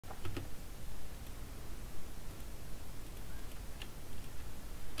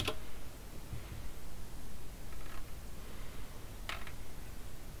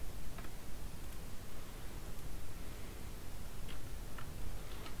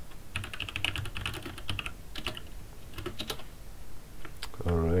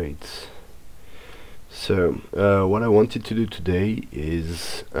Alright, so what I wanted to do today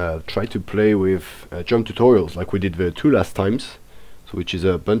is try to play with JuMPTutotials like we did the two last times, so which is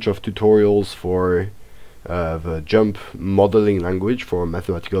a bunch of tutorials for the JuMP modeling language for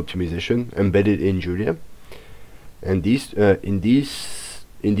mathematical optimization embedded in Julia. And these in these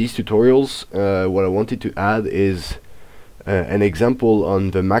tutorials, what I wanted to add is an example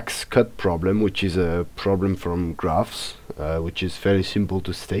on the Maxcut problem, which is a problem from graphs, which is fairly simple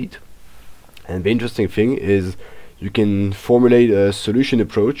to state. And the interesting thing is you can formulate a solution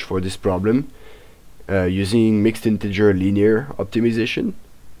approach for this problem using mixed integer linear optimization,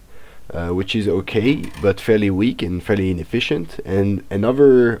 which is okay but fairly weak and fairly inefficient. And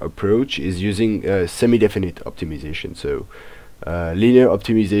another approach is using semi-definite optimization, so linear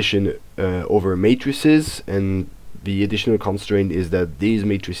optimization over matrices, and the additional constraint is that these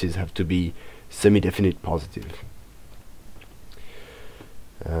matrices have to be semi-definite positive.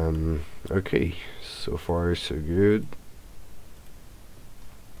 Okay, so far so good.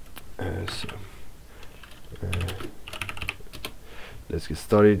 Let's get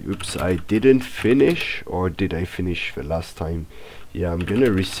started. Oops, I didn't finish, or did I finish the last time? Yeah, I'm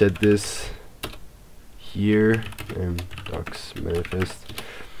gonna reset this here, docs manifest.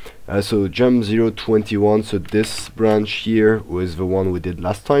 So JuMP021, so this branch here was the one we did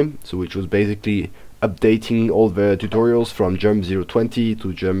last time, so which was basically updating all the tutorials from JuMP020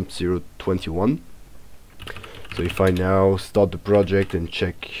 to JuMP021. So if I now start the project and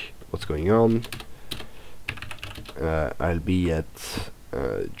check what's going on, I'll be at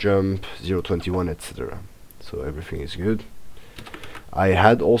JuMP021, etc. So everything is good. I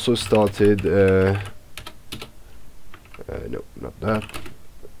had also started no, not that.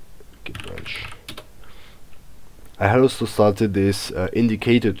 Git branch. I had also started this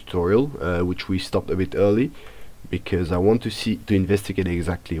indicator tutorial, which we stopped a bit early because I want to investigate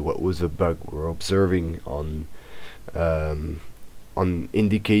exactly what was the bug we're observing on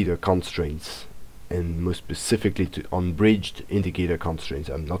indicator constraints, and more specifically on bridged indicator constraints.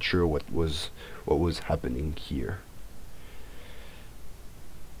 I'm not sure what was happening here.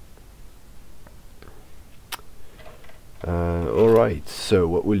 Alright, so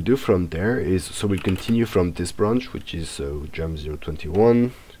what we'll do from there is, so we'll continue from this branch, which is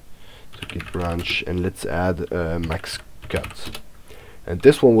JuMP021, so git branch, and let's add Maxcut. And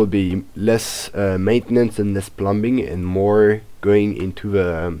this one will be less maintenance and less plumbing, and more going into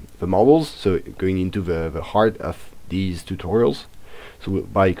the models, so going into the heart of these tutorials, so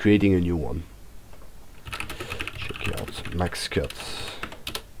by creating a new one. Check out Maxcut.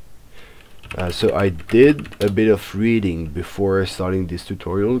 So I did a bit of reading before starting this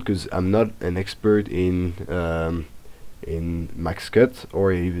tutorial, because I'm not an expert in Maxcut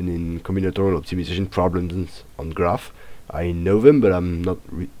or even in combinatorial optimization problems on graph. I know them, but I'm not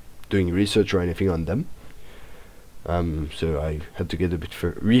doing research or anything on them. So I had to get a bit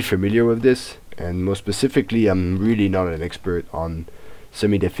re-familiar with this, and more specifically, I'm really not an expert on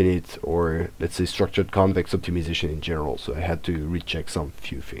semi-definite or, let's say, structured convex optimization in general. So I had to recheck some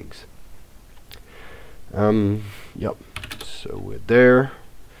few things. Yep, so we're there.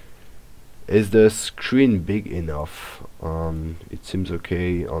 Is the screen big enough? It seems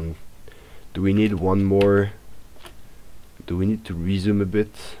okay. Do we need one more? Do we need to resume a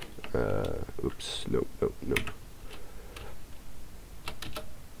bit? Oops, no.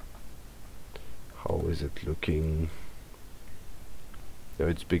 How is it looking? No,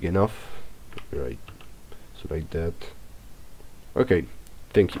 it's big enough. Right, so like that. Okay,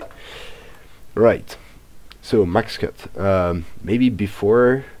 thank you. Right. So Maxcut, maybe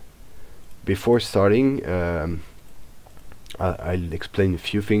before starting, I'll explain a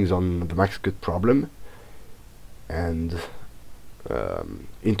few things on the Maxcut problem, and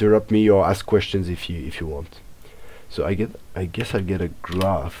interrupt me or ask questions if you want. So I guess I'll get a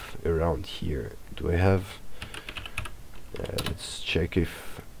graph around here. Do I have? Let's check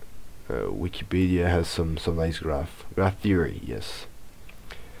if Wikipedia has some nice graph theory. Yes.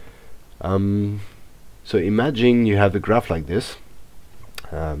 So imagine you have a graph like this,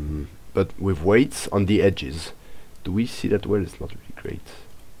 but with weights on the edges. Do we see that well? It's not really great.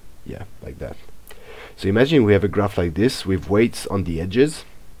 Yeah, like that. So imagine we have a graph like this with weights on the edges,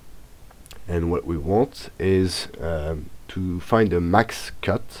 and what we want is to find a max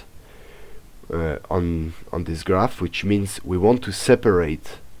cut on this graph, which means we want to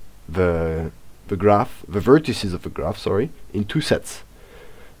separate the vertices of the graph, sorry, in two sets.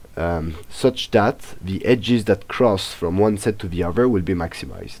 Such that the edges that cross from one set to the other will be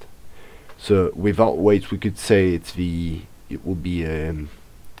maximized. So without weights, we could say it will be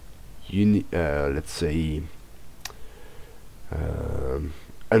let's say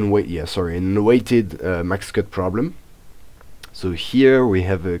unweighted Maxcut problem. So here we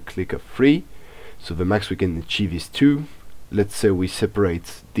have a click of 3, so the max we can achieve is 2. Let's say we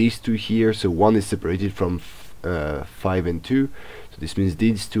separate these two here, so 1 is separated from 5 and 2, so this means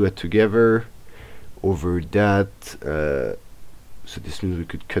these two are together over that, so this means we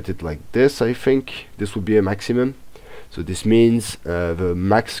could cut it like this. I think this would be a maximum. So this means the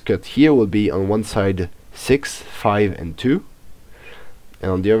max cut here will be on one side 6, 5 and 2,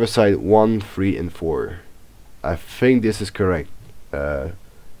 and on the other side 1, 3 and 4. I think this is correct.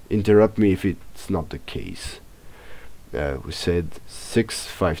 Interrupt me if it's not the case. We said 6,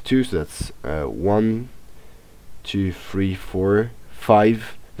 5, 2, so that's 1, 2, 3, 4,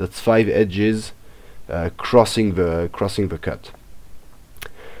 5. That's 5 edges crossing the cut.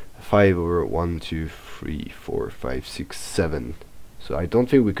 5 over 1, 2, 3, 4, 5, 6, 7. So I don't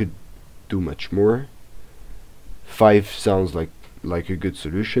think we could do much more. 5 sounds like a good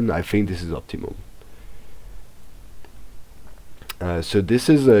solution. I think this is optimal. So this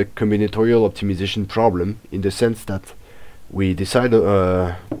is a combinatorial optimization problem in the sense that we decide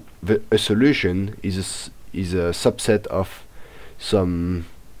a solution is a subset of some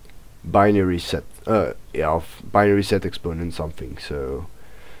binary set of binary set exponent something. So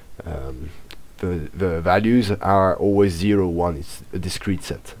the values are always 0, 1. It's a discrete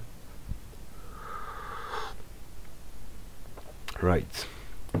set. Right.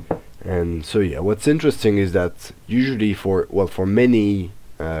 And so yeah, what's interesting is that usually for many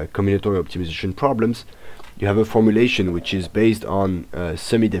combinatorial optimization problems, you have a formulation which is based on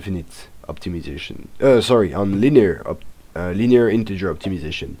semi-definite optimization. On linear integer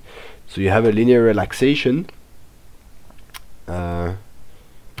optimization. So you have a linear relaxation. You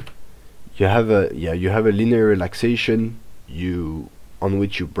have a linear relaxation on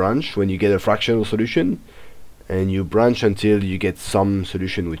which you branch when you get a fractional solution, and you branch until you get some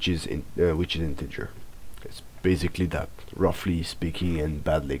solution which is integer. It's basically that, roughly speaking and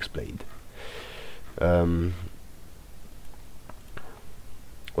badly explained.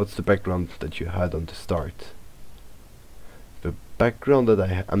 What's the background that you had on the start? The background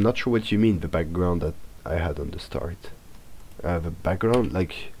that I'm not sure what you mean, the background that I had on the start. The background,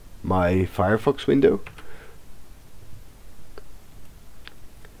 like my Firefox window?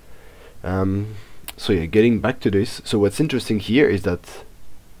 So yeah, getting back to this, so what's interesting here is that,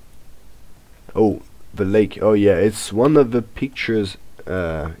 oh, the lake, oh yeah, it's one of the pictures.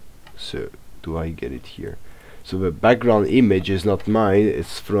 So do I get it here? So the background image is not mine,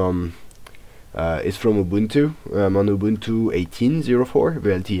 it's from Ubuntu. I'm on Ubuntu 18.04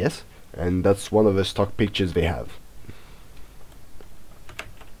 VLTS, and that's one of the stock pictures they have.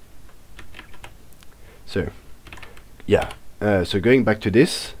 So yeah, so going back to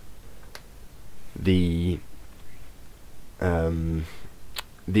this, the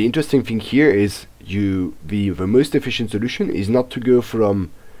interesting thing here is the most efficient solution is not to go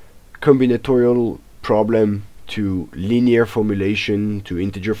from combinatorial problem to linear formulation to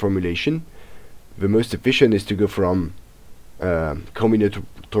integer formulation. The most efficient is to go from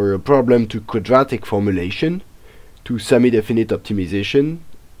combinatorial problem to quadratic formulation to semi-definite optimization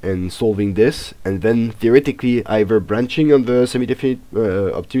and solving this, and then theoretically either branching on the semi-definite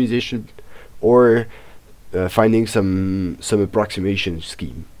optimization or finding some approximation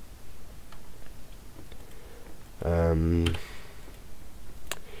scheme.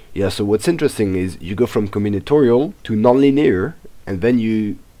 Yeah, so what's interesting is you go from combinatorial to nonlinear, and then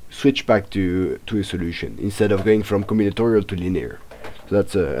you switch back to a solution instead of going from combinatorial to linear. So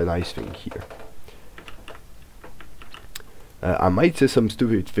that's a nice thing here. I might say some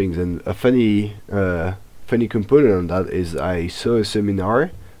stupid things, and a funny component on that is I saw a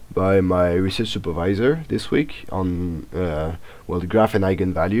seminar by my research supervisor this week on the graph and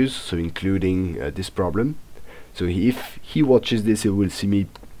eigenvalues, so including this problem. So if he watches this, he will see me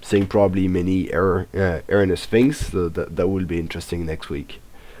saying probably many erroneous things, so that will be interesting next week.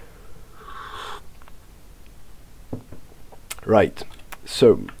 Right,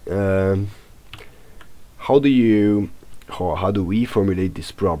 so how do we formulate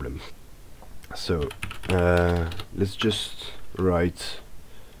this problem? So let's just write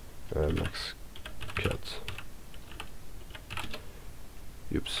Maxcut.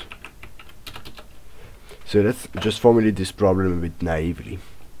 Oops. So let's just formulate this problem a bit naively.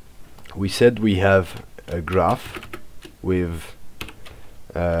 We said we have a graph with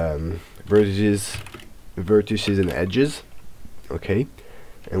vertices and edges, okay,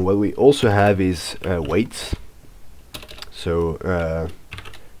 and what we also have is weights. So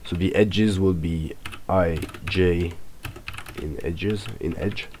so the edges will be I, J in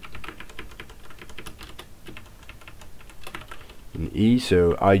edge, in E.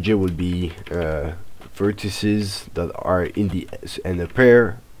 So ij will be vertices that are in the and a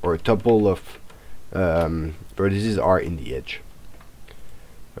pair or a tuple of vertices are in the edge.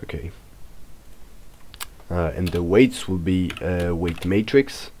 Okay. And the weights will be weight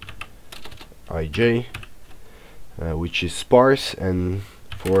matrix ij, which is sparse, and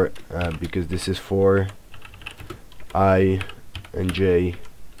for because this is for I and j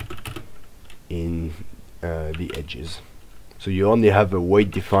in the edges. So you only have a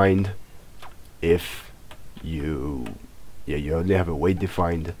weight defined if you only have a weight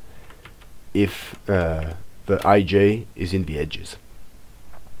defined if the ij is in the edges.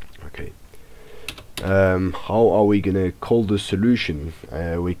 Okay. How are we gonna call the solution?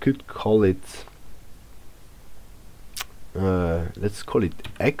 We could call it let's call it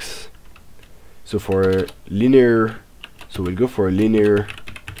x. So for linear, so we'll go for a linear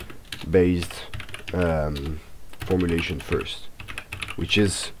based formulation first, which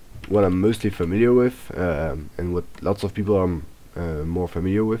is what I'm mostly familiar with, and what lots of people are more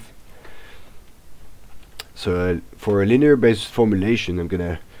familiar with. So for a linear based formulation, I'm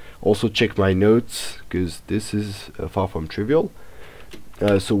gonna also check my notes because this is far from trivial.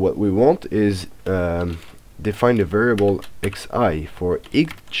 So what we want is define a variable xi for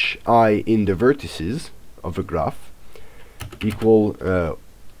each I in the vertices of a graph equal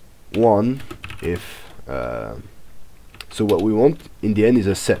 1 if so what we want in the end is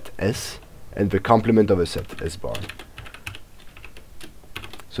a set S and the complement of a set S bar.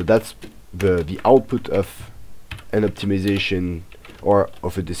 So that's the output of an optimization or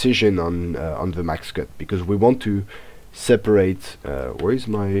of a decision on the Maxcut, because we want to separate where is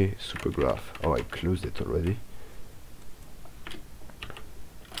my super graph? Oh, I closed it already.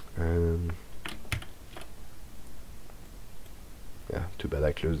 Yeah, too bad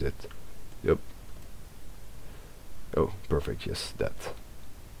I closed it. Yep. Oh, perfect. Yes, that.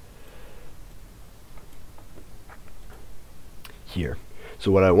 Here.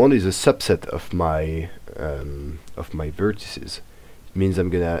 So what I want is a subset of my vertices. It means I'm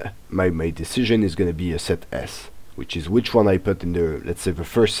gonna my decision is gonna be a set S, which is which one I put in the, let's say, the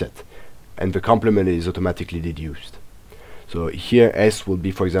first set, and the complement is automatically deduced. So here S will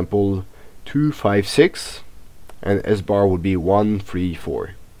be, for example, 2, 5, 6, and S bar will be 1, 3,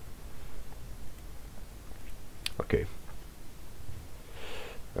 4. Okay.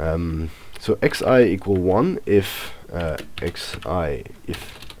 So xi equal 1 if xi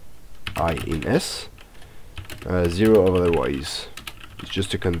if I in S, 0 otherwise. It's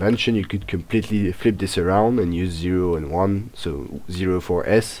just a convention. You could completely flip this around and use 0 and 1, so 0 for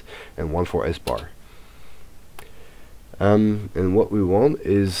S and 1 for S bar. And what we want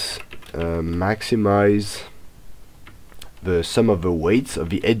is maximize the sum of the weights of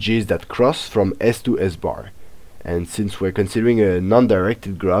the edges that cross from S to S bar. And since we're considering a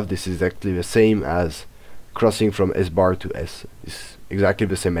non-directed graph, this is actually the same as crossing from S bar to S. It's exactly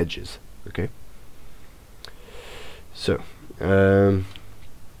the same edges. Okay. So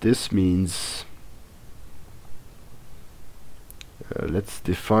this means let's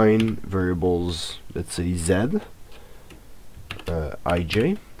define variables. Let's say z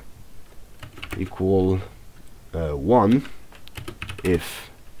ij equal 1 if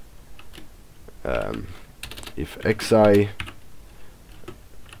xi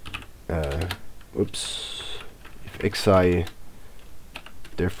if xi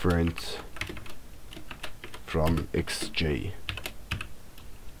different from xj.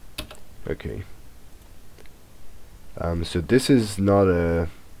 Okay. So this is not a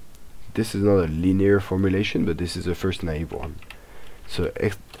linear formulation, but this is a first naive one. So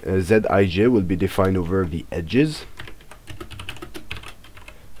zij will be defined over the edges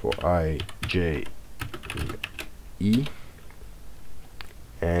for ij e,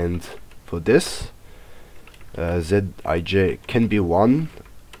 and for this zij can be 1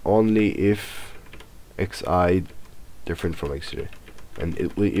 only if xi different from xj, and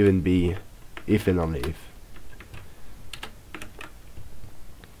it will even be if and only if.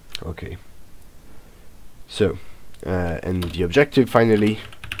 Okay. So and the objective finally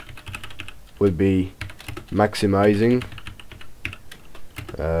will be maximizing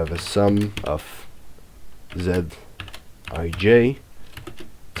the sum of zij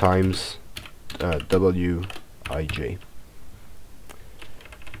times wij.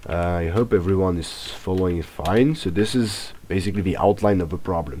 I hope everyone is following it fine. So this is basically the outline of the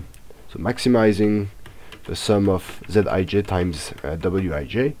problem. So maximizing the sum of zij times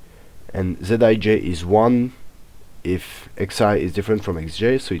wij, and zij is 1 if xi is different from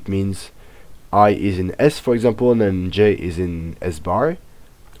xj, so it means I is in S, for example, and then j is in S bar,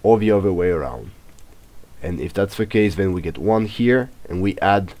 or the other way around. and if that's the case, then we get 1 here, and we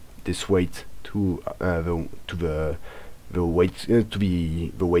add this weight to the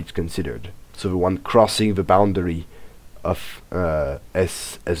weight considered, so the one crossing the boundary of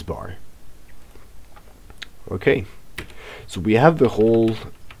S bar. Okay, so we have the whole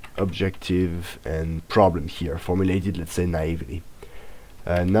objective and problem here formulated, let's say, naively.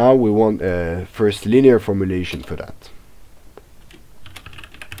 Now we want a first linear formulation for that.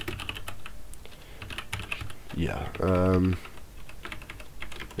 Yeah,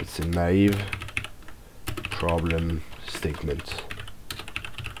 it's a naive problem statement,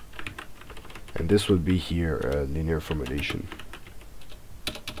 and this will be here a linear formulation.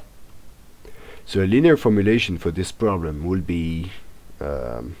 So a linear formulation for this problem will be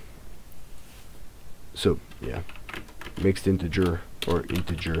mixed integer or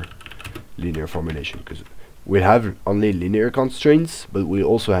integer linear formulation, because we have only linear constraints, but we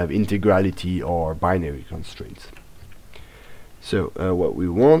also have integrality or binary constraints. So what we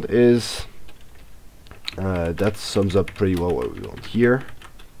want is that sums up pretty well what we want here.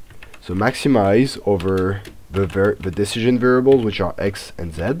 So maximize over the decision variables, which are x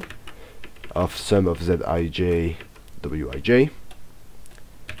and z, of sum of zij wij,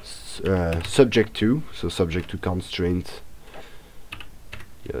 subject to constraint.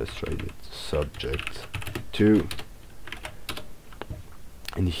 Yeah, let's write it subject to,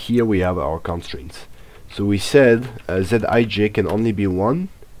 and here we have our constraints. So we said zij can only be 1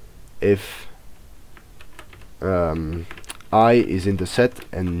 if I is in the set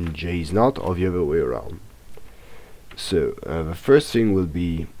and j is not, or the other way around. So the first thing will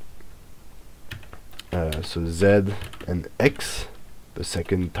be so z and x, the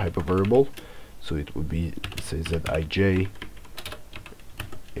second type of variable. So it would be, say, zij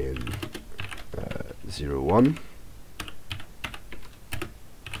in 0, 1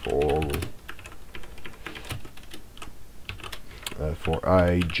 for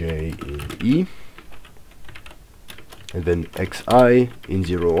ij in E, and then xi in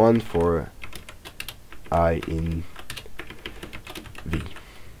 0, 1 for I in V.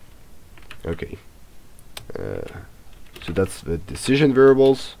 Okay, so that's the decision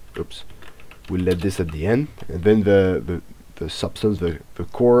variables. Oops, we'll let this at the end, and then the substance, the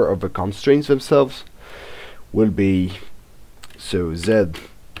core of the constraints themselves will be, so zij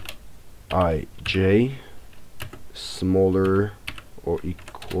smaller or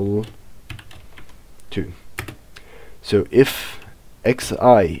equal to. So if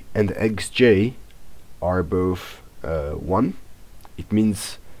xi and xj are both 1, it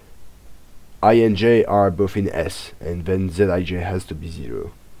means I and j are both in S, and then zij has to be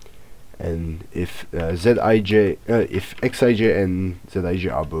 0. And if if xij and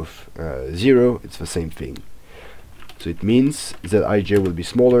zij are both 0, it's the same thing. So it means zij will be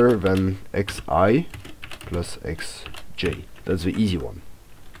smaller than xi plus xj. That's the easy one.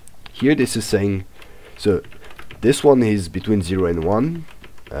 Here this is saying, so this one is between 0 and 1,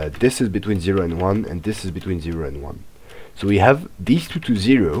 this is between 0 and 1, and this is between 0 and 1. So we have these two to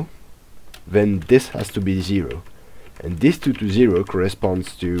 0, then this has to be 0. And this 2 to 0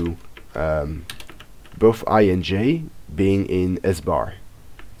 corresponds to both I and j being in S bar.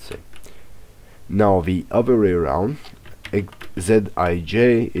 So now the other way around,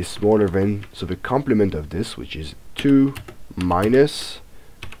 zij is smaller than, so the complement of this, which is 2 minus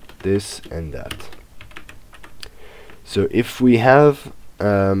this and that. So if we have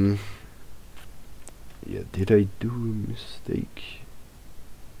yeah, did I do a mistake?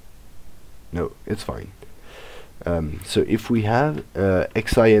 No, it's fine. So if we have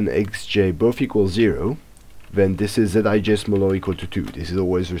xi and xj both equal 0, then this is zij smaller or equal to 2. This is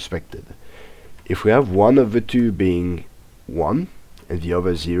always respected. If we have one of the two being 1 and the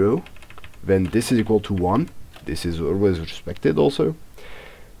other 0, then this is equal to 1. This is always respected also.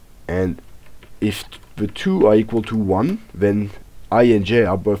 And if the two are equal to 1, then I and j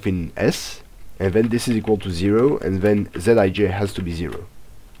are both in S, and then this is equal to 0, and then zij has to be 0.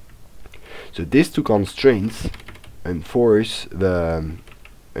 So these two constraints enforce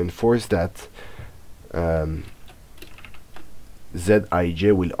that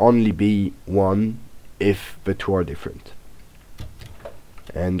zij will only be 1 if the two are different.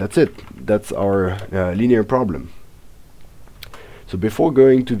 And that's it. That's our linear problem. So before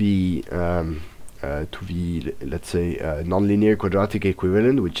going to the let's say nonlinear quadratic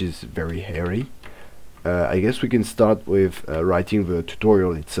equivalent, which is very hairy, I guess we can start with writing the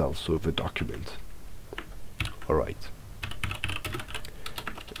tutorial itself, so the document. Alright.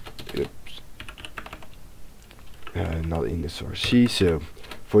 Oops. Not in src. So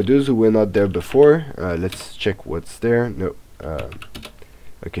for those who were not there before, let's check what's there. No.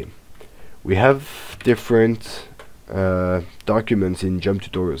 Okay. We have different documents in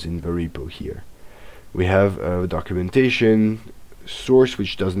JuMPTutotials in the repo here. We have documentation, source,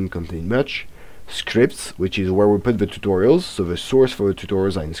 which doesn't contain much, scripts, which is where we put the tutorials, so the source for the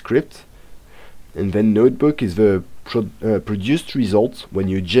tutorials are in script, and then notebook is the produced result when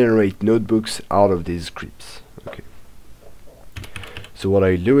you generate notebooks out of these scripts. Okay. So what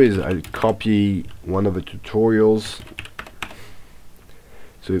I do is I'll copy one of the tutorials.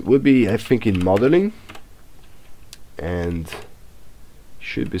 So it would be, I think, in modeling, and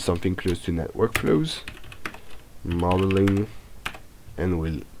should be something close to network flows, modeling, and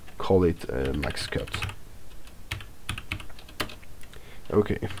we'll call it Maxcut.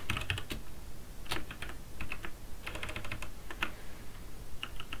 Okay.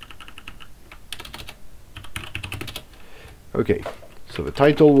 Okay, so the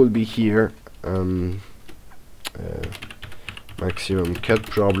title will be here, maximum cut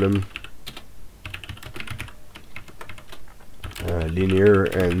problem, linear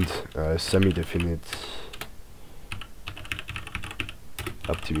and semi-definite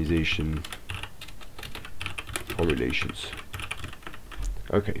optimization formulations.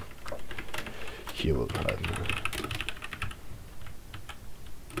 Okay, here we'll have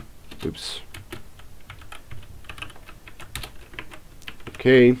oops.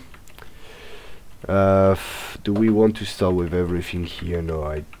 Okay, do we want to start with everything here? No,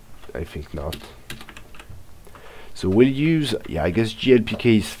 I think not. So we'll use, yeah, I guess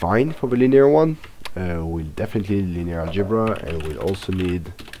GLPK is fine for the linear one. We'll definitely need linear algebra, and we'll also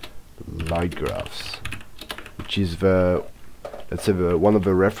need light graphs, which is the, let's say, one of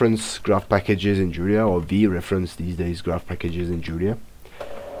the reference graph packages in Julia, or the reference these days graph packages in Julia.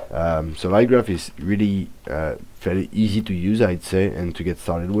 So light graph is really fairly easy to use, I'd say, and to get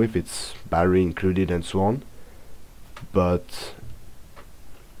started with. It's battery included and so on, but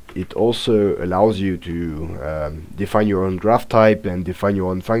it also allows you to define your own graph type and define your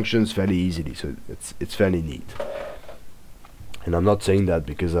own functions fairly easily, so it's fairly neat. And I'm not saying that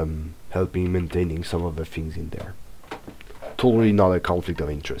because I'm helping maintaining some of the things in there. Totally not a conflict of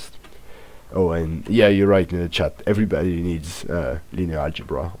interest. Oh, and yeah, you're right in the chat, everybody needs linear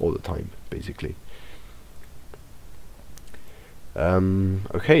algebra all the time, basically.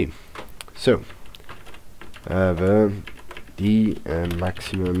 Okay, so the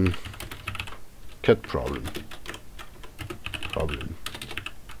maximum cut problem.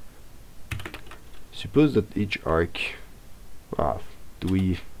 Suppose that each arc, do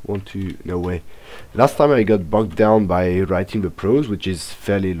we want to, no way. Last time I got bogged down by writing the prose, which is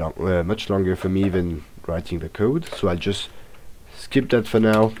fairly long, much longer for me than writing the code, so I'll just skip that for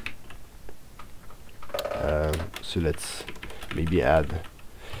now. So let's maybe add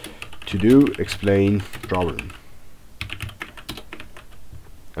to do explain problem.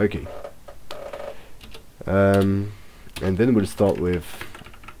 Okay, and then we'll start with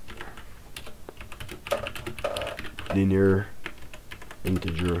linear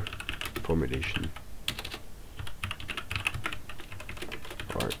integer formulation,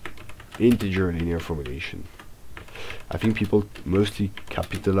 or integer linear formulation. I think people mostly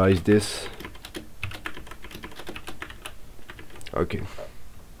capitalize this. Okay,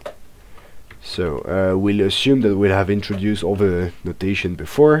 so we'll assume that we'll have introduced all the notation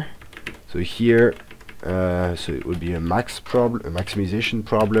before. So here, so it would be a maximization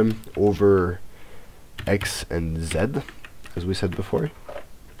problem over x and z, as we said before.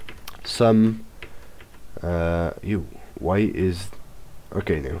 Sum y is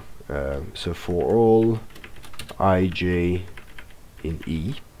okay now. So for all ij in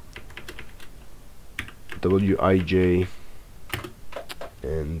E, wij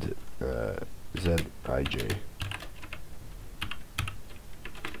and zij.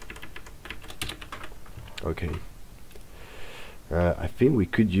 Okay. I think we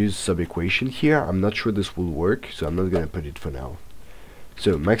could use sub-equation here. I'm not sure this will work, so I'm not gonna put it for now.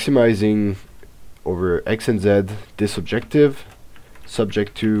 So maximizing over x and z, this objective,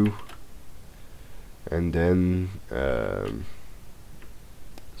 subject to, and then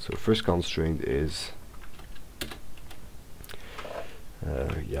so first constraint is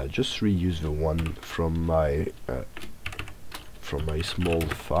yeah, just reuse the one from my small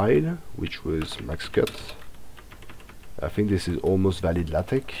file, which was Maxcut. I think this is almost valid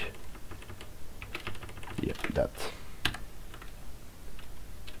LaTeX. Yeah, that.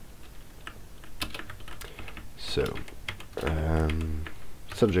 So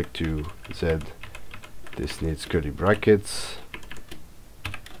subject to z, this needs curly brackets,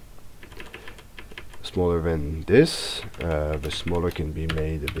 smaller than this. The smaller can be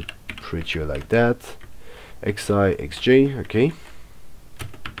made a bit prettier like that. Xi, xj, okay.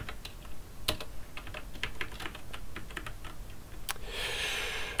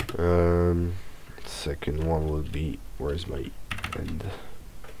 Second one will be, where's my end?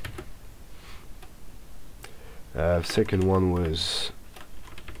 Second one was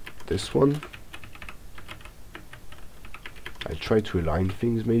this one. I try to align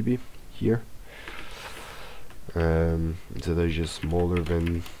things maybe here, so that is just smaller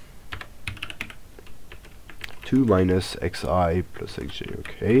than 2 minus xi plus xj.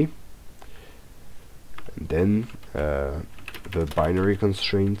 Okay, and then the binary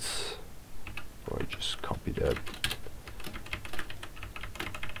constraints, or I just copy that.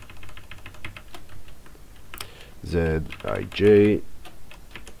 Zij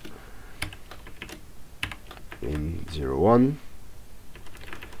in 0, 1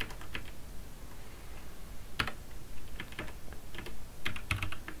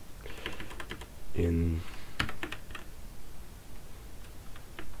 in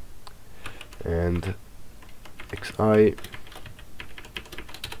and xi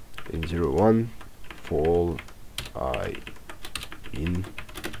in 0, 1 for all I in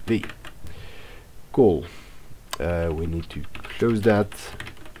V. Cool. We need to close that.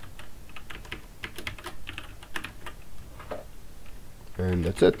 And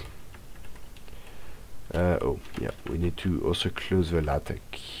that's it. Oh yeah, we need to also close the LaTeX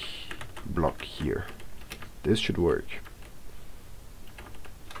block here. This should work.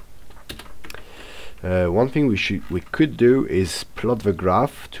 One thing we could do is plot the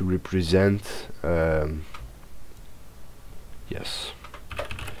graph to represent yes,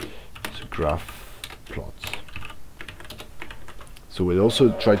 so graph plot. So we'll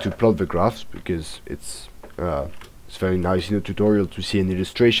also try to plot the graphs, because it's very nice in a tutorial to see an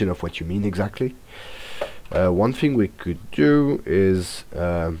illustration of what you mean exactly. One thing we could do is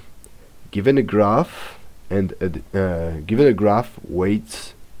given a graph and given a graph,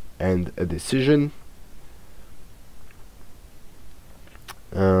 weights and a decision,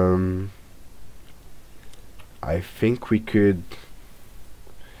 I think we could,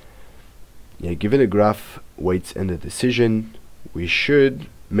 yeah, given a graph, weights and a decision, we should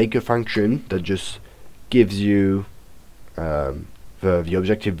make a function that just gives you the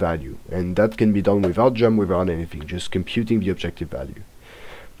objective value, and that can be done without jump, without anything, just computing the objective value.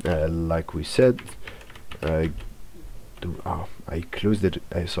 Like we said, I closed it.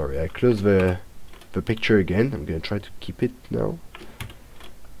 Sorry, I closed the picture again. I'm gonna try to keep it now.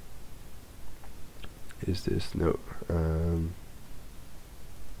 Is this no?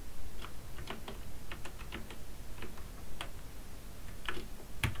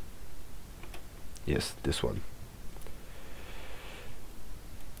 Yes, this one.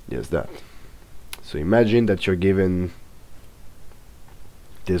 Yes, that. So imagine that you're given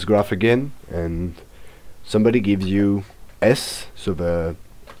this graph again, and somebody gives you S, so the,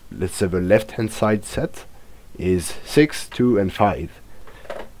 let's say the left hand side set is 6, 2 and 5.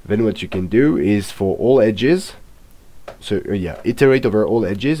 Then what you can do is for all edges, so yeah, iterate over all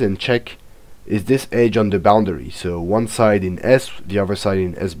edges and check, is this edge on the boundary, so one side in S, the other side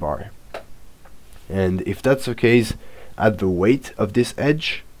in S bar. And if that's the case, add the weight of this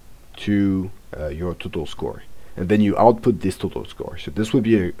edge to your total score, and then you output this total score. So this would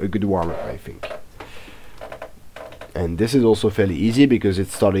be a good warm-up, I think. And this is also fairly easy because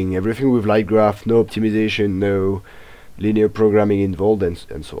it's starting everything with light graph, no optimization, no linear programming involved,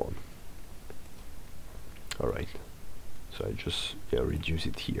 and so on. Alright, so I just reduce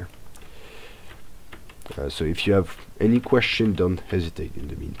it here. So if you have any question, don't hesitate in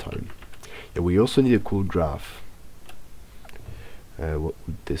the meantime. Yeah, we also need a cool graph. What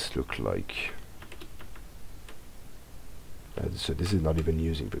would this look like? So this is not even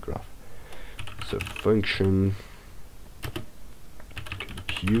using the graph. So function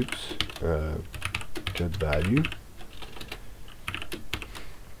compute get value,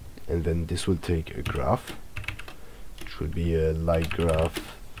 and then this will take a graph, which will be a light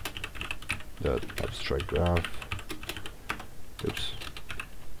graph dot abstract graph. Oops.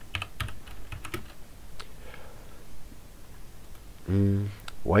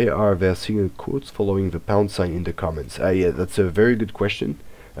 Why are there single quotes following the pound sign in the comments? Yeah, that's a very good question.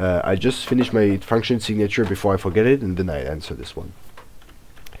 I just finished my function signature before I forget it, and then I answer this one.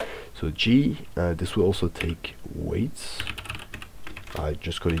 So G, this will also take weights. I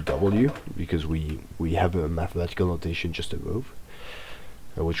just call it W because we have a mathematical notation just above,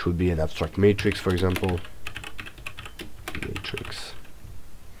 which would be an abstract matrix, for example. Matrix.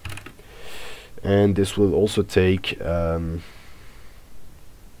 And this will also take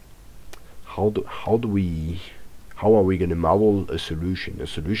how are we going to model a solution? A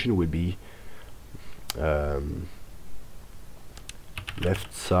solution would be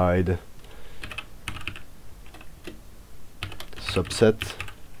left side subset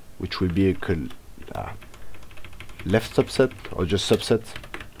which will be a left subset or just subset,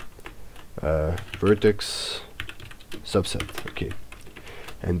 vertex subset. Okay,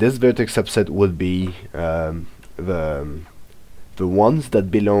 and this vertex subset would be the ones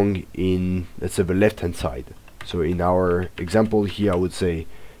that belong in, let's say, the left hand side. So in our example here, I would say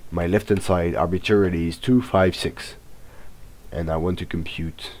my left hand side arbitrarily is 2, 5, 6, and I want to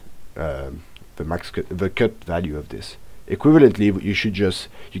compute the cut value of this. Equivalently, you should just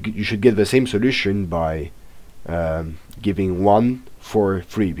you should get the same solution by giving 1 for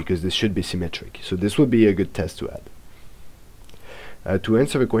 3, because this should be symmetric. So this would be a good test to add. To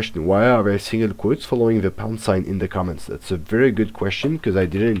answer the question, why are there single quotes following the pound sign in the comments? That's a very good question, because I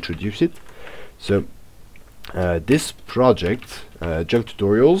didn't introduce it. So this project,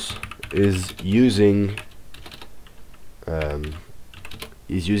 JuMPTutotials, is using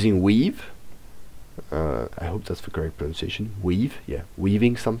weave. I hope that's the correct pronunciation. Weave, yeah,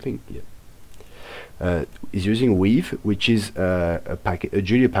 weaving something, yeah. Is using weave, which is a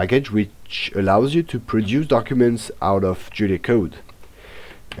Julia package which allows you to produce documents out of Julia code.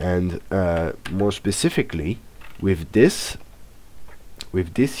 And more specifically, with this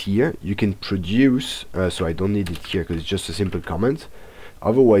here, you can produce, so I don't need it here because it's just a simple comment.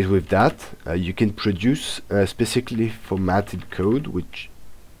 Otherwise, with that, you can produce specifically formatted code, which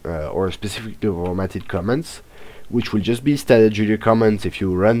or specifically formatted comments, which will just be standard Julia comments if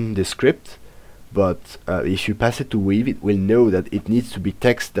you run the script. But if you pass it to Weave, it will know that it needs to be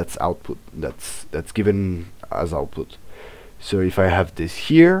text that's output, that's given as output. So if I have this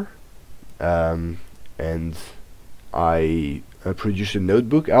here, and I produce a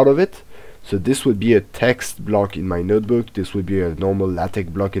notebook out of it, so this would be a text block in my notebook, this would be a normal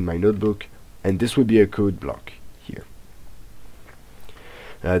LaTeX block in my notebook, and this would be a code block here.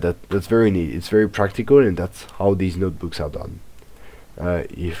 That's very neat. It's very practical, and that's how these notebooks are done.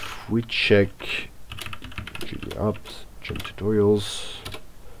 If we check JuMPTutotials,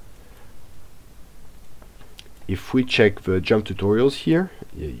 if we check the JuMPTutotials here,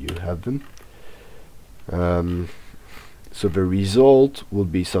 yeah, you have them. So the result will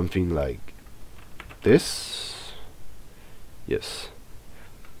be something like this. Yes.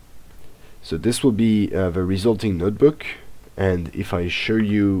 So this will be the resulting notebook, and if I show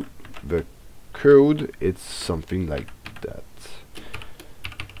you the code, it's something like that.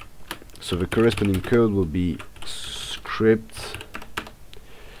 So the corresponding code will be script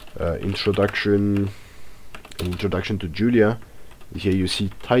introduction to Julia. Here you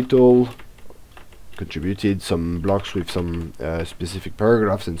see title, contributed, some blocks with some specific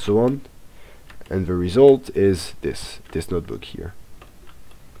paragraphs and so on, and the result is this notebook here.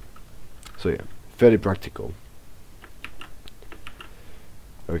 So yeah, fairly practical.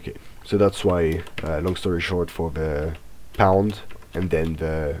 Okay, so that's why, long story short, for the pound and then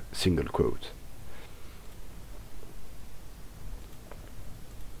the single quote.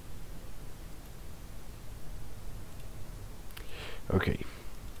 Okay,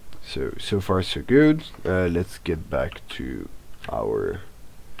 so far so good. Let's get back to our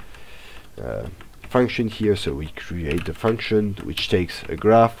function here. So we create a function which takes a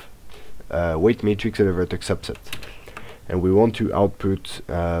graph, weight matrix, and a vertex subset, and we want to output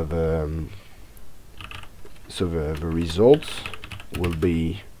the results will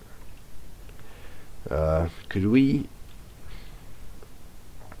be could we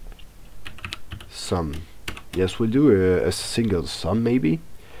sum? Yes, we'll do a single sum, maybe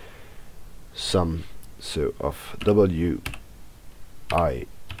sum, so of Wij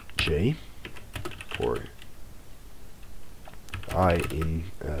for I in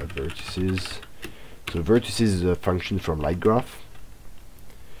vertices. So vertices is a function from LightGraph.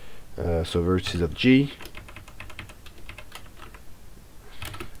 So vertices of J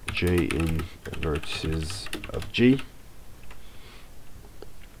in vertices of G.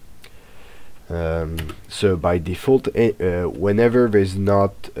 So by default, whenever there's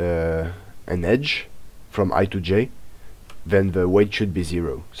not an edge from I to J, then the weight should be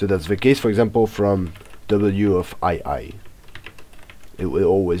 0. So that's the case, for example, from W of II. It will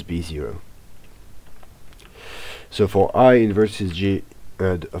always be 0. So for I in vertices J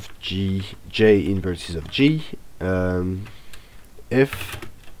of G, J in vertices of G, if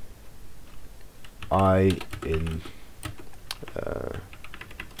I in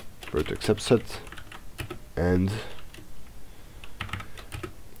vertex subset and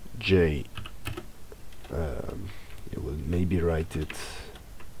J, it will maybe write it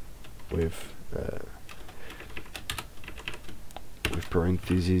with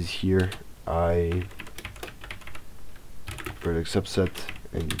parentheses here, I vertex subset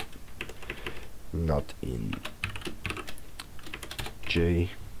and not in J,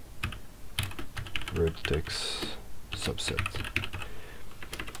 vertex subset.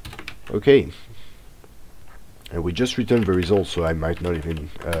 Okay, and we just returned the result, so I might not even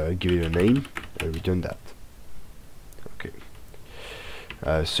give it a name and return that. Okay,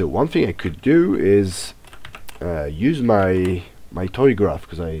 so one thing I could do is use my toy graph,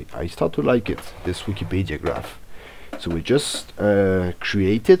 because I start to like it, this Wikipedia graph. So we just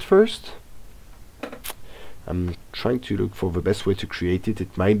create it first. I'm trying to look for the best way to create it.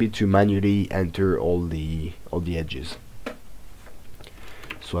 It might be to manually enter all the edges.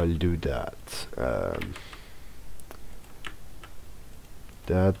 So I'll do that.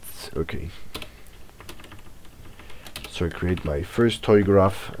 Okay. So I create my first toy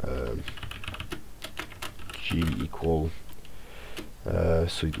graph. G equal.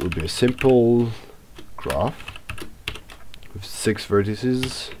 So it will be a simple graph with 6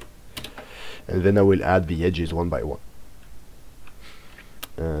 vertices. And then I will add the edges one by one.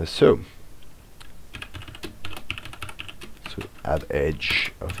 So add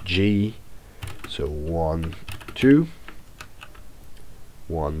edge of G. So 1, 2,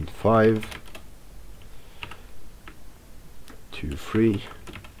 1, 5, 2, 3.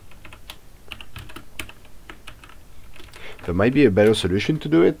 There might be a better solution to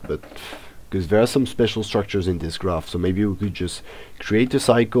do it, but because there are some special structures in this graph, so maybe we could just create a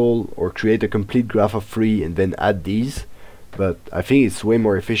cycle or create a complete graph of 3 and then add these. But I think it's way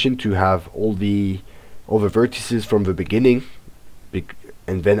more efficient to have all the vertices from the beginning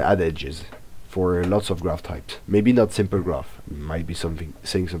and then add edges for lots of graph types. Maybe not simple graph, might be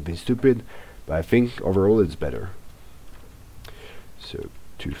saying something stupid, but I think overall it's better. So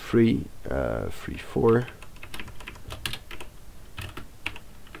 2, 3, 3, 4.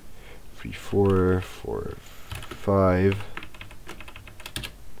 3, 4, 4, 5,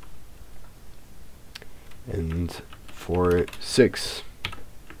 and 4, 6.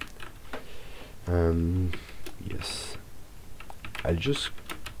 Yes, I'll just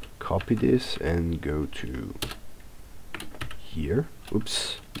copy this and go to here.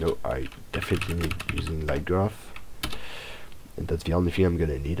 Oops, no, I definitely need using light graph, and that's the only thing I'm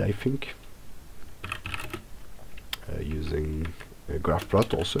gonna need, I think. Using a graph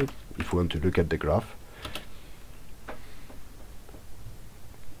plot also, if we want to look at the graph.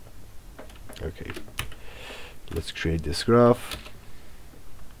 Okay, let's create this graph.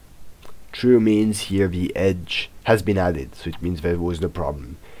 True means here the edge has been added, so it means there was no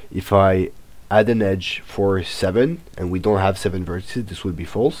problem. If I add an edge for 7 and we don't have 7 vertices, this will be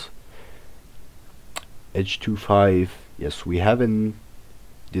false. Edge 2, 5, yes, we haven't.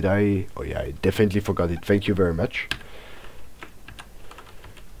 Did I? Oh yeah, I definitely forgot it. Thank you very much.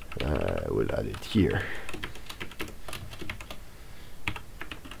 I will add it here.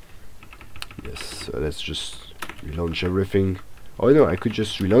 Yes, so let's just relaunch everything. Oh no, I could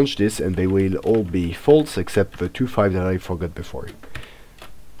just relaunch this and they will all be false except the 2, 5 that I forgot before.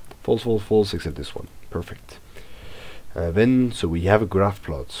 False, false, false, except this one. Perfect. Then, so we have a graph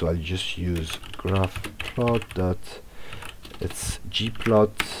plot, so I'll just use graph plot dot, it's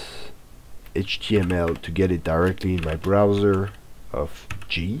gplot HTML to get it directly in my browser of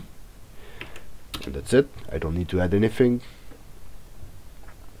G. And that's it. I don't need to add anything.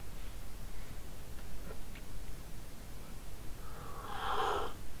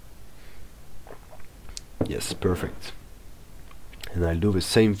 Yes, perfect. And I'll do the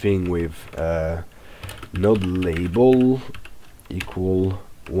same thing with node label equal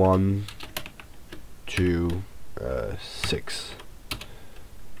 1, 2, 6.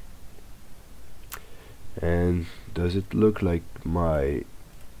 And does it look like my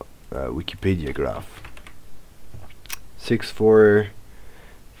Wikipedia graph? 6, 4,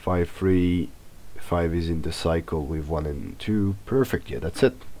 5, 3, 5 is in the cycle with 1 and 2. Perfect. Yeah, that's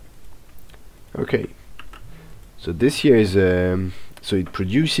it. Okay. So this here is so it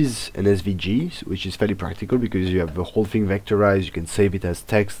produces an SVG, which is fairly practical because you have the whole thing vectorized. You can save it as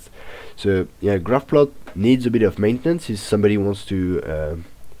text. So yeah, GraphPlot needs a bit of maintenance if somebody wants to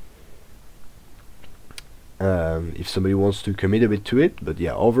commit a bit to it. But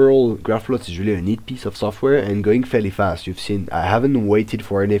yeah, overall GraphPlot is really a neat piece of software and going fairly fast. You've seen I haven't waited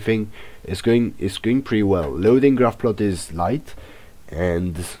for anything. It's going pretty well. Loading GraphPlot is light,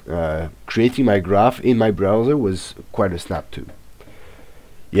 and creating my graph in my browser was quite a snap too.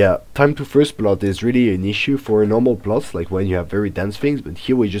 Yeah, time to first plot is really an issue for normal plots, like when you have very dense things, but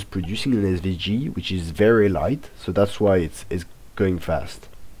here we're just producing an SVG, which is very light, so that's why it's going fast.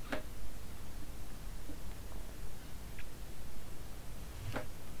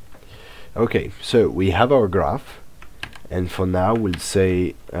 Okay, so we have our graph, and for now we'll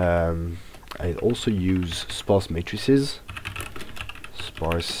say I also use sparse matrices,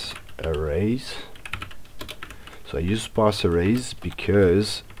 sparse arrays, So I use sparse arrays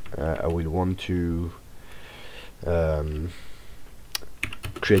because I will want to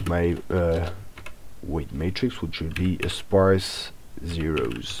create my weight matrix, which would be a sparse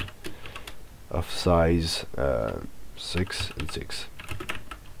zeros of size 6 and 6.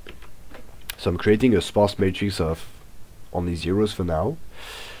 So I'm creating a sparse matrix of only zeros for now,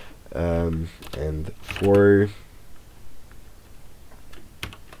 and for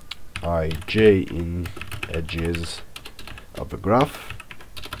ij in edges of the graph,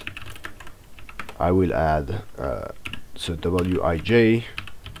 I will add so wij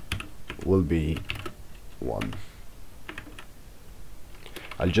will be 1.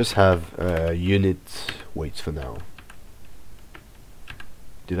 I'll just have unit weights for now.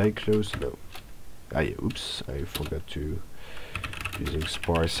 Did I close? No. Yeah, oops, I forgot to using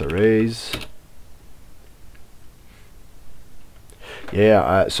sparse arrays.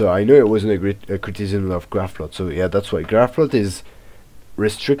 Yeah, so I know it wasn't a criticism of GraphPlot. So yeah, that's why GraphPlot is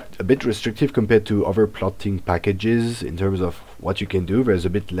a bit restrictive compared to other plotting packages in terms of what you can do. There's a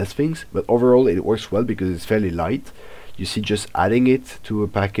bit less things, but overall it works well because it's fairly light. You see, just adding it to a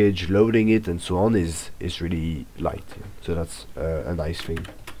package, loading it, and so on is really light. So that's a nice thing.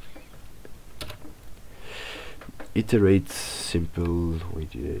 Iterate simple.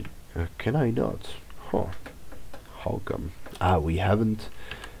 Wait, can I not? Huh? How come? Ah, we haven't.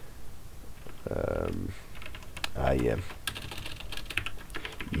 Yeah.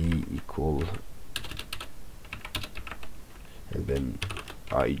 E equal, and then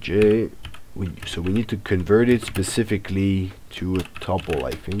ij. So we need to convert it specifically to a tuple,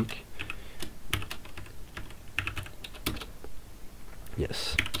 I think.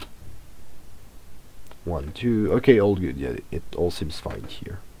 Yes. 1, 2. Okay, all good. Yeah, it all seems fine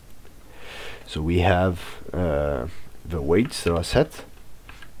here. So we have the weights that are set,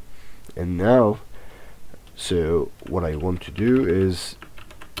 and now, so what I want to do is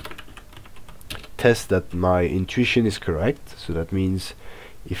test that my intuition is correct. So that means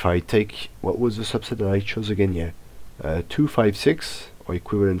if I take, what was the subset that I chose again? Yeah, 2, 5, 6, or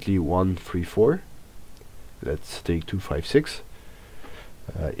equivalently 1, 3, 4. Let's take 2, 5, 6.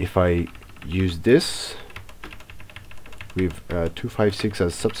 If I use this with 2, 5, 6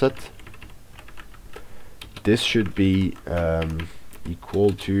 as subset, this should be equal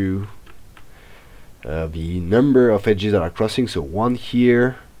to the number of edges that are crossing. So 1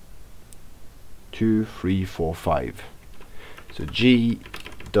 here, 2, 3, 4, 5. So G,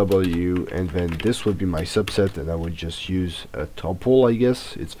 W, and then this will be my subset, and I will just use a tuple, I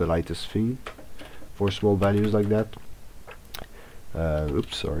guess. It's the lightest thing for small values like that.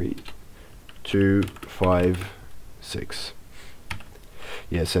 Oops, sorry. 2, 5, 6.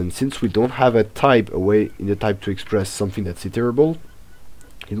 Yes, and since we don't have a type, a way in the type to express something that's iterable,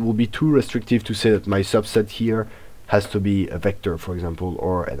 it will be too restrictive to say that my subset here has to be a vector, for example,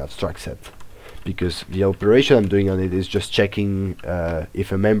 or an abstract set, because the operation I'm doing on it is just checking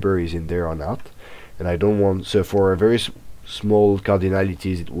if a member is in there or not, and I don't want, so for a very small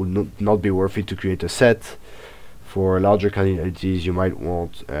cardinalities it would not be worth it to create a set. For larger cardinalities you might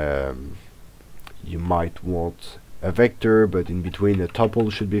want a vector, but in between a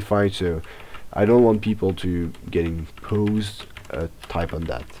tuple should be fine. So I don't want people to get imposed a type on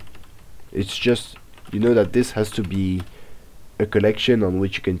that. It's just, you know, that this has to be a collection on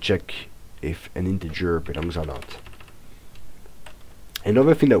which you can check if an integer belongs or not.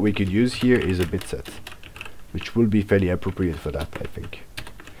 Another thing that we could use here is a bit set, which will be fairly appropriate for that, I think.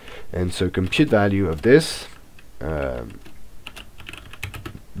 And so compute value of this,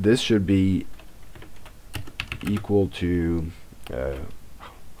 this should be equal to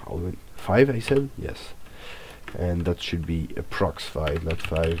 5, I said? Yes. And that should be approx 5, not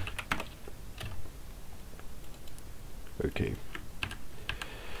 5. Okay.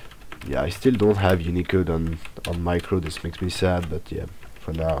 Yeah, I still don't have Unicode on micro. This makes me sad, but yeah,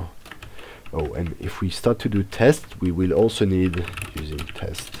 for now. Oh, and if we start to do test, we will also need using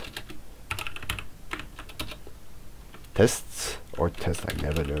tests or test, I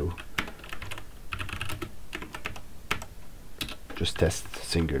never know. Just test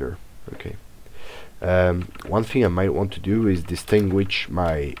singular. Okay. One thing I might want to do is distinguish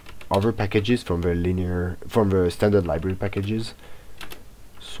my other packages from the standard library packages.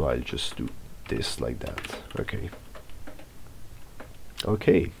 So I'll just do this like that. Okay.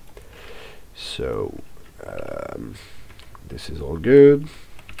 Okay. So this is all good.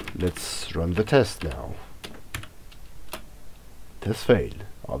 Let's run the test now. Test failed,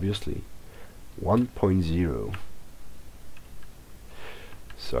 obviously. 1.0.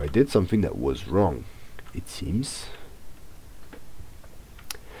 So I did something that was wrong, it seems.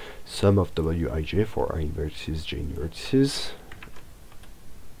 sum of wij for I in vertices, j in vertices,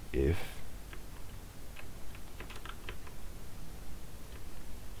 if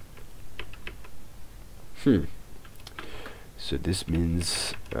so this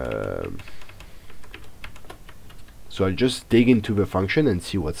means so I'll just dig into the function and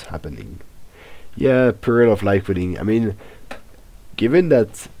see what's happening. Yeah, period of live coding. I mean, given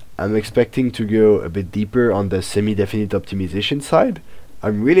that I'm expecting to go a bit deeper on the semi-definite optimization side,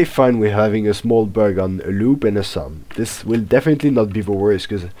 I'm really fine with having a small bug on a loop and a sum. This will definitely not be the worst,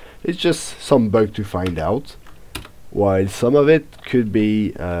 because it's just some bug to find out, while some of it could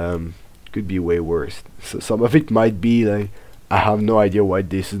be way worse. So some of it might be like, I have no idea why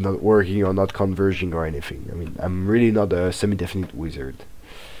this is not working or not converging or anything. I mean, I'm really not a semi-definite wizard.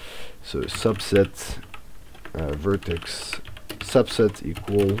 So subset vertex subset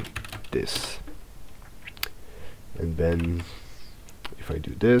equal this, and then if I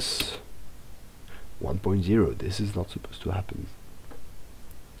do this 1.0, this is not supposed to happen.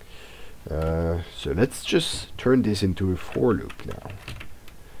 So let's just turn this into a for loop now.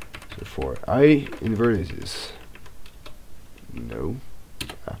 So for I in vertices, no,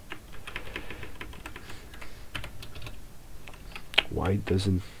 why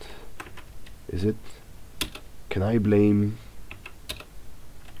doesn't, is it, can I blame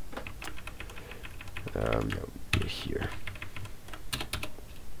no, here.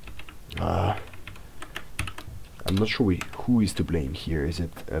 I'm not sure who is to blame here. Is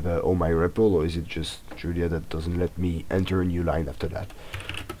it the my REPL, or is it just Julia that doesn't let me enter a new line after that?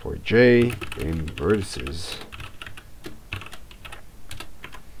 For j in vertices,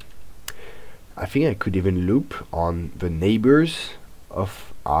 I think I could even loop on the neighbors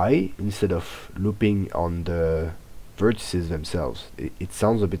of I instead of looping on the vertices themselves. It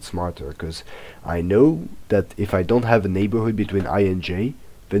sounds a bit smarter, because I know that if I don't have a neighborhood between I and j,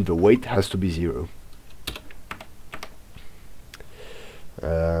 then the weight has to be 0.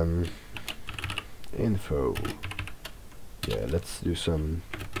 Info. Yeah, let's do some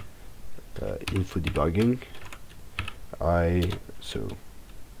info debugging. So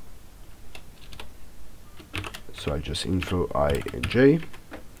I just info I and j,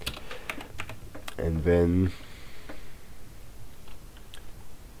 and then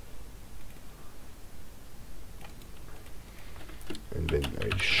I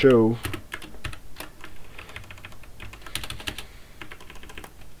show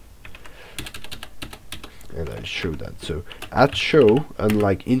that. So at show,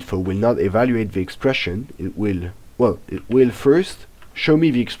 unlike info, will not evaluate the expression. It will first show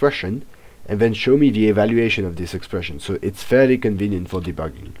me the expression and then show me the evaluation of this expression. So it's fairly convenient for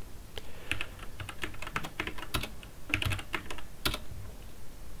debugging.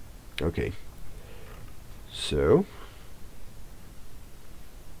 Okay, so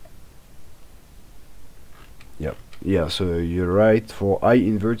yeah, so you're right, for I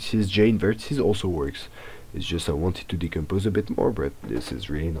in vertices, j in vertices also works. It's just I wanted to decompose a bit more, but this is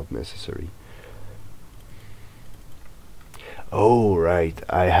really not necessary. Oh right,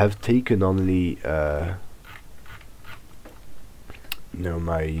 I have taken only no,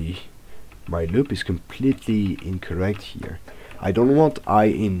 my loop is completely incorrect here. I don't want I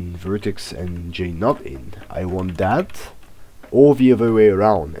in vertex and j not in. I want that or the other way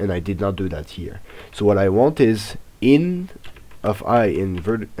around, and I did not do that here. So what I want is in of I in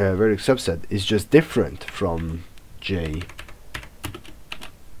vertex subset is just different from j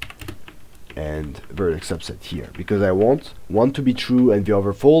and vertex subset here, because I want one to be true and the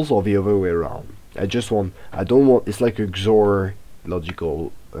other false, or the other way around. I don't want, it's like a XOR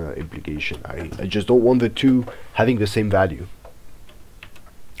logical implication. I just don't want the two having the same value.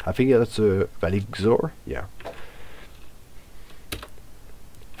 I think that's a valid XOR, yeah.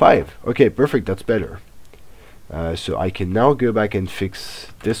 5, okay, perfect, that's better. So I can now go back and fix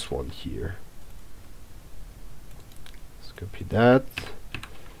this one here. Let's copy that,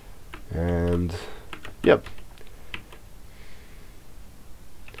 and yep.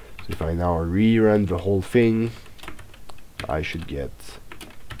 So if I now rerun the whole thing, I should get,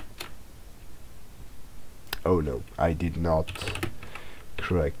 oh no, I did not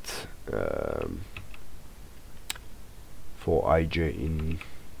correct for ij in,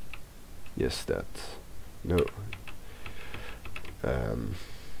 yes, that, no,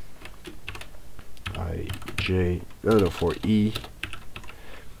 ij, no, for e,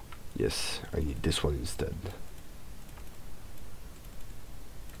 yes, I need this one instead.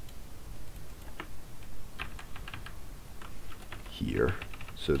 Here,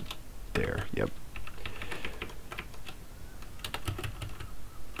 so there, yep.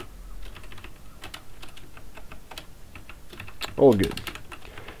 All good.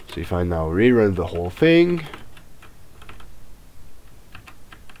 So if I now rerun the whole thing,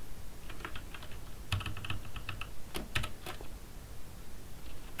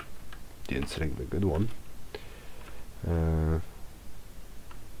 didn't select the good one. Oh,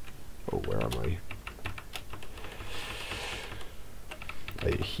 where am I?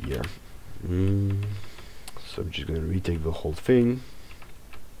 Here. So I'm just gonna retake the whole thing.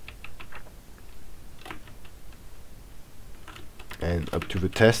 And up to the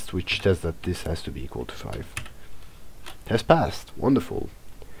test, which tests that this has to be equal to 5. Test passed. Wonderful.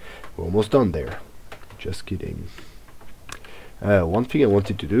 We're almost done there. Just kidding. One thing I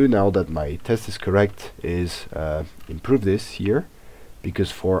wanted to do now that my test is correct is improve this here,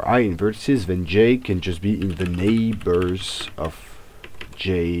 because for I in vertices, then j can just be in the neighbors of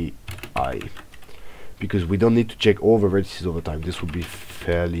ji, because we don't need to check all the vertices all the time. This would be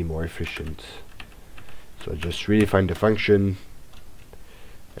fairly more efficient. So I just redefine the function,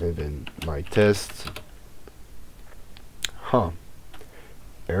 and then my test.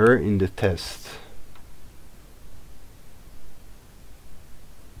 Error in the test.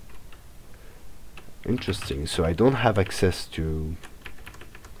 Interesting. So I don't have access to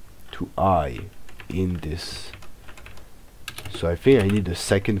I in this. So I think I need a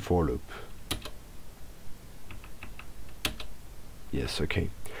second for loop. Yes, okay.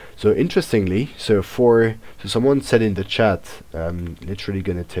 So interestingly, so someone said in the chat, I'm literally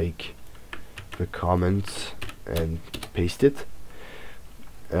gonna take the comment and paste it.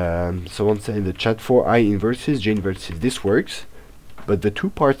 Someone said in the chat, for I inverses, j inverses, this works, but the two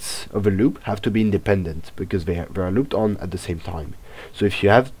parts of a loop have to be independent because they are looped on at the same time. So if you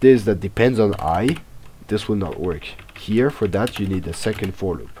have this that depends on I, this will not work. Here, for that, you need a second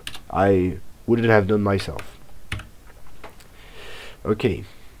for loop. I wouldn't have done myself. Okay.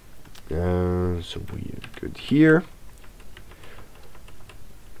 So we're good here.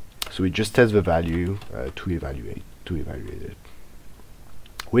 So we just test the value to evaluate it.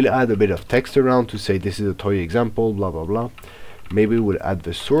 We'll add a bit of text around to say this is a toy example, blah blah blah. Maybe we'll add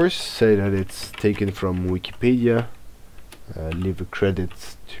the source, say that it's taken from Wikipedia. Leave a credit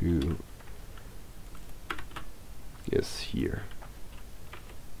to, yes, here.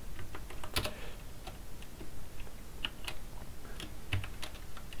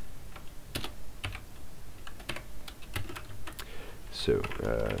 So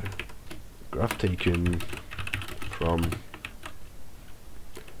graph taken from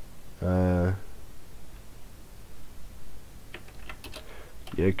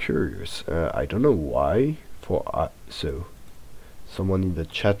yeah, curious. I don't know why. So someone in the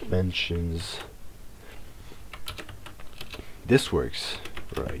chat mentions this works,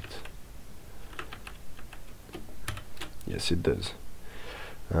 right? Yes, it does.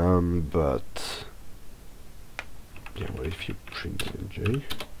 But yeah, what if you print in J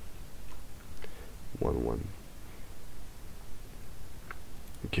 1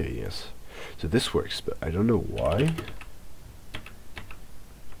 Okay, yes. So this works, but I don't know why.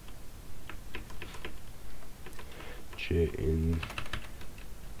 J in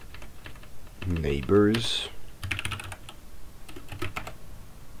neighbors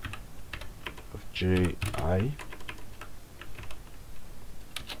of ji.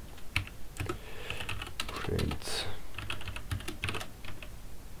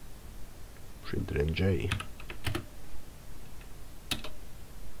 Print it in J.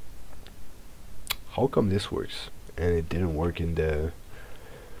 How come this works and it didn't work in the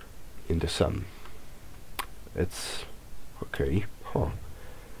sum? It's okay, huh?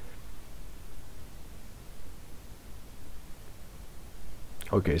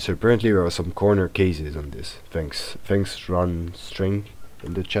 Okay, so apparently there are some corner cases on this. Thanks run string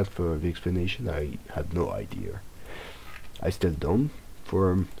in the chat for the explanation. I had no idea. I still don't.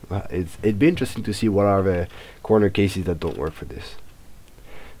 It'd be interesting to see what are the corner cases that don't work for this.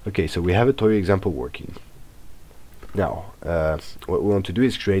 Okay, so we have a toy example working. Now, what we want to do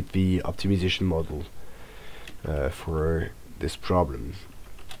is create the optimization model for this problem.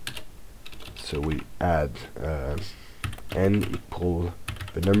 So we add n equal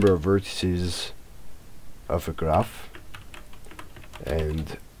the number of vertices of a graph,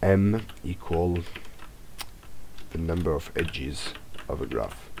 and m equal the number of edges of a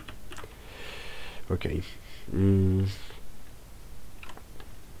graph. Okay. I'm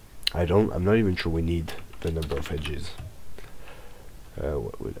not even sure we need the number of edges.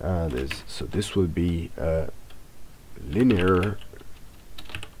 What we'll add is, so this will be a linear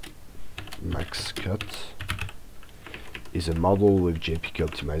Maxcut is a model with JPK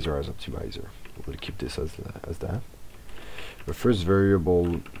optimizer as optimizer. We'll keep this as that. The first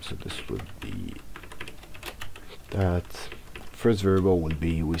variable, so this would be that. first variable will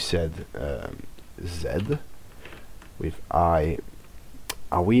be, we said, z with I.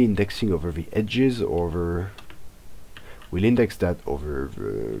 Are we indexing over the edges, over? We'll index that over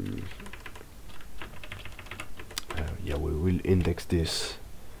the, yeah, we will index this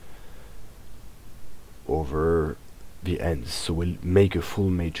over the ends, so we'll make a full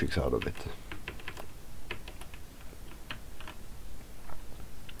matrix out of it.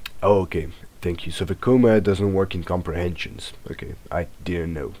 Oh, okay, thank you. So the comma doesn't work in comprehensions. Okay, I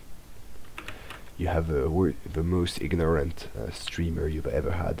didn't know. You have the most ignorant streamer you've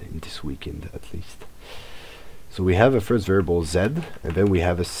ever had in this weekend, at least. So we have a first variable z, and then we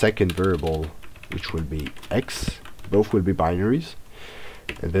have a second variable which will be x. Both will be binaries,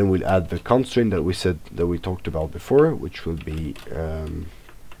 and then we'll add the constraint that we said, that we talked about before, which will be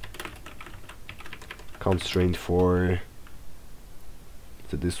constraint for.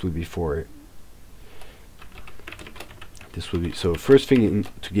 So this will be for. This will be, so first thing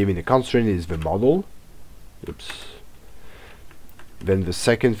to give in the constraint is the model. Oops. Then the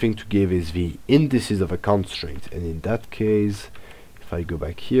second thing to give is the indices of a constraint, and in that case, if I go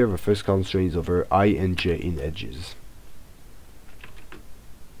back here, the first constraint is over I and j in edges.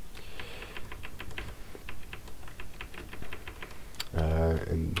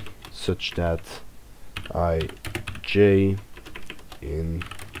 And such that I j in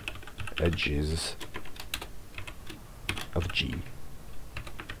edges of G.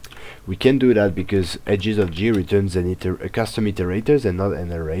 We can do that because edges of G returns a custom iterators and not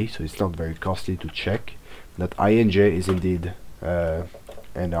an array, so it's not very costly to check that I and J is indeed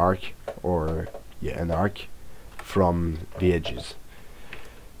an arc, or yeah, an arc from the edges.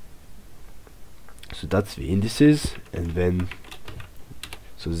 So that's the indices, and then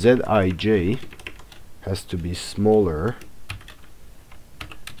so Zij has to be smaller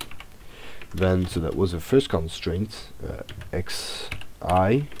than, so that was the first constraint,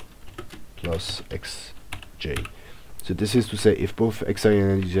 xi plus xj. So this is to say if both xi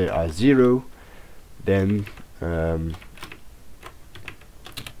and xj are 0, then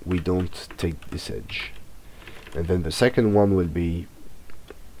we don't take this edge. And then the second one will be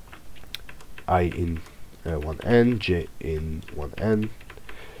I in one end, j in one end,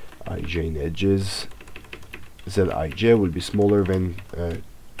 ij in edges. Zij will be smaller than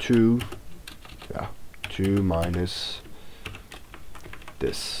 2 minus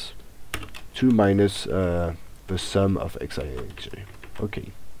this. 2 minus the sum of xi and xj.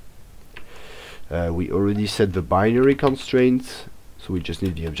 Okay. We already set the binary constraint, so we just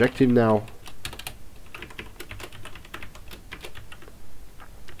need the objective now.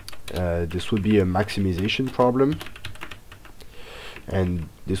 This would be a maximization problem, and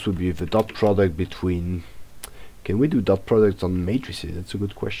this would be the dot product between. Can we do dot products on matrices? That's a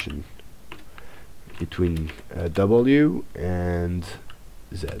good question. Between W and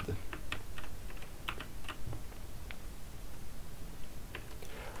Z.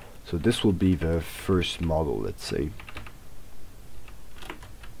 So this will be the first model, let's say.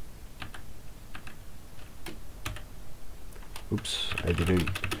 Oops, I didn't.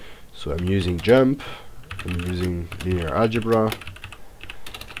 So I'm using JuMP, I'm using linear algebra,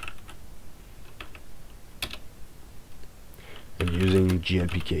 I'm using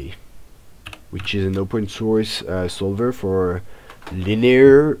GLPK, which is an open source solver for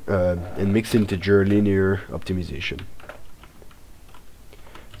linear and mixed integer linear optimization.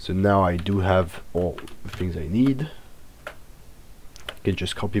 So now I do have all the things I need. I can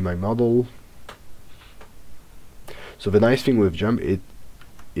just copy my model. So the nice thing with JuMP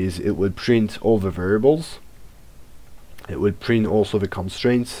is it will print all the variables. It will print also the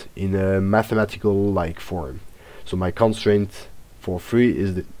constraints in a mathematical like form. So my constraint for free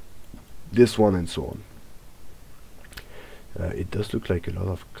is this one, and so on. It does look like a lot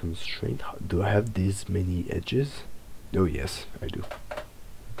of constraint. Do I have these many edges? Oh yes, I do.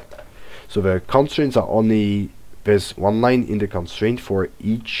 So the constraints are only, there's one line in the constraint for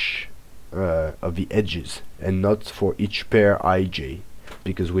each of the edges, and not for each pair ij,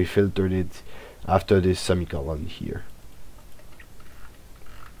 because we filtered it after this semicolon here.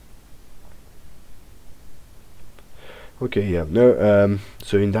 Okay, yeah, no,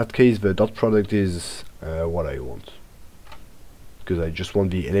 so in that case the dot product is what I want, because I just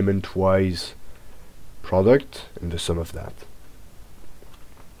want the element-wise product and the sum of that.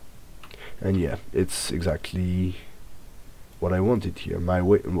 And yeah, it's exactly what I wanted here. My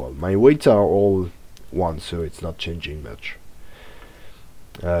weights are all 1, so it's not changing much.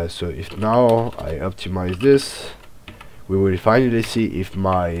 So if now I optimize this, we will finally see if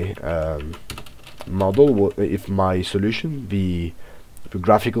my model, if my solution, the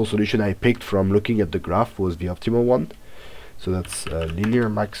graphical solution I picked from looking at the graph, was the optimal one. So that's linear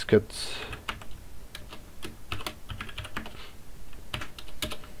Maxcut.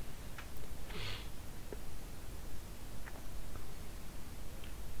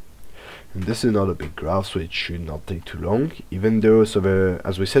 And this is not a big graph, so it should not take too long, even though, so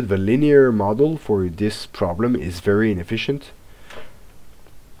as we said, the linear model for this problem is very inefficient.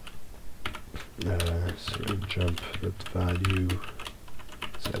 So jump.value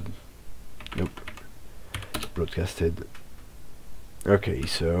said nope, broadcasted. Okay,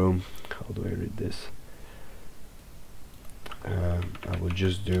 so how do I read this? I will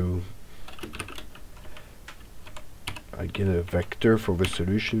just do, I get a vector for the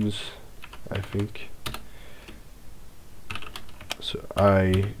solutions, I think. So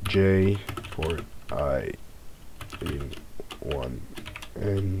ij for I in 1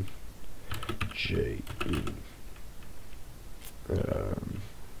 and j in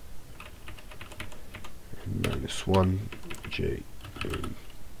 -1 j in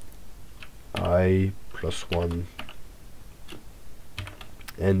I plus 1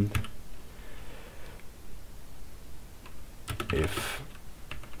 n if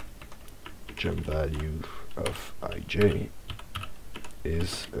jump value of ij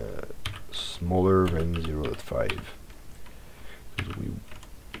is smaller than 0.5. We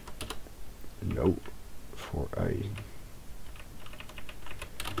know for I,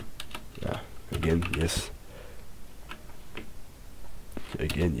 again, yes,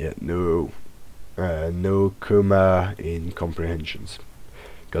 again, yeah, no comma in comprehensions,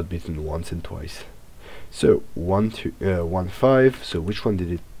 got bitten once and twice. So 1, 2, 1, 5, so which one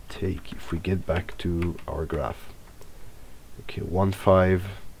did it take if we get back to our graph? Okay, 1, 5.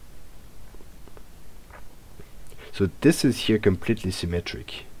 So this is here completely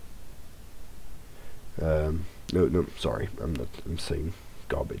symmetric. No, sorry, I'm saying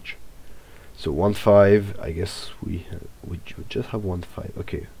garbage. So 1, 5, I guess we just have 1, 5.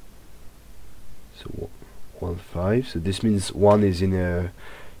 Okay. So 1, 5. So this means 1 is in a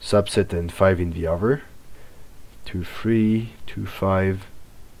subset and 5 in the other. 2, 3, 2, 5.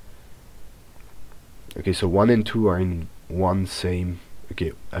 Okay, so 1 and 2 are in one same.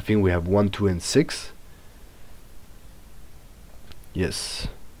 Okay, I think we have 1, 2, and 6. Yes.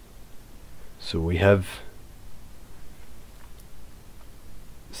 So we have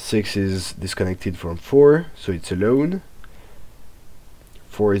 6 is disconnected from 4, so it's alone.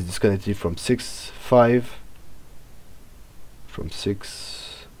 4 is disconnected from 6, 5. From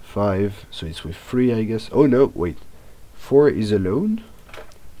 6, 5, so it's with 3, I guess. Oh no, wait. 4 is alone?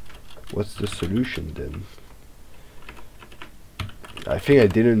 What's the solution then? I think I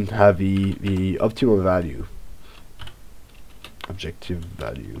didn't have the optimal value. Objective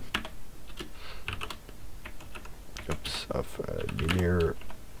value. Oops, of linear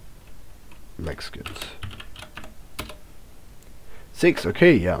Maxcut. 6,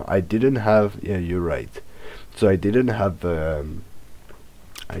 okay, yeah, I didn't have, yeah, you're right. So I didn't have,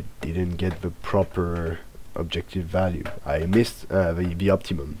 I didn't get the proper objective value. I missed the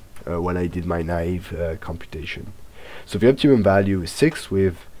optimum when I did my naive computation. So the optimum value is 6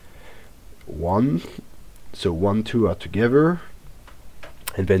 with 1, so 1, 2 are together,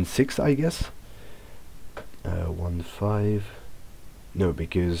 and then 6, I guess. 1, 5, no,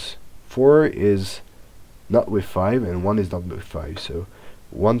 because 4 is not with 5 and 1 is not with 5, so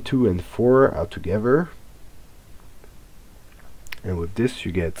 1, 2 and 4 are together, and with this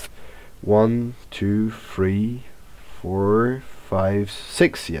you get 1, 2, 3, 4, 5,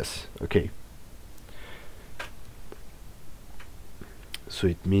 6, yes, okay. So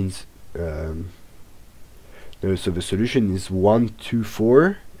it means no, so the solution is 1, 2,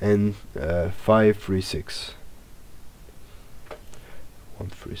 4 and 5, 3, 6. 1,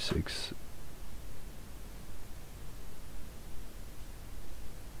 3, 6.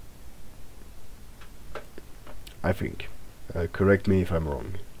 I think. Correct me if I'm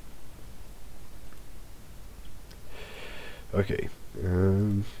wrong. Okay.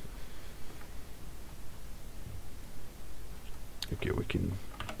 Okay, we can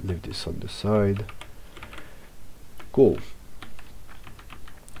leave this on the side. Cool.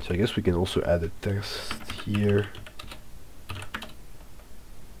 So I guess we can also add a text here.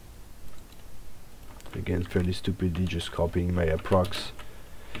 Again, fairly stupidly just copying my approx.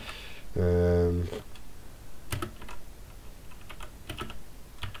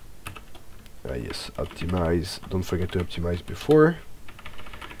 Yes, optimize. Don't forget to optimize before.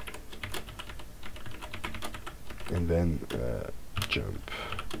 And then jump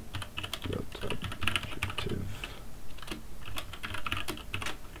not objective.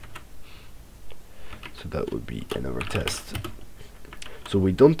 So that would be another test. So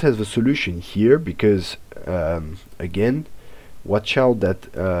we don't test the solution here because again watch out that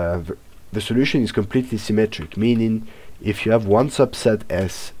the solution is completely symmetric, meaning if you have one subset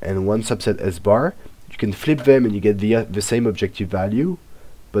S and one subset S bar, you can flip them and you get the same objective value,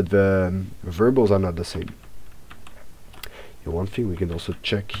 but the variables are not the same. One thing we can also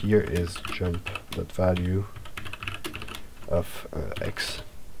check here is jump.value of x.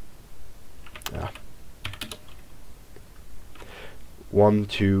 1,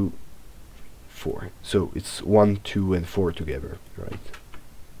 2, 4. So it's 1, 2, and 4 together, right?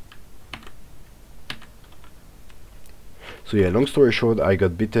 So yeah, long story short, I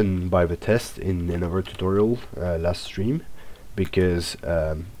got bitten by the test in another tutorial last stream, because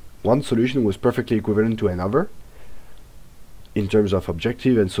one solution was perfectly equivalent to another in terms of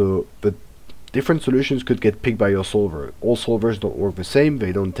objective, and so the different solutions could get picked by your solver. All solvers don't work the same,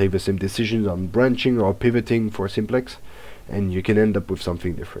 they don't take the same decisions on branching or pivoting for simplex, and you can end up with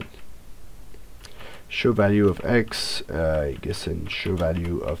something different. Show value of x, I guess, and show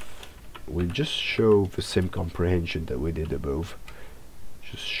value of, we'll just show the same comprehension that we did above.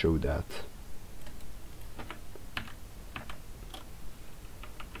 Just show that.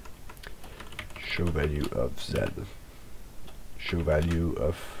 Show value of z. Show value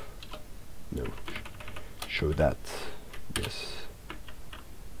of, no, show that, yes.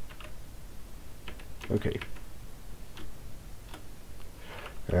 Okay.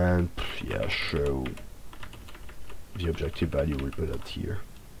 And yeah, show the objective value, we'll put that here.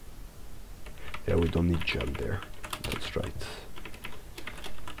 Yeah, we don't need jump there, that's right.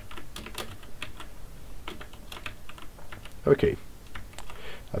 Okay,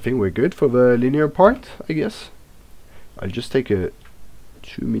 I think we're good for the linear part, I guess. I'll just take a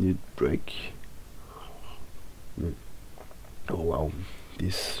 2-minute break. Oh wow,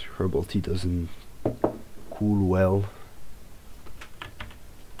 this herbal tea doesn't cool well.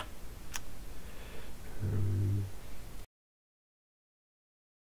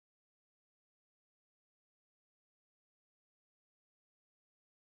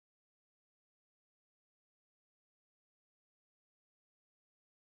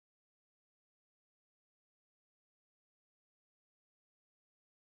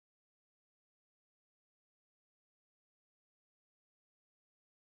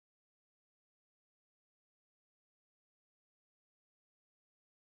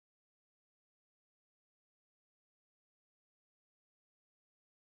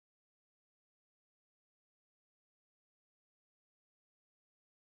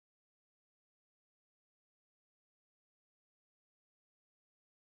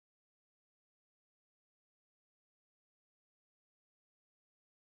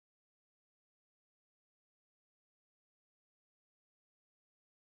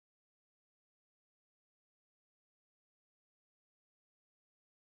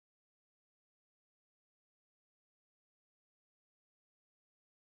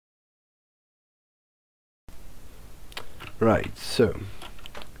 Right, so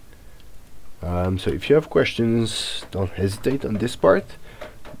if you have questions, don't hesitate on this part.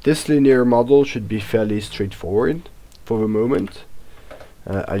 This linear model should be fairly straightforward for the moment.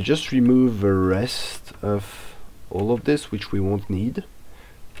 I'll just remove the rest of all of this, which we won't need.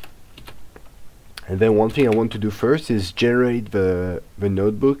 And then one thing I want to do first is generate the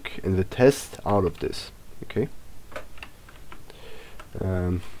notebook and the test out of this. Okay.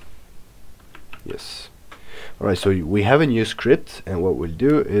 Yes. Alright, so we have a new script, and what we'll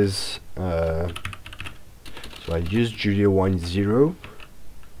do is so I'll use Julia 1.0.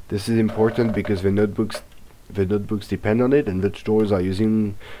 This is important because the notebooks depend on it, and the tutorials are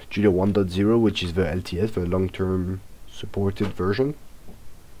using Julia 1.0, which is the LTS, the long-term supported version.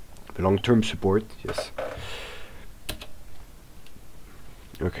 The long-term support, yes.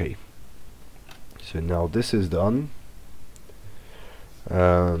 Okay. So now this is done.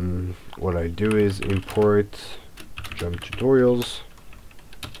 What I do is import JuMPTutotials.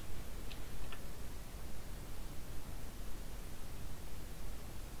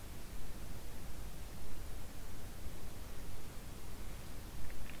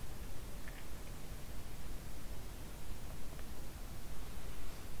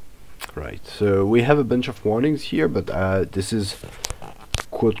 Right, so we have a bunch of warnings here, but this is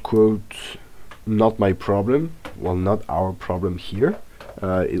quote quote not my problem. Well, not our problem here.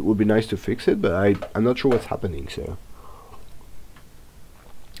 It would be nice to fix it, but I'm not sure what's happening, so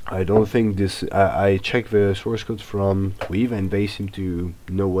I don't think this. I checked the source code from Weave, and they seem to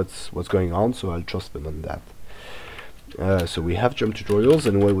know what's going on, so I'll trust them on that. So we have JuMPTutotials,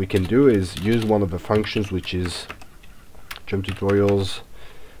 and what we can do is use one of the functions, which is JuMPTutotials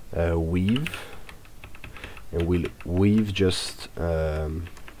weave, and we'll weave just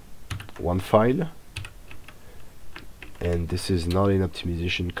one file. and this is not in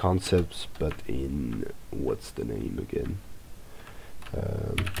optimization concepts, but in, what's the name again,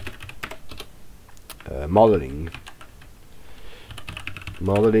 modeling,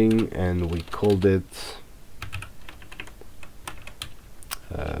 and we called it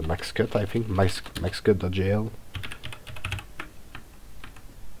Maxcut, I think, Maxcut.jl.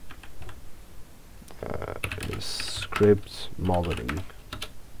 Script modeling.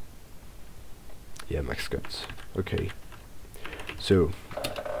 Yeah, Maxcut. Okay. So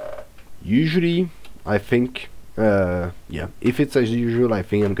usually I think yeah, if it's as usual, I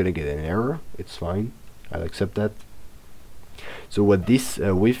think I'm gonna get an error. It's fine, I'll accept that. So what this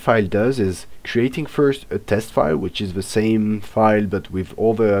WIF file does is creating first a test file, which is the same file but with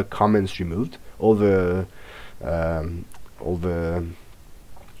all the comments removed, all the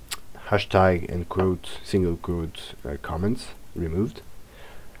hashtag and quote, single quote comments removed.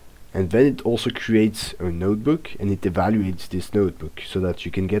 And then it also creates a notebook, and it evaluates this notebook so that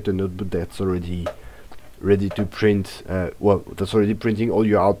you can get a notebook that's already ready to print, well, that's already printing all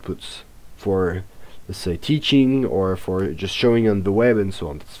your outputs for, let's say, teaching or for just showing on the web and so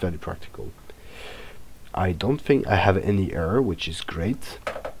on. That's very practical. I don't think I have any error, which is great.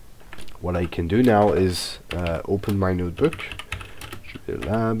 What I can do now is open my notebook,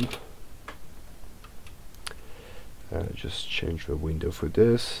 lab, just change the window for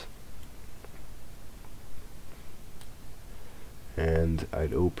this, and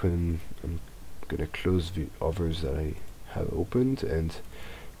I'll open, I'm gonna close the others that I have opened and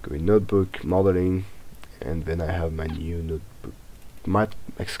go in notebook, modeling, and then I have my new notebook, my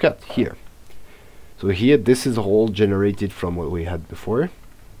Maxcut here. So here this is all generated from what we had before.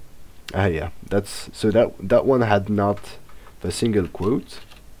 Yeah, that's, so that one had not the single quote,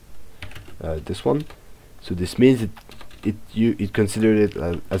 this one, so this means it considered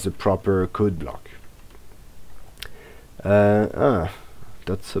it as a proper code block.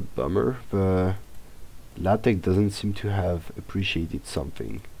 That's a bummer. The LaTeX doesn't seem to have appreciated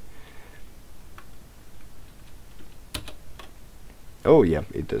something. Oh yeah,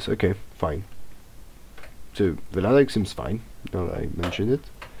 it does. Okay, fine. So the LaTeX seems fine now that I mentioned it.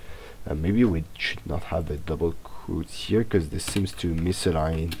 Maybe we should not have the double quotes here, because this seems to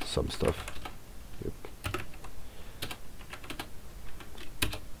misalign some stuff. Yep.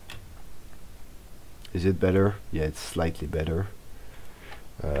 Is it better? Yeah, it's slightly better.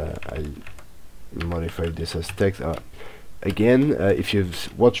 I'll modify this as text. Again, if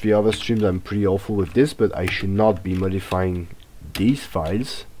you've watched the other streams, I'm pretty awful with this, but I should not be modifying these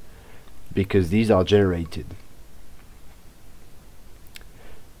files because these are generated.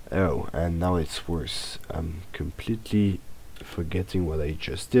 Oh, and now it's worse. I'm completely forgetting what I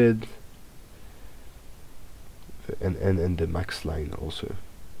just did. And the max line also.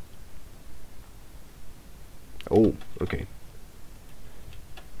 Oh, okay.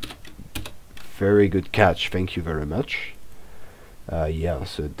 Very good catch, thank you very much. Yeah,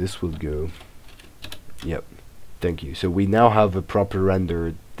 so this will go. Yep, thank you. So we now have a proper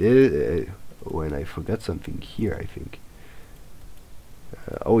render. Oh, and I forgot something here, I think.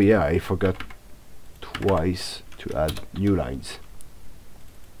 Oh yeah, I forgot twice to add new lines.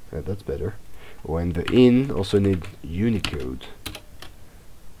 That's better. Oh, and the in also need Unicode.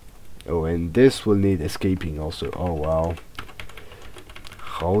 Oh, and this will need escaping also. Oh wow.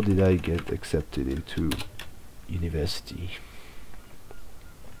 How did I get accepted into university?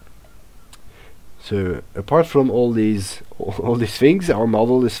 So apart from all these things, our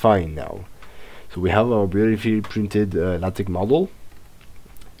model is fine now. So we have our beautifully printed LaTeX model.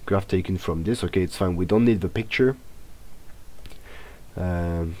 Graph taken from this. Okay, it's fine. We don't need the picture.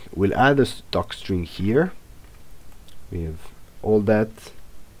 We'll add a stock string here. We have all that.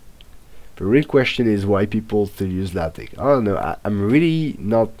 The real question is why people still use LaTeX. I don't know. I'm really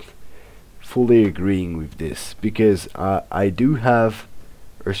not fully agreeing with this, because I do have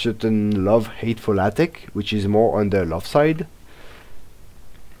a certain love-hate for LaTeX, which is more on the love side.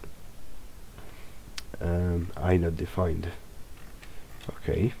 I not defined.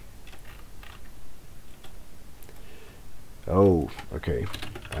 Okay. Oh, okay.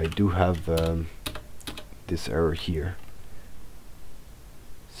 I do have this error here.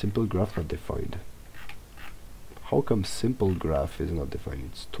 Simple graph not defined. How come simple graph is not defined?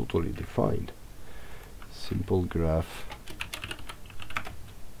 It's totally defined. Simple graph.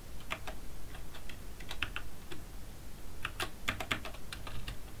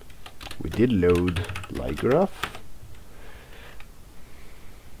 We did load line graph.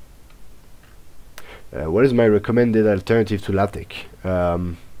 What is my recommended alternative to LaTeX?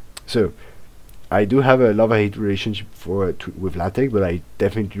 So I do have a love-hate relationship with LaTeX, but I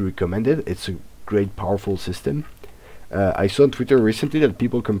definitely recommend it. It's a great, powerful system. I saw on Twitter recently that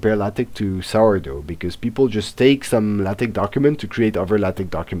people compare LaTeX to sourdough because people just take some LaTeX document to create other LaTeX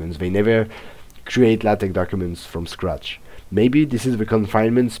documents. They never create LaTeX documents from scratch. Maybe this is the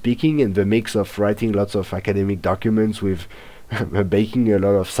confinement speaking and the mix of writing lots of academic documents with baking a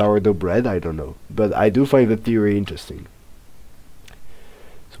lot of sourdough bread. I don't know, but I do find the theory interesting.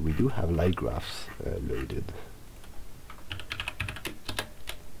 So we do have light graphs loaded.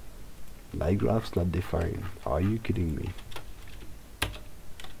 Light graphs not defined. Are you kidding me?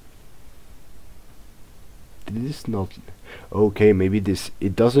 Did this not? Okay, maybe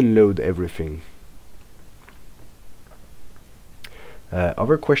it doesn't load everything.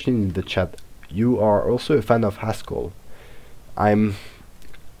 Other question in the chat. You are also a fan of Haskell.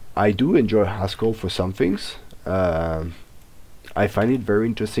 I do enjoy Haskell for some things. I find it very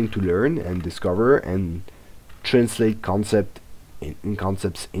interesting to learn and discover and translate concepts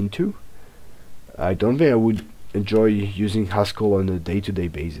into. I don't think I would enjoy using Haskell on a day-to-day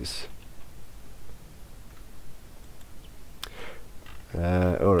basis.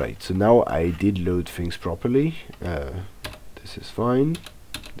 Alright, so now I did load things properly. This is fine.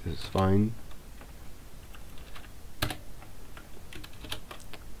 This is fine.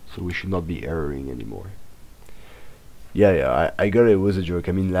 So we should not be erroring anymore. Yeah, I got it. It was a joke.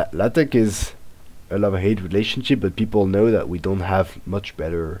 I mean, LaTeX is a love-hate relationship, but people know that we don't have much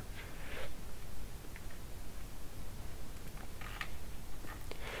better.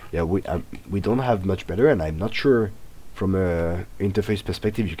 Yeah, we don't have much better, and I'm not sure from a interface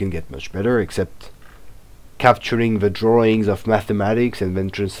perspective you can get much better, except capturing the drawings of mathematics and then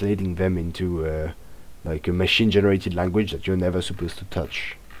translating them into like a machine-generated language that you're never supposed to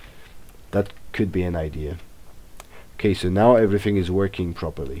touch. That could be an idea. Okay, so now everything is working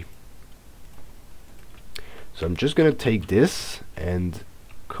properly. So I'm just gonna take this and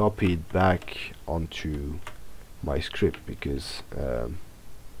copy it back onto my script because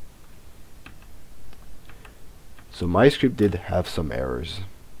so my script did have some errors.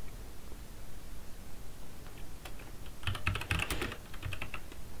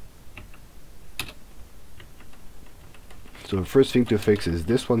 So the first thing to fix is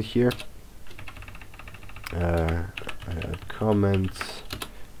this one here.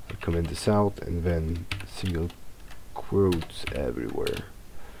 Comment this out and then single quotes everywhere.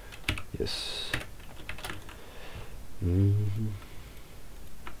 Yes.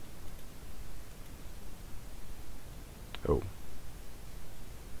 Oh.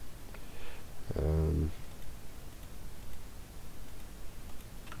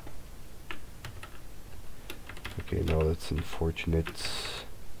 Okay, no, that's unfortunate.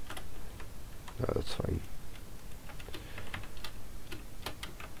 No, that's fine.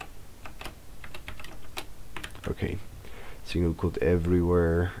 Okay, single quote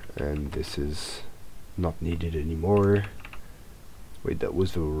everywhere, and this is not needed anymore. Wait, that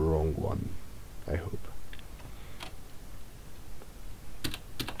was the wrong one, I hope.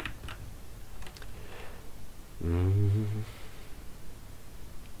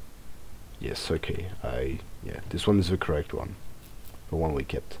 Yes, okay, yeah, this one is the correct one, the one we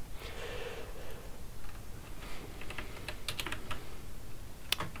kept.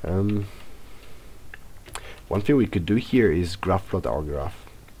 One thing we could do here is graph plot our graph,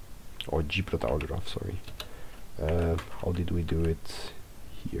 or gplot our graph, sorry. How did we do it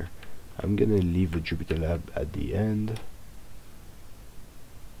here? I'm gonna leave the Jupyter Lab at the end.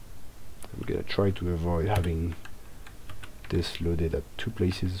 I'm gonna try to avoid having this loaded at two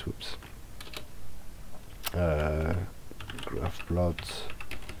places. Whoops. Graph plot,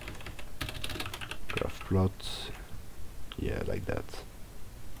 yeah, like that.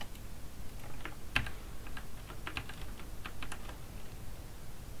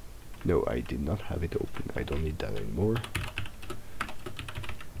 No, I did not have it open. I don't need that anymore.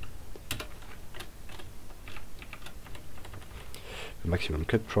 Maximum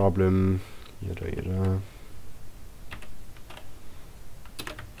cut problem, yada yada.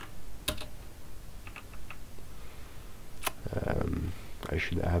 I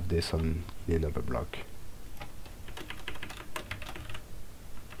should have this on another block.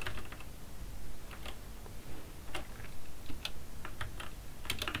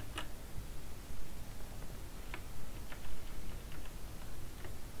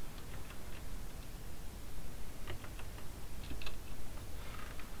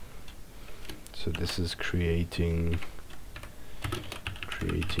 So this is creating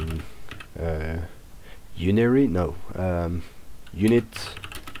unary, no, unit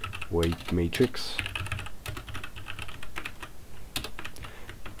weight matrix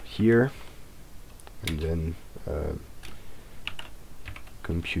here, and then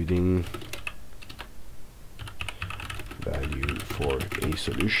computing value for a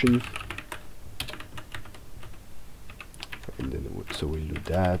solution, and then so we'll do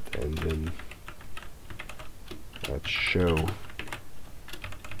that, and then let's show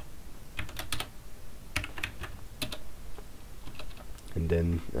and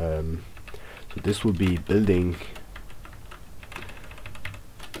then so this will be building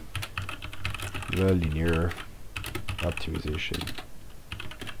the linear optimization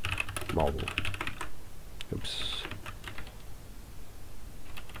model. Oops.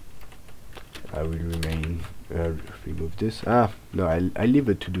 I will remove this. No, I leave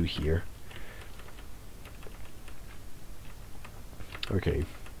it to do here. Okay.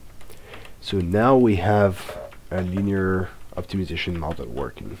 So now we have a linear optimization model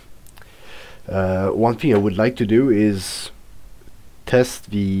working. One thing I would like to do is test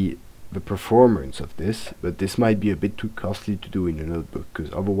the performance of this, but this might be a bit too costly to do in a notebook, because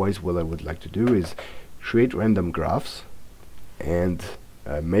otherwise what I would like to do is create random graphs and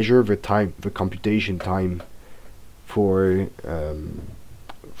measure the computation time for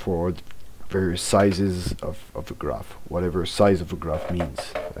various sizes of a graph, whatever size of a graph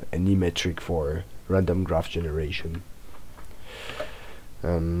means, any metric for random graph generation.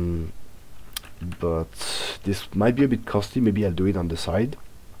 But this might be a bit costly. Maybe I'll do it on the side.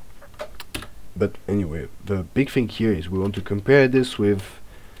 But anyway, the big thing here is we want to compare this with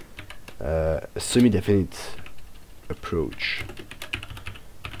a semi-definite approach,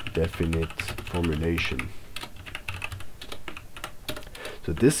 definite formulation.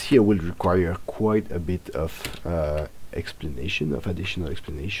 So this here will require quite a bit of additional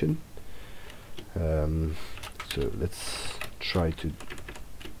explanation. So let's try to.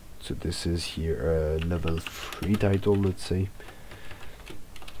 So this is here level 3 title, let's say,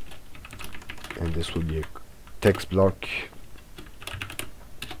 and this will be a text block.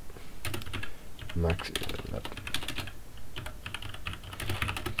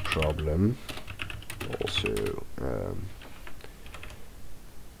 Problem also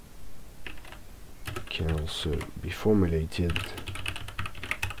can also be formulated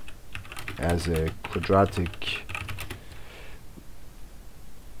as a quadratic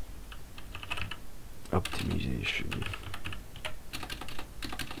optimization.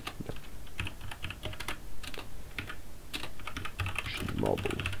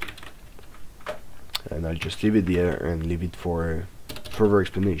 Model, and I'll just leave it there and leave it for further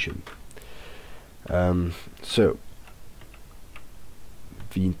explanation. So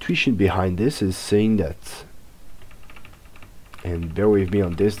the intuition behind this is saying that, and bear with me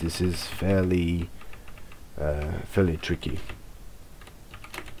on this, this is fairly tricky.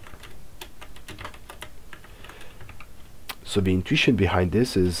 So the intuition behind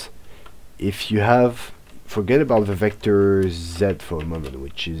this is, if you have, forget about the vector z for a moment,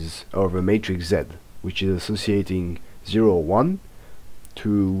 which is, or the matrix z, which is associating 0, 1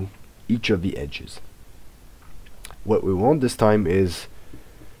 to each of the edges. What we want this time is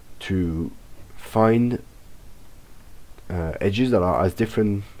to find edges that are as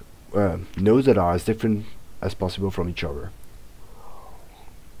different, nodes that are as different as possible from each other.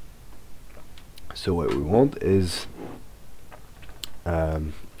 So what we want is,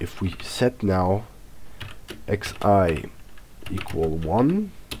 if we set now xi equal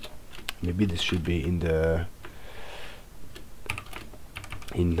 1, maybe this should be in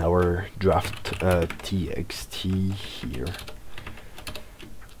our draft txt here.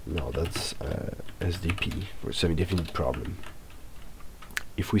 No, that's SDP for semi-definite problem.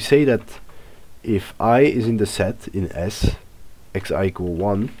 If we say that if I is in the set in S, xi equal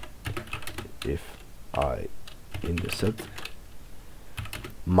 1, if I in the set,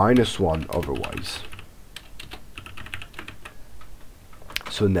 -1 otherwise.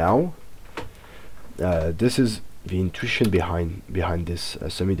 So now this is the intuition behind this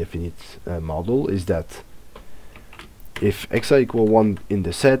semi-definite model, is that if xi equal 1 in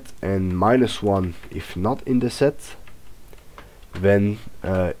the set and -1 if not in the set, then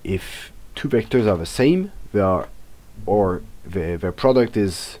if two vectors are the same, they are, or their product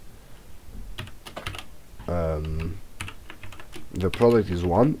is the product is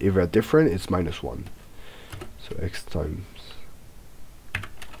 1. If they're different, it's -1. So x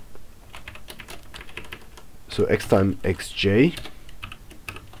times xj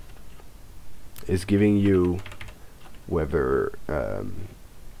is giving you whether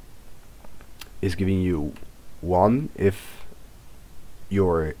is giving you 1 if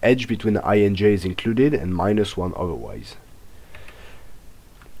your edge between I and j is included, and -1 otherwise.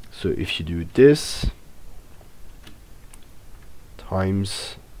 So if you do this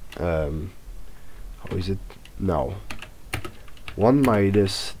times how is it now, 1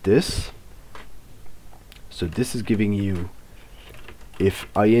 minus this, So this is giving you if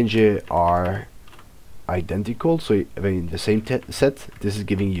I and j are identical, so in the same set, this is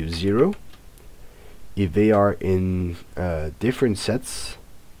giving you 0. If they are in different sets,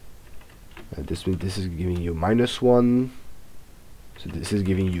 this means this is giving you -1, so this is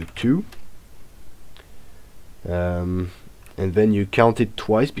giving you 2. And then you count it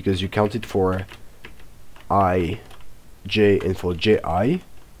twice because you count it for I, j, and for ji.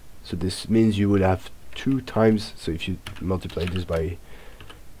 So this means you will have 2 times. So if you multiply this by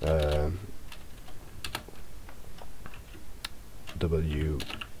w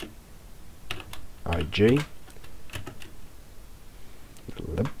I j,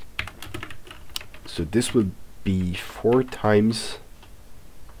 so this will be 4 times.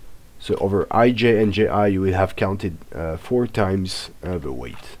 So over ij and ji, you will have counted 4 times the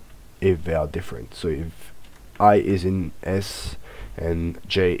weight if they are different. So if I is in S and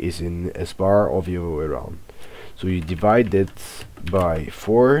j is in S bar, or the other way around. So you divide it by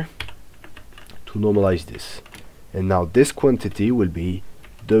 4 to normalize this. And now this quantity will be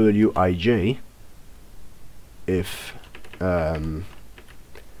wij if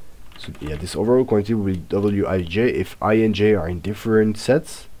so yeah, this overall quantity will be wij if I and j are in different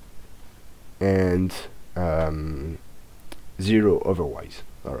sets, and 0 otherwise.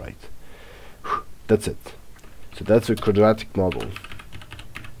 Alright, that's it. So that's a quadratic model.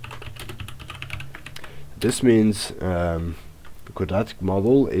 This means the quadratic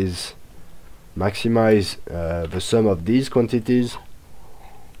model is maximize the sum of these quantities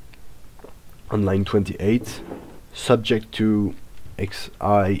on line 28, subject to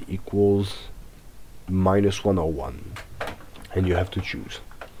xi equals -1 or 1, and you have to choose.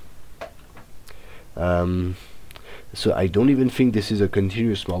 So I don't even think this is a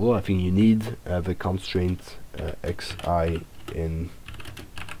continuous model. I think you need the constraint xi in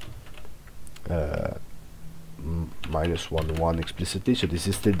 -1, 1 explicitly, so this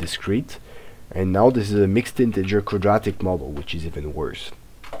is still discrete. And now this is a mixed integer quadratic model, which is even worse.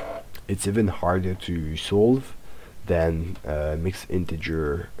 It's even harder to solve than mixed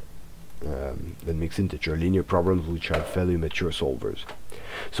integer linear problems, which are fairly mature solvers.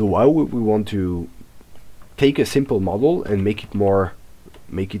 So why would we want to take a simple model and make it more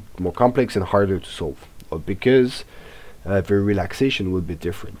complex and harder to solve? Well, because the relaxation will be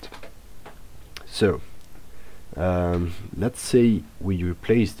different. So let's say we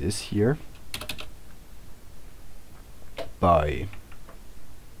replace this here by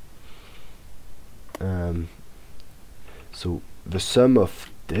so the sum of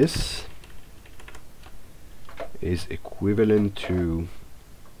this is equivalent to,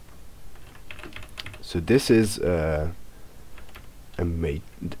 so this is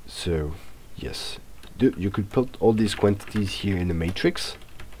so yes, you could put all these quantities here in the matrix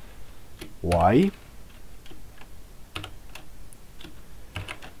y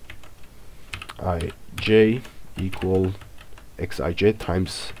ij equal xij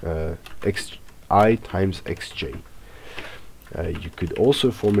times xi times xj. You could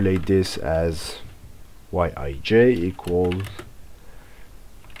also formulate this as yij equals,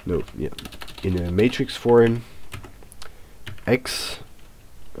 in a matrix form, x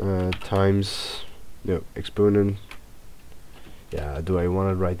times exponent. Do I want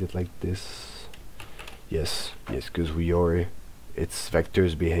to write it like this? Yes, because it's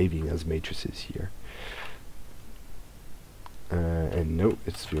vectors behaving as matrices here. And no,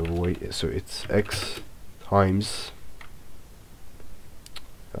 it's the other way. So it's x times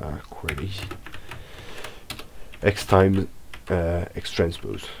crazy, x times x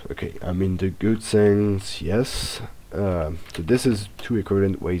transpose. Okay, I'm in the good sense. Yes. So this is 2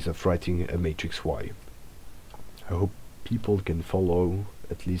 equivalent ways of writing a matrix Y. I hope people can follow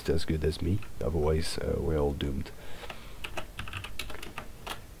at least as good as me. Otherwise, we're all doomed.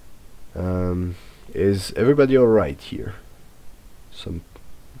 Is everybody all right here?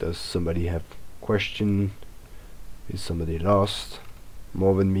 Does somebody have question? Is somebody lost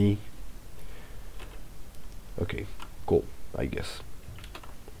more than me? Okay, cool, I guess.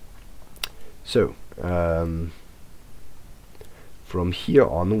 So from here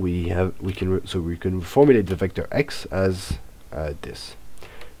on we can formulate the vector x as this.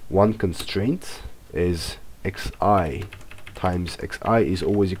 One constraint is xi times xi is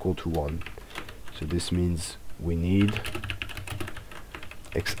always equal to 1. So this means we need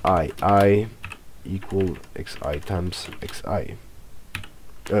xii equal xi times xi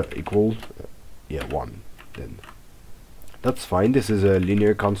equal 1. Then that's fine. This is a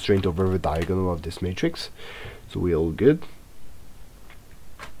linear constraint over the diagonal of this matrix, so we're all good.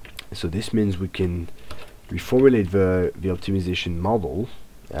 So this means we can reformulate the optimization model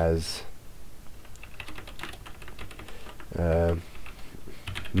as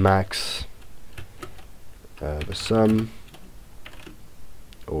max the sum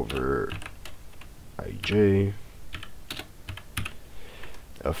over ij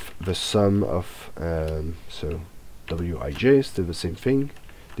of the sum of so wij, still the same thing,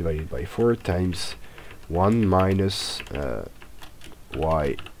 divided by 4 times 1 minus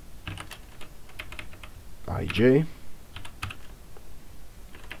y ij.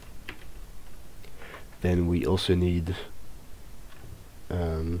 Then we also need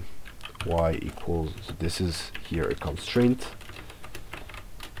y equals, so this is here a constraint,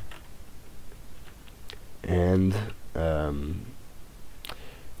 and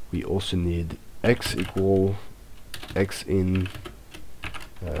we also need x equal x in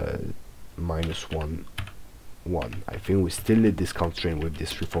minus 1 1. I think we still need this constraint with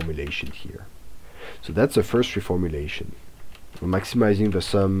this reformulation here. So that's the first reformulation. We're maximizing the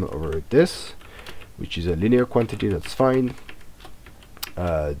sum over this, which is a linear quantity, that's fine.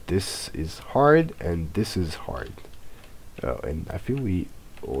 This is hard and this is hard. And I think we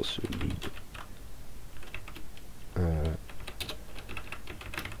also need I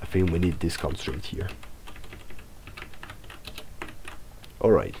think we need this constraint here.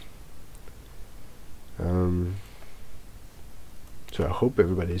 Alright. So I hope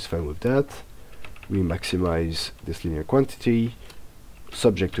everybody is fine with that. We maximize this linear quantity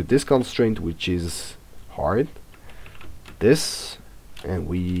subject to this constraint, which is hard, this, and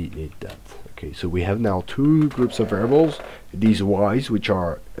we need that. Okay, so we have now two groups of variables, these y's, which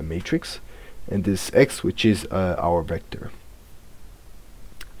are a matrix, and this x, which is our vector.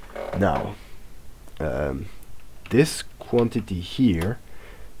 Now, this quantity here,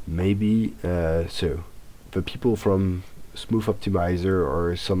 maybe, so the people from Smooth Optimizer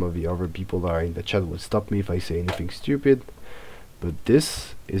or some of the other people that are in the chat will stop me if I say anything stupid, but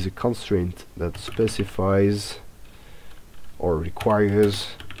this is a constraint that specifies or requires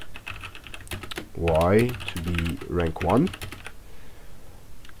y to be rank 1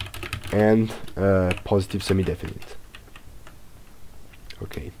 and positive semi-definite.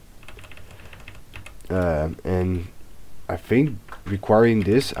 Okay. And I think requiring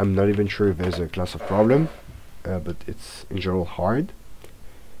this, I'm not even sure if there's a class of problem, but it's in general hard.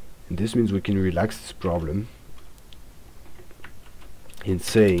 And this means we can relax this problem in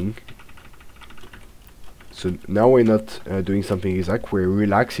saying, so now we're not doing something exact, we're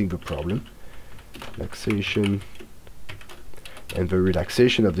relaxing the problem. Relaxation, and the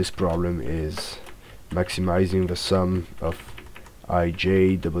relaxation of this problem is maximizing the sum of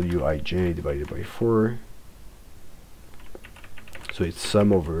ij, wij divided by 4. So it's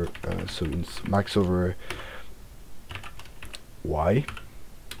sum over, so it's max over y,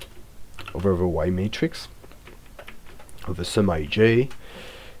 over the y matrix, of the sum ij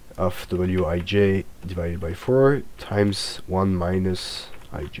of wij divided by 4 times 1 minus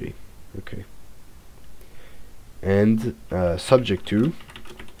ij. Okay. And subject to,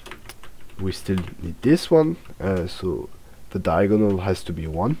 we still need this one, so the diagonal has to be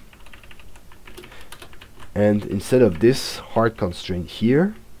 1. And instead of this hard constraint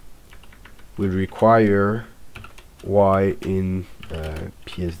here, we require y in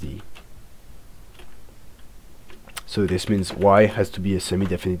PSD. So this means y has to be a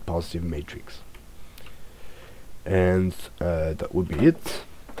semi-definite positive matrix. And that would be it.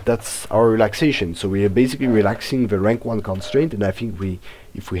 That's our relaxation. So we are basically relaxing the rank 1 constraint, and I think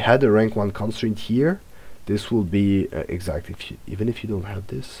if we had a rank 1 constraint here, this will be exact. Even if you don't have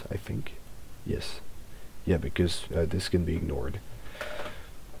this, I think. Yes. Yeah, because this can be ignored.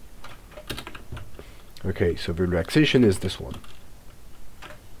 Okay, so the relaxation is this one.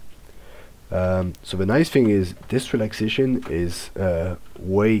 So the nice thing is this relaxation is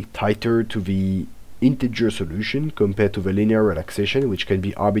way tighter to the integer solution compared to the linear relaxation, which can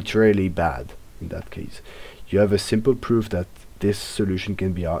be arbitrarily bad. In that case, you have a simple proof that this solution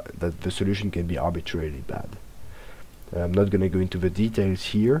can be that the solution can be arbitrarily bad. I'm not going to go into the details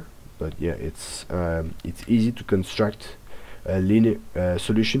here, but yeah, it's easy to construct a linear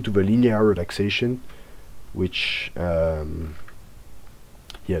solution to the linear relaxation, which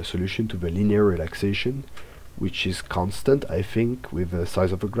solution to the linear relaxation, which is constant, I think, with the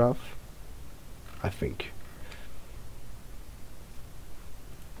size of the graph. I think.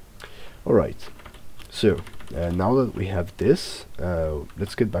 Alright, so now that we have this,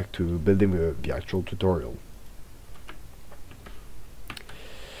 let's get back to building the actual tutorial.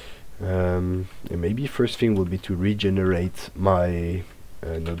 And maybe first thing will be to regenerate my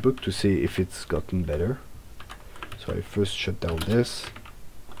notebook to see if it's gotten better. So I first shut down this,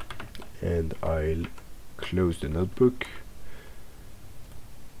 and I'll close the notebook.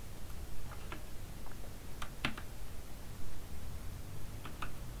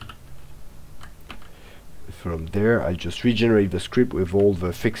 from there I just regenerate the script with all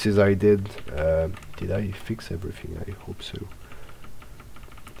the fixes I did. Did I fix everything? I hope so.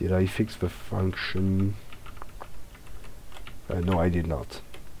 Did I fix the function? No, I did not.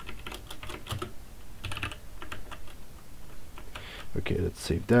 Okay, let's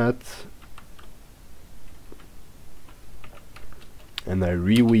save that. And I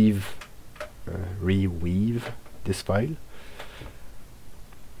reweave this file.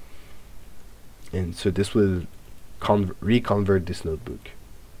 And so this will reconvert this notebook.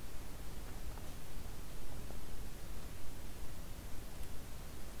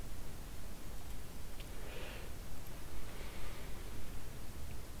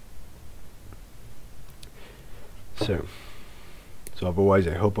 So otherwise,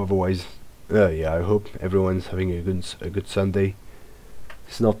 I hope everyone's having a good Sunday.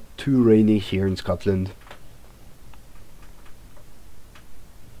 It's not too rainy here in Scotland.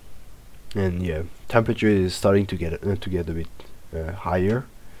 And yeah, temperature is starting to get a bit higher,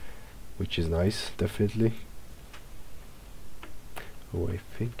 which is nice, definitely. Oh, I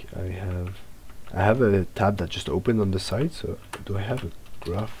think I have a tab that just opened on the side. So do I have a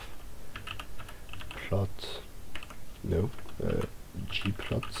graph plot? No,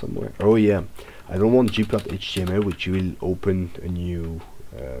 gplot somewhere. Oh yeah, I don't want gplot HTML, which will open a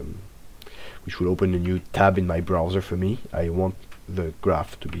new tab in my browser for me. I want the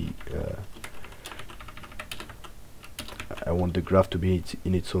graph to be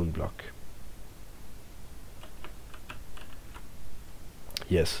in its own block.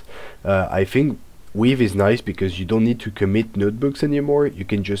 Yes, I think Weave is nice because you don't need to commit notebooks anymore. You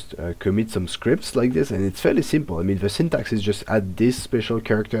can just commit some scripts like this, and it's fairly simple. I mean, the syntax is just add this special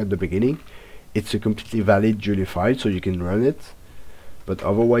character at the beginning. It's a completely valid Julia file, so you can run it. But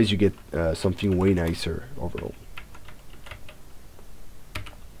otherwise, you get something way nicer overall.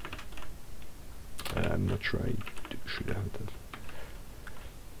 I'm not sure I should have that.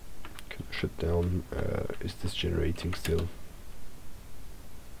 Can I shut down? Is this generating still?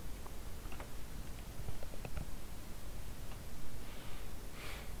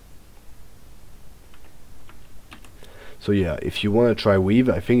 So yeah, if you want to try Weave,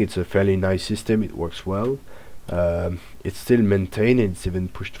 I think it's a fairly nice system. It works well. It's still maintained, and it's even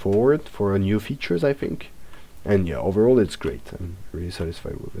pushed forward for new features, I think. And yeah, overall it's great. I'm really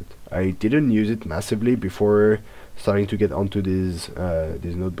satisfied with it. I didn't use it massively before starting to get onto these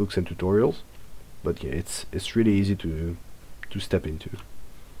notebooks and tutorials, but yeah, it's really easy to step into.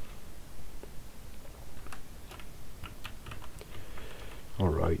 All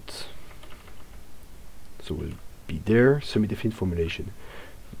right. So we'll be there. Submit if formulation.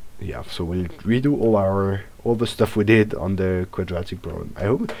 Yeah, so we'll redo all the stuff we did on the quadratic problem. I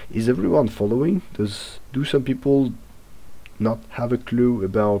hope, is everyone following? Do some people not have a clue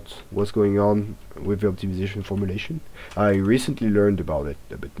about what's going on with the optimization formulation? I recently learned about it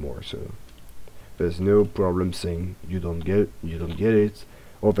a bit more, so there's no problem saying you don't get it,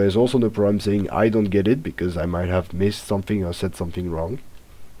 or there's also no problem saying I don't get it because I might have missed something or said something wrong.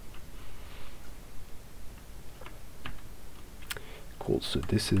 Cool, so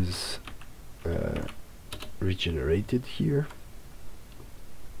this is regenerated here,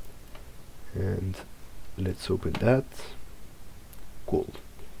 and let's open that. Cool,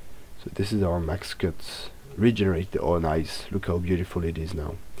 so this is our Maxcut regenerated. Oh nice, look how beautiful it is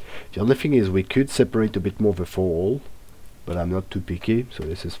now. The only thing is we could separate a bit more the fall, but I'm not too picky, so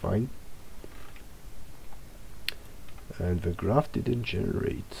this is fine. And the graph didn't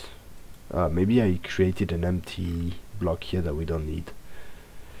generate. Maybe I created an empty block here that we don't need.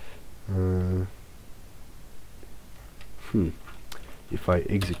 If I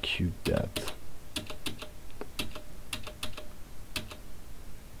execute that,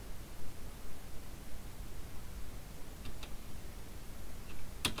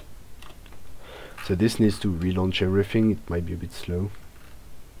 so this needs to relaunch everything. It might be a bit slow.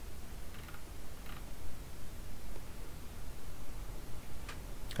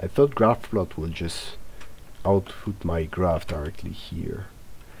 I thought GraphPlot will just output my graph directly here.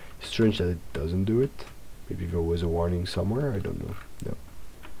 Strange that it doesn't do it. Maybe there was a warning somewhere, I don't know. No.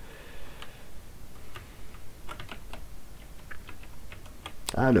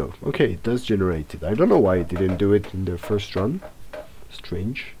 Ah no, okay, it does generate it. I don't know why it didn't do it in the first run.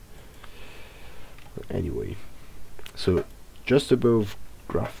 Strange. Anyway, so just above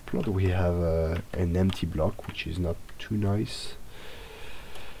GraphPlot we have an empty block, which is not too nice.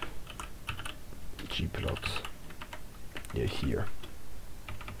 Gplot. Yeah, here.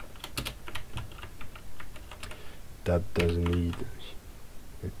 That doesn't need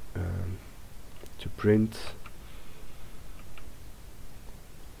to print.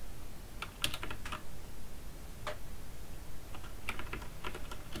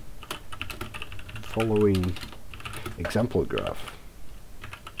 following example graph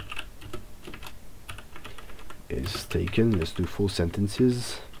is taken. Let's do full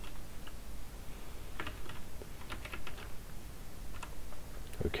sentences.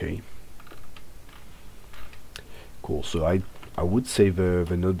 Okay, cool. So I would say the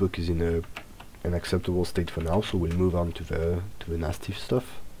notebook is in an acceptable state for now, so we'll move on to the nasty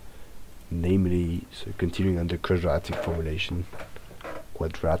stuff, namely, so continuing on the quadratic formulation.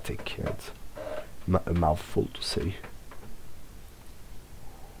 Quadratic, that's a mouthful to say.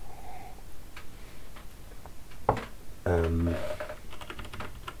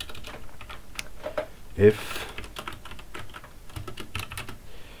 If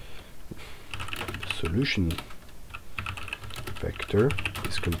solution vector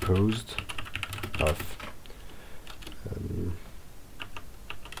is composed of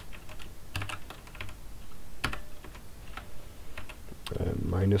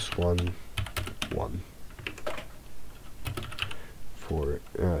 -1, 1 for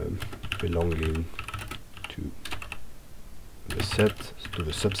belonging to the set, to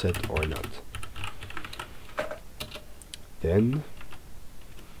the subset or not, then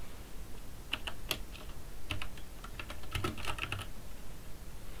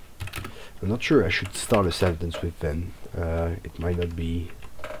I'm not sure I should start a sentence with then. It might not be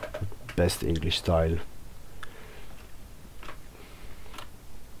best English style.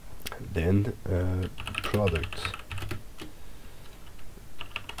 Then product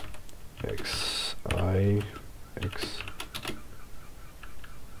xi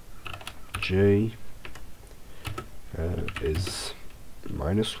xj is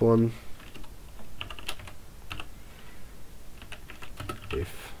 -1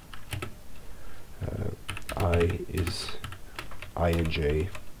 if I and j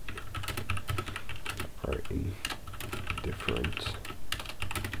are in different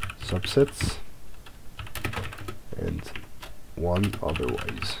subsets and 1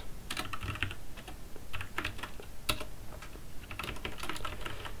 otherwise.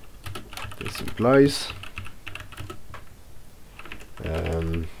 This implies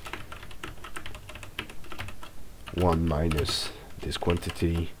 1 minus this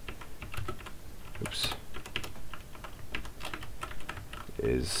quantity, oops,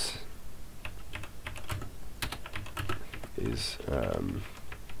 is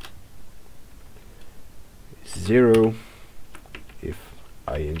 0 if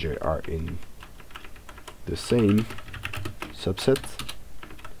I and j are in the same subset,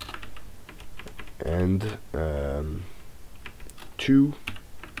 and 2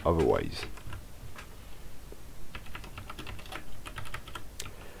 otherwise.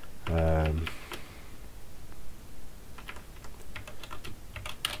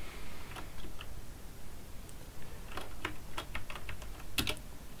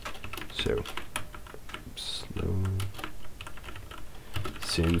 So, slow.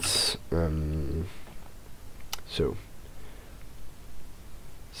 Since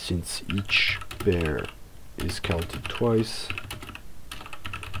since each pair is counted twice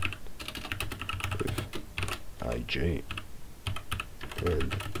with ij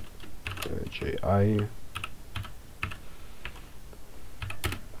and ji,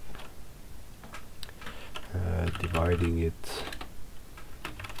 dividing it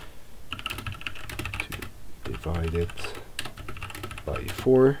to divide it by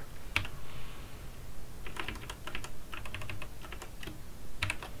 4,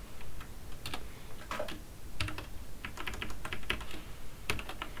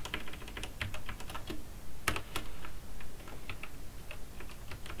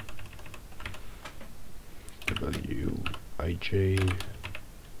 wij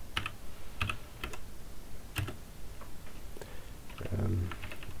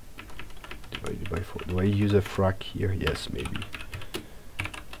divided by 4. Do I use a frac here? Yes, maybe.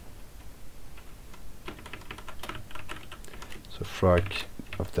 So frac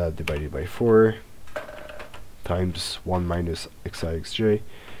of that divided by 4 times 1 minus xi xj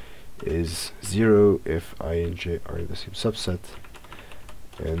is 0 if I and j are in the same subset,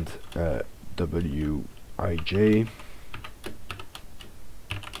 and wij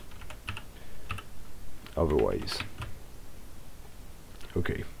otherwise.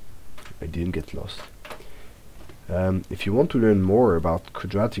 Okay, I didn't get lost. If you want to learn more about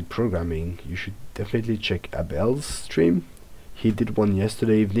quadratic programming, you should definitely check Abel's stream. He did one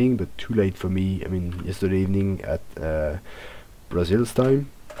yesterday evening, but too late for me. I mean, yesterday evening at Brazil's time,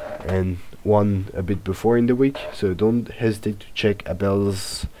 and one a bit before in the week. So don't hesitate to check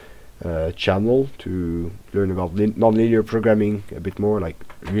Abel's channel to learn about nonlinear programming a bit more, like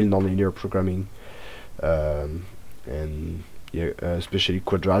real nonlinear programming. And especially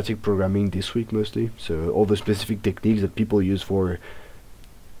quadratic programming this week mostly. So all the specific techniques that people use for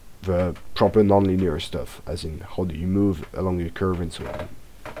the proper nonlinear stuff, as in how do you move along your curve and so on.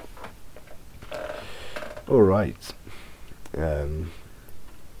 Alright, the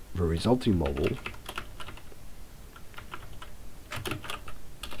resulting model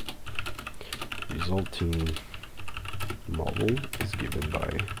is given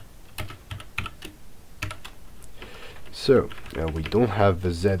by, so we don't have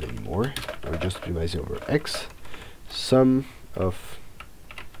the z anymore, we're just optimizing over x, sum of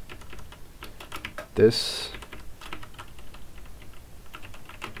this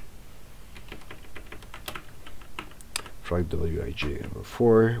frac wij over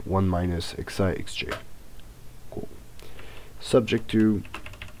 4 1 minus xi xj. Cool. Subject to,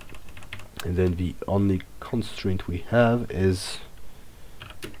 and then the only constraint we have is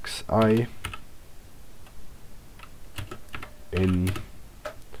xi in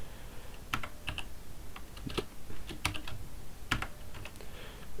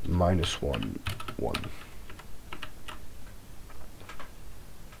minus 1 1.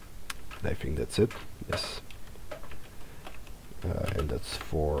 I think that's it. Yes. And that's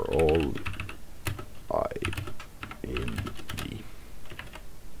for all I in B.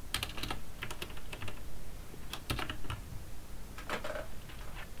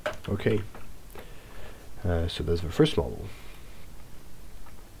 Okay, so that's the first model.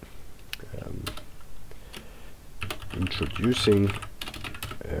 Introducing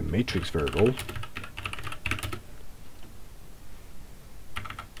a matrix variable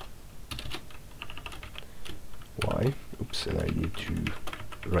y. Oops, and I need to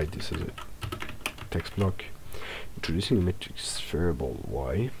write this as a text block. Introducing a matrix variable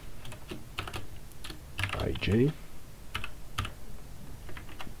y ij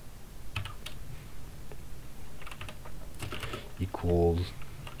equals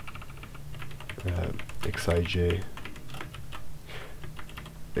xij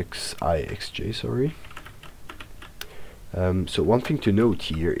xij, sorry. So one thing to note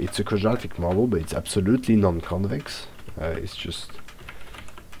here, it's a quadratic model, but it's absolutely non-convex. It's just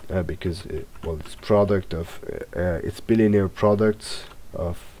because well, it's product of it's bilinear products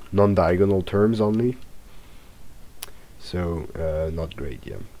of non-diagonal terms only. So not great,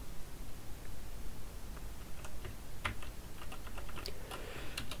 yeah.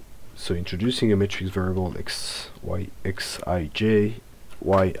 So introducing a matrix variable xij,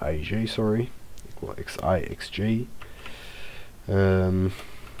 sorry, equal xi xj.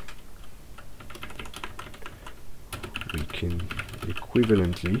 We can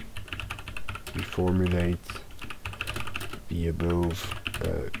equivalently reformulate the above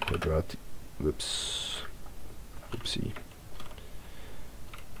quadratic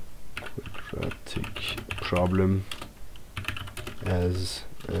problem as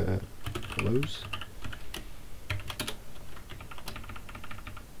follows.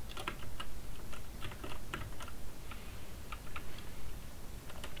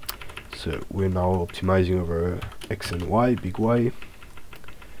 So we're now optimizing over x and y, big Y.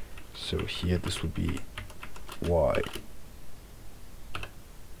 So here this would be y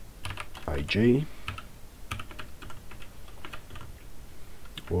ij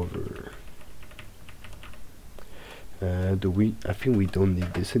over I think we don't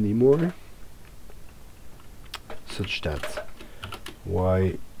need this anymore, such that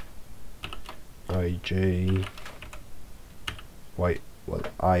y ij ii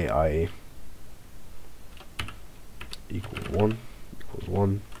equals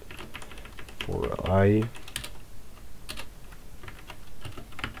 1 for I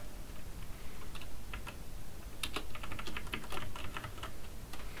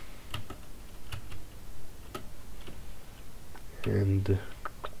and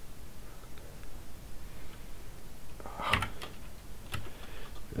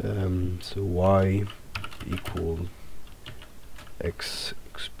so y equal x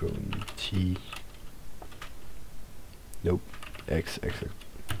exponent t, nope, x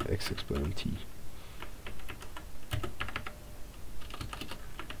exponent t.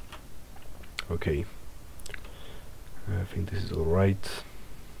 Okay, I think this is all right.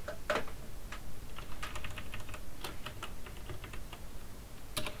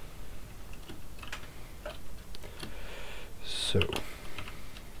 So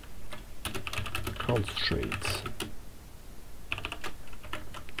constraint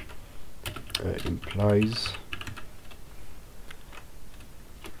implies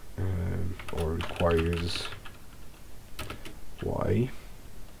or requires y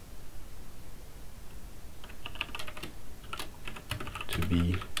to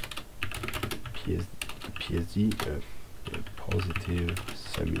be PSD positive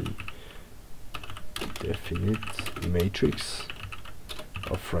semi-definite matrix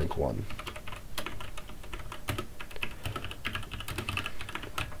of rank 1.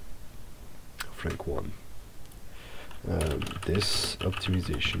 This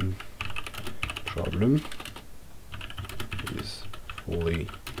optimization problem is fully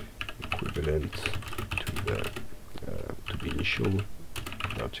equivalent to the initial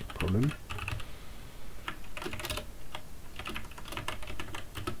logic problem.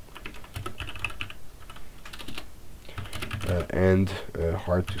 And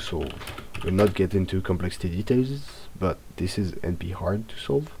hard to solve. We'll not get into complexity details, but this is NP hard to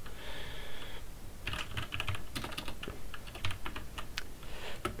solve.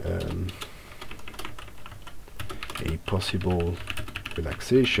 A possible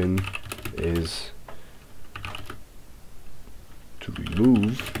relaxation is to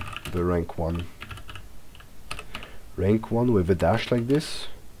remove the rank 1 with a dash like this.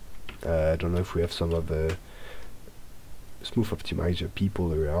 I don't know if we have some of the smooth optimizer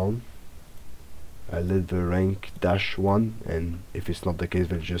people around. I let the rank dash 1, and if it's not the case,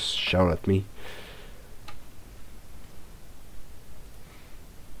 they'll just shout at me.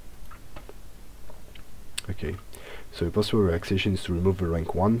 Okay, so a possible relaxation is to remove the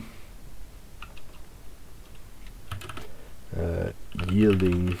rank 1,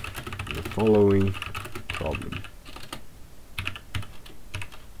 yielding the following problem.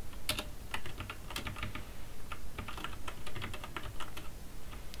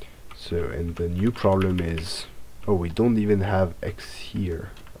 So, and the new problem is, oh, we don't even have x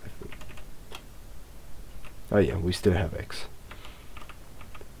here, I think. Oh yeah, we still have x.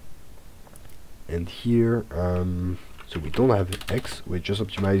 And here, so we don't have x, we're just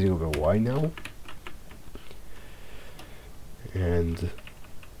optimizing over y now. And,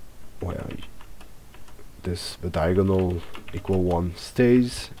 well, the diagonal equal 1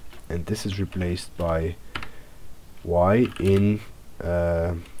 stays, and this is replaced by y in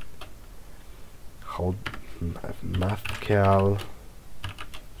mathcal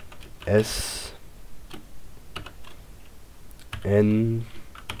s n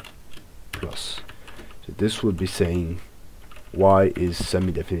plus. So this would be saying y is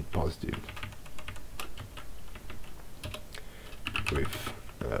semi-definite positive with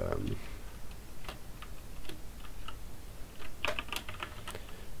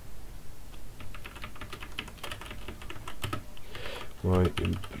y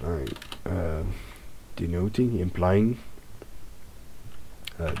implying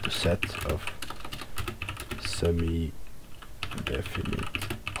the set of semi-definite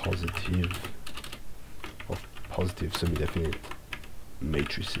positive semi-definite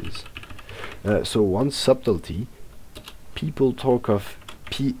matrices. So one subtlety, people talk of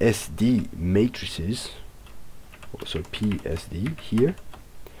PSD matrices, so PSD here,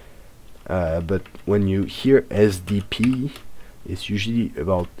 but when you hear SDP, it's usually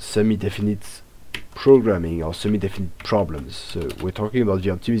about semi-definite programming or semi-definite problems. So we're talking about the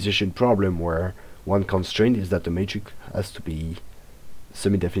optimization problem where one constraint is that the matrix has to be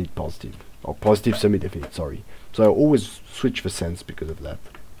semi-definite positive, or positive semi-definite, sorry. So I always switch the sense because of that.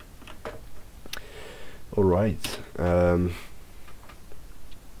 Alright.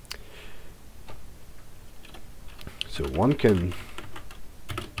 So one can,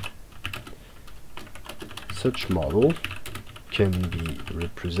 such model can be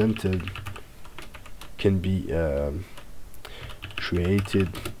represented, can be created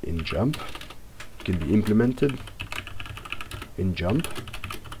in JuMP, can be implemented in JuMP,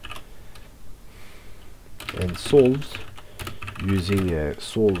 and solved using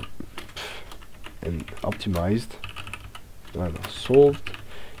solved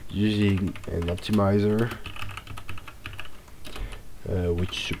using an optimizer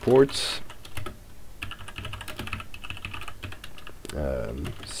which supports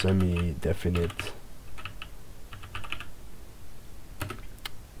semi-definite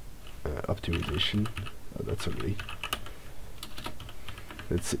optimization. Oh, that's ugly.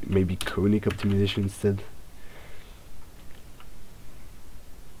 Let's maybe conic optimization instead,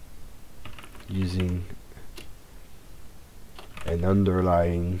 using an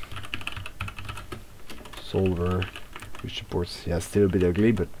underlying solver which supports, yeah, still a bit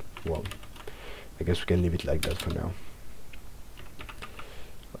ugly, but well, I guess we can leave it like that for now.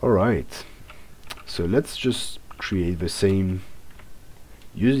 Alright, so let's just create the same,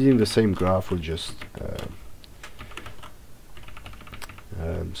 using the same graph. We'll just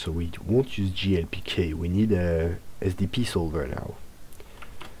so we won't use GLPK, we need a SDP solver now.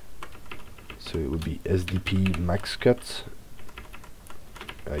 So it would be SDP Maxcut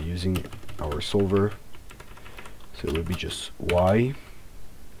using our solver. So it will be just y,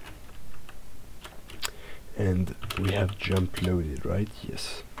 and we have jump loaded, right?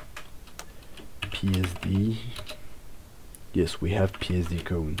 Yes. PSD. Yes, we have PSD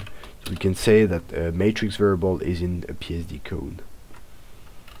cone. So we can say that a matrix variable is in a PSD cone.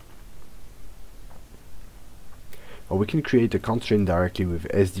 Or we can create a constraint directly with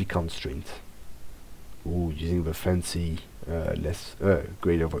SD constraint. Ooh, using the fancy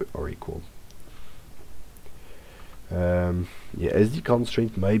greater or equal. Yeah, SD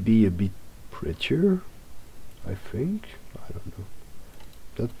constraint might be a bit prettier, I think. I don't know.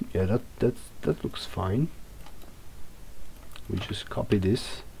 That looks fine. We just copy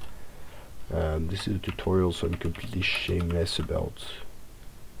this. This is a tutorial, so I'm completely shameless about.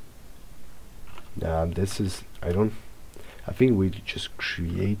 This is I think we just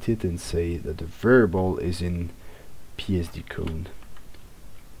create it and say that the variable is in PSD code.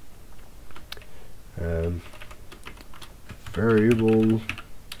 Variable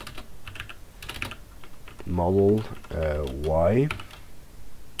model y.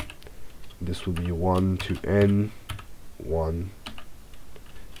 This will be 1 to n, 1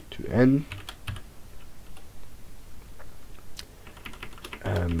 to n.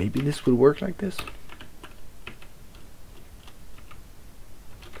 Maybe this will work like this.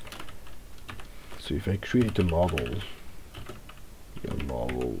 So if I create a model,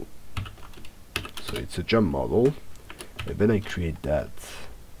 so it's a jump model, and then I create that.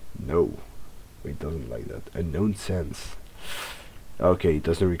 No, it doesn't like that. A nonsense. Okay, it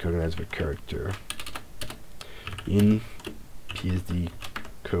doesn't recognize the character in PSD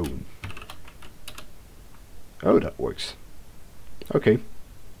code. Oh, that works. Okay.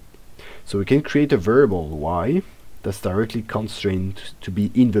 So we can create a variable y that's directly constrained to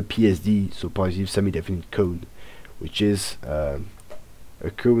be in the PSD, so positive semi-definite code, which is a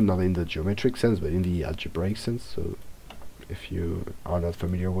code not in the geometric sense but in the algebraic sense, so if you are not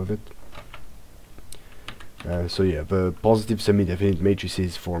familiar with it. So yeah, the positive semi-definite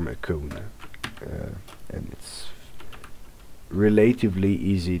matrices form a cone, and it's relatively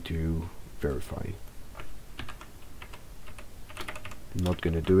easy to verify. I'm not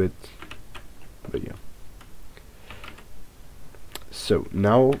gonna do it, but yeah. So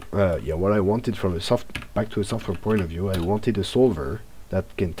now, yeah, what I wanted from a back to a software point of view, I wanted a solver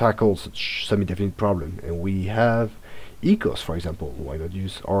that can tackle such semi-definite problem, and we have ECOS, for example. Why not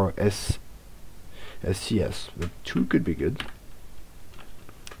use SCS? The two could be good.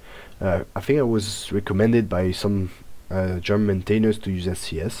 I think I was recommended by some German maintainers to use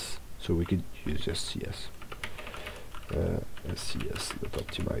SCS, so we could use SCS.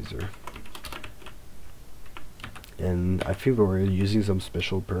 SCS.optimizer. And I think we were using some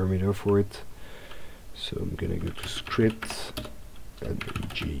special parameter for it, so I'm gonna go to script and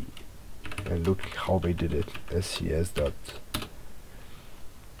EG and look how they did it. SCS dot.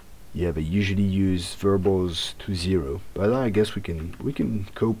 Yeah, they usually use verbose to 0, but I guess we can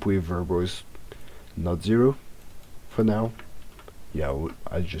cope with verbose not 0 for now. Yeah,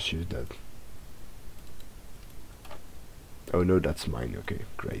 I'll just use that. Oh no, that's mine. Okay,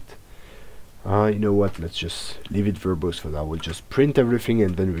 great. You know what, let's just leave it verbose for now. We'll just print everything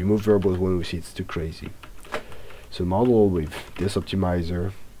and then remove verbose when we see it's too crazy. So model with this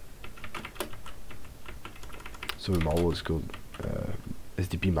optimizer. So the model is called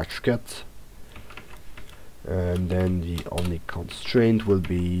SDP Maxcut. And then the only constraint will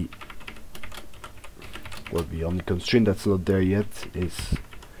be, well, the only constraint that's not there yet is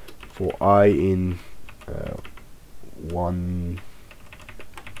for I in 1n,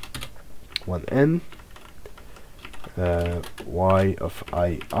 y of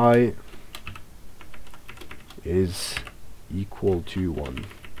I is equal to 1.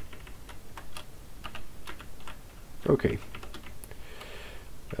 Okay.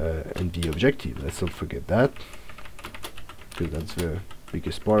 And the objective, let's not forget that, because that's the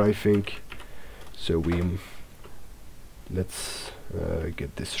biggest part, I think. So let's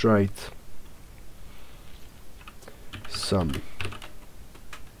get this right. Sum.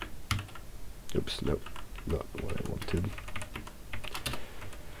 Oops, no, not what I wanted.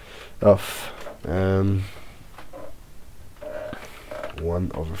 Of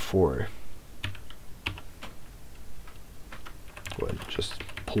 1/4. Well, just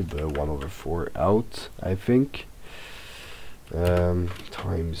pull the 1/4 out, I think.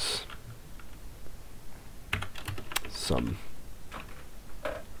 Times sum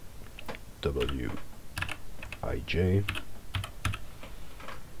wij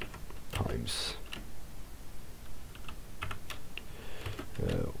times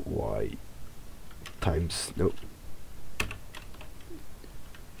y times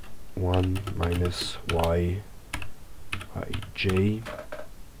 1 minus y ij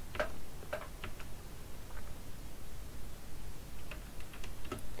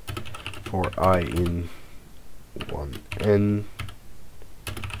for I in 1n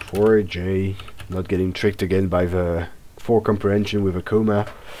for j, not getting tricked again by the for comprehension with a comma,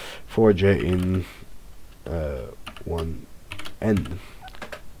 for j in 1n.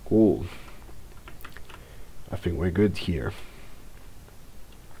 Cool. I think we're good here.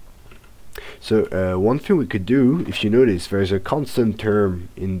 So one thing we could do, if you notice, there's a constant term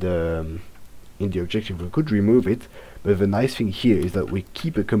in the objective. We could remove it, but the nice thing here is that we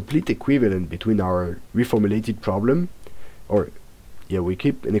keep a complete equivalent between our reformulated problem, or yeah, we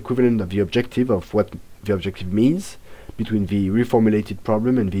keep an equivalent of the objective of what the objective means between the reformulated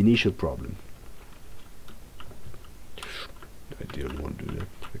problem and the initial problem. I didn't want to do that.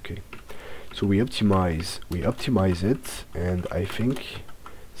 Okay, so we optimize it, and I think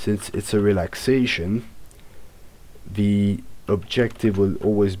since it's a relaxation, the objective will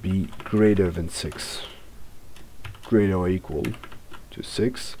always be greater than 6, greater or equal to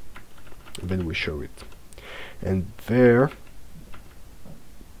 6, and then we show it. And there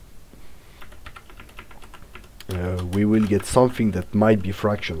we will get something that might be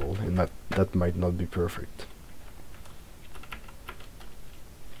fractional, and that might not be perfect.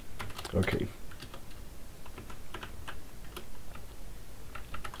 Okay.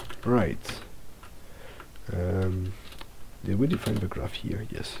 Right. Did we define the graph here?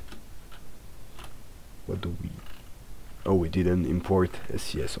 Yes. What do we... Oh, we didn't import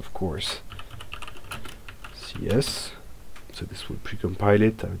SCS, of course. CS. So this will precompile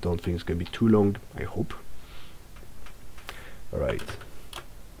it. I don't think it's going to be too long, I hope. Alright.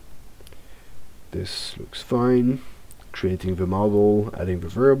 This looks fine. Creating the model, adding the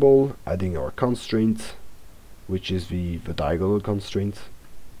variable, adding our constraint, which is the diagonal constraint.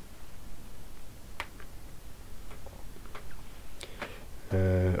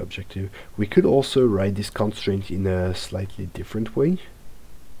 Objective. We could also write this constraint in a slightly different way.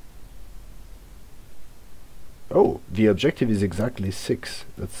 Oh, the objective is exactly 6.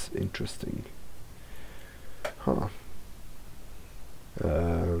 That's interesting. Huh.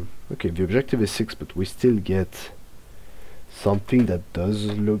 Okay, the objective is 6, but we still get something that does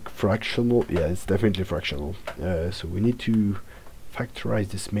look fractional. Yeah, it's definitely fractional. So we need to factorize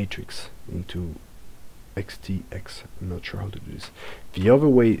this matrix into xtx. I'm not sure how to do this. The other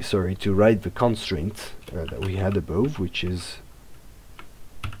way, sorry, to write the constraint that we had above, which is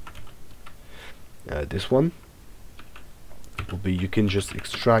this one, will be you can just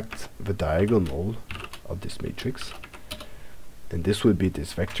extract the diagonal of this matrix, and this will be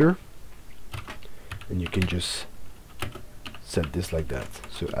this vector, and you can just set this like that.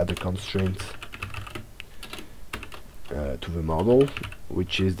 So add a constraint to the model,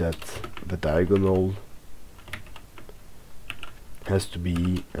 which is that the diagonal has to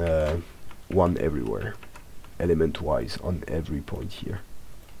be 1 everywhere, element wise, on every point here.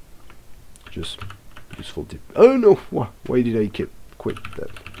 Just useful tip. Oh no! Why did I quit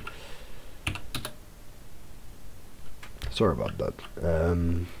that? Sorry about that.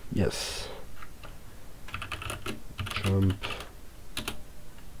 Yes. Jump.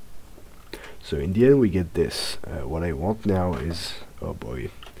 So in the end we get this. What I want now is, oh boy,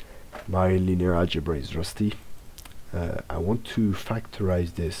 my linear algebra is rusty. I want to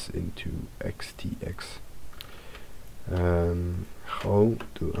factorize this into xtx. How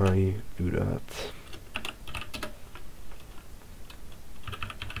do I do that?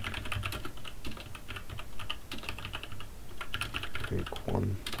 Take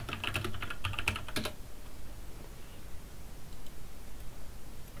one.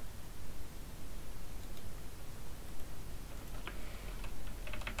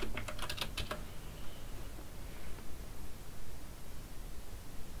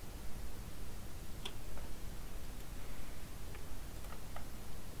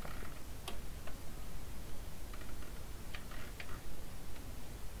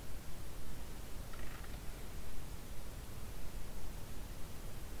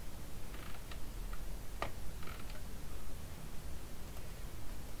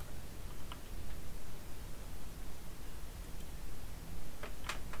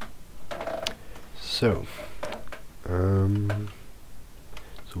 So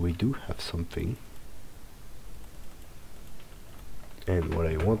we do have something, and what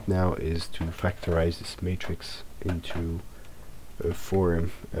I want now is to factorize this matrix into a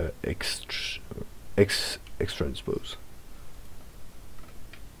form x transpose.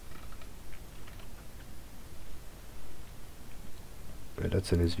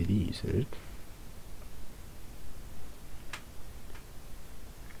 That's an SVD, isn't it?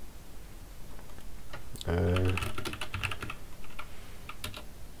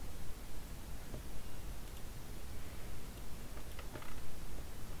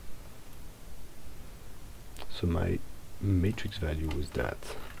 So my matrix value was that.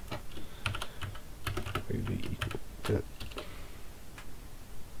 Maybe equal that.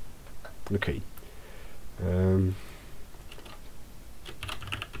 Okay.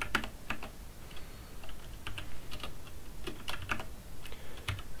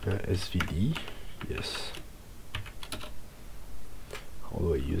 SVD, yes. How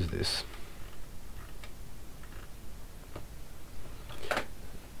do I use this?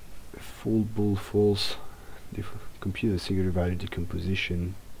 Full bool false. Compute a singular value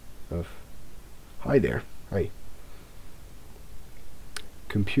decomposition of. Hi there. Hi.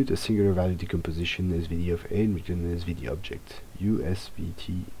 Compute a singular value decomposition SVD of A and return an SVD object.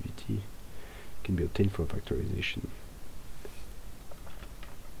 USVT VT can be obtained from factorization.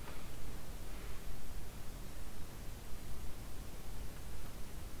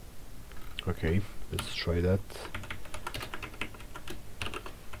 Okay, let's try that.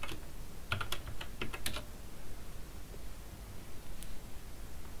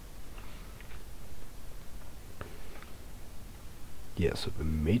 Yeah, so the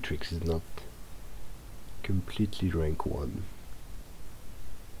matrix is not completely rank 1.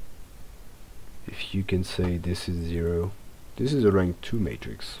 If you can say this is 0, this is a rank 2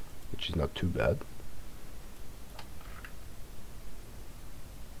 matrix, which is not too bad.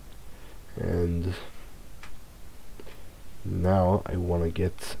 And now I want to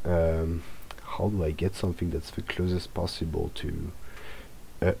get, how do I get something that's the closest possible to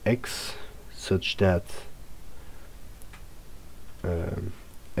x, such that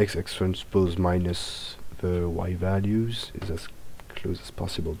x transpose minus the y values is as close as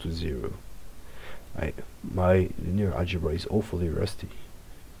possible to 0. My linear algebra is awfully rusty.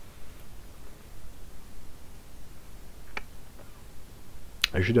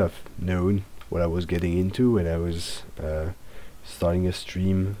 I should have known what I was getting into when I was starting a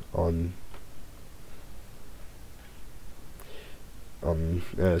stream on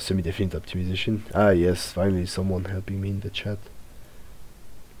semi-definite optimization. Ah yes, finally someone helping me in the chat.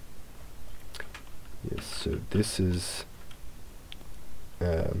 Yes, so this is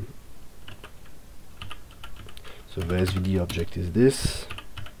so the SVD object is this.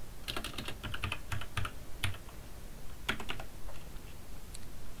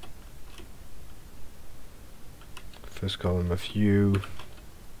 First column of U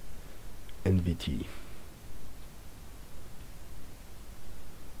and VT.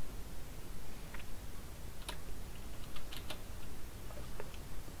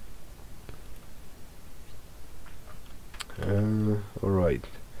 Alright,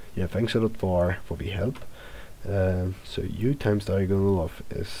 yeah, thanks a lot for the help. So U times diagonal of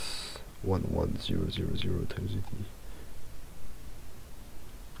S11000 times VT.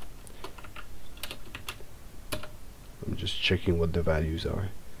 I'm just checking what the values are.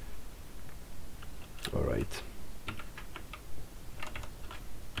 Alright.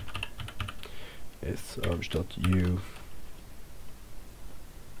 S obj.U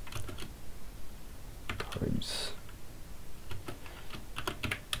times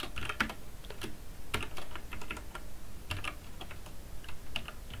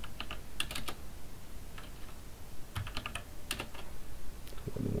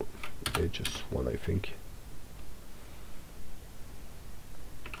just one, I think.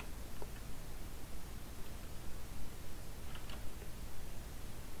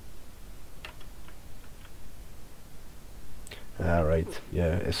 Alright,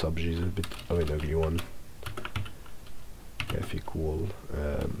 yeah, S obj is a bit of an ugly one. F equal,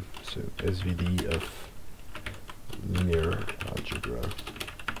 so SVD of linear algebra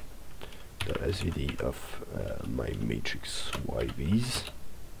dot SVD of my matrix YVs.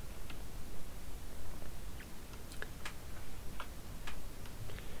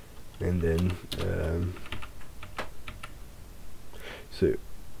 And then so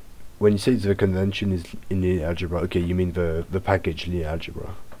when you say the convention is in linear algebra, okay, you mean the package linear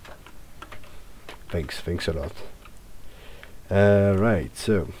algebra. Thanks a lot. Right,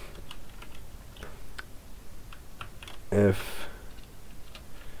 so F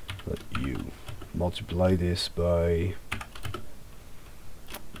U multiply this by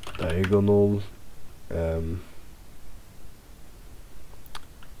diagonal,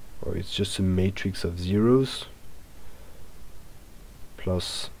 or it's just a matrix of zeros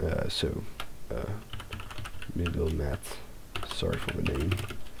plus middle math, sorry for the name,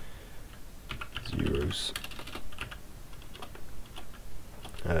 zeros.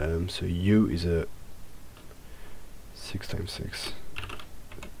 So U is a 6 times 6,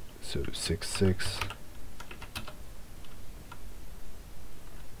 so 6 6.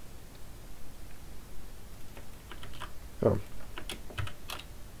 Oh,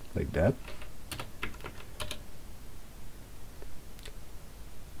 like that.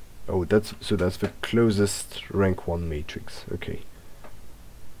 Oh, that's the closest rank 1 matrix. Okay.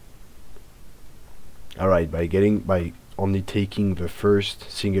 Alright, by only taking the first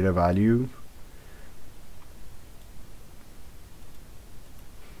singular value,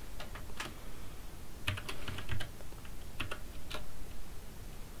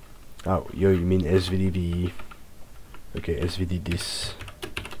 oh, you mean SVD, okay, SVD this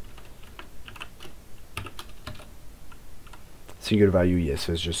singular value, yes,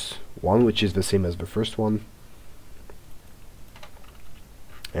 there's just one, which is the same as the first one,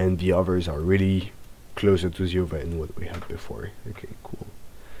 and the others are really closer to 0 than what we had before. Okay, cool.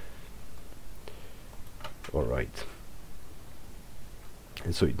 Alright.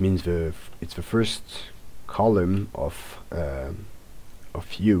 And so it means it's the first column of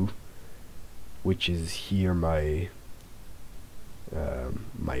U, which is here my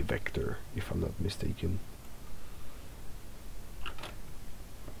my vector, if I'm not mistaken.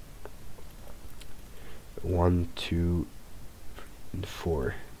 One, 2, and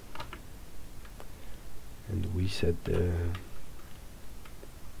 4. And we said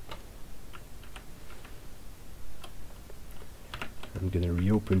I'm gonna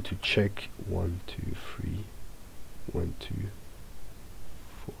reopen to check 1, 2, 3, 1, 2,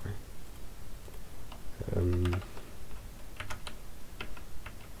 4.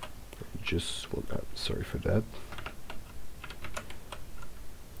 Just want, sorry for that.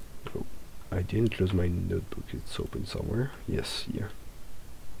 Oh, I didn't close my notebook. It's open somewhere. Yes, here.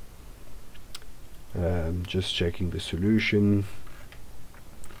 Just checking the solution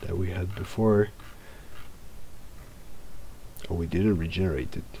that we had before. Oh, we didn't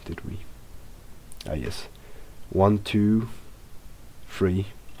regenerate it, did we? Ah, yes. 1, 2, 3.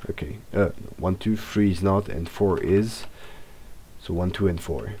 Okay. 1, 2, 3 is not, and 4 is. So 1, 2, and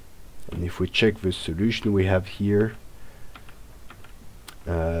 4. And if we check the solution we have here,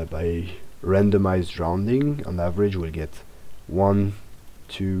 by randomized rounding, on average we'll get 1,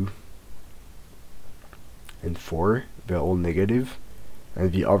 2, and 4. They're all negative,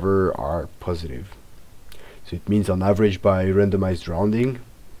 and the other are positive. So it means on average, by randomized rounding,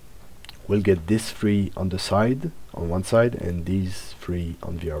 we'll get this 3 on the side, on one side, and these 3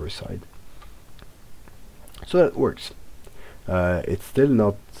 on the other side. So that works. It's still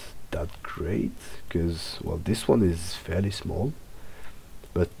not that great, because, well, this one is fairly small,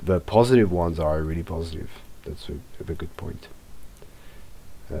 but the positive ones are really positive. That's a good point.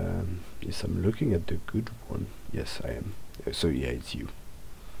 Yes, I'm looking at the good one. Yes, I am. So yeah, it's U.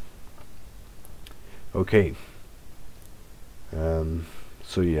 Okay.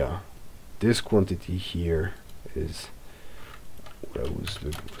 So yeah, this quantity here is what I was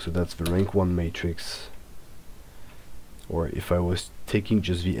looking for. So that's the rank 1 matrix. Or if I was taking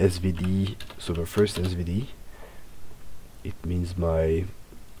just the SVD, so the first SVD, it means my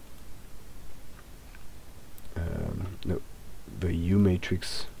no, the U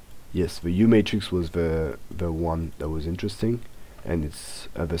matrix. Yes, the U matrix was the one that was interesting, and it's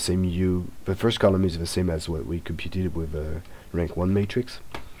the same U. The first column is the same as what we computed with the rank 1 matrix.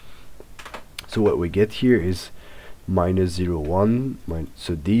 So what we get here is minus 0, 1.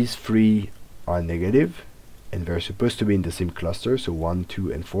 So these 3 are negative, and they're supposed to be in the same cluster, so 1,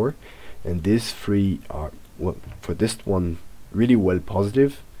 2, and 4. And these 3 are, well, for this one, really well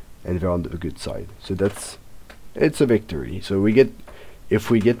positive, and they're on the good side. So it's a victory. So we get, if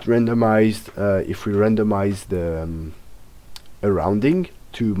we randomize the a rounding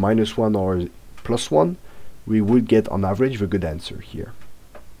to -1 or +1, we would get on average the good answer here.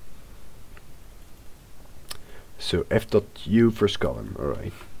 So f.u first column. All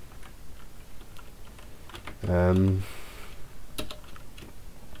right.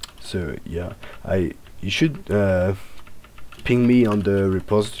 So yeah, you should ping me on the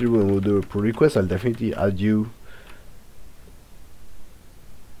repository when we'll do a pull request. I'll definitely add you.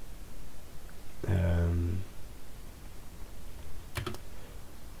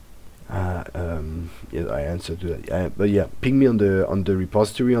 Yeah, I answered to that. But yeah, ping me on the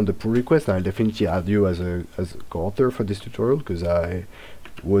repository on the pull request, and I'll definitely add you as a co-author for this tutorial, because I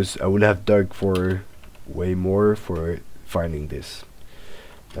would have dug for way more for finding this.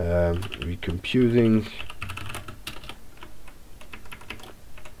 Recomputing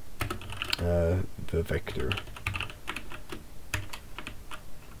the vector.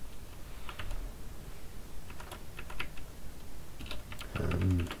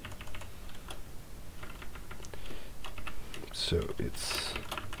 So it's,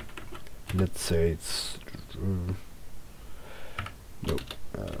 let's say it's no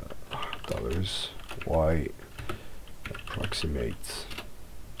dollars y approximate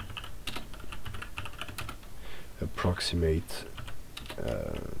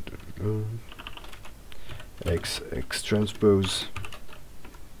x transpose.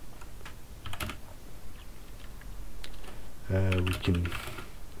 We can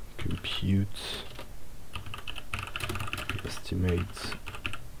compute, estimate.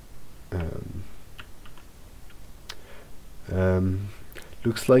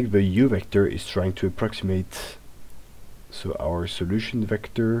 Looks like the u vector is trying to approximate, so our solution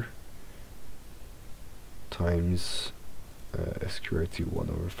vector times sqrt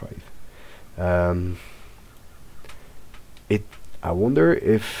 1/5. I wonder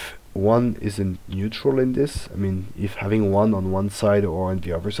if 1 isn't neutral in this. I mean, if having 1 on one side or on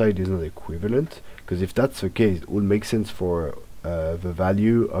the other side is not equivalent, because if that's the case, it would make sense for the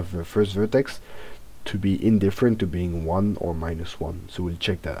value of the first vertex to be indifferent to being 1 or -1. So we'll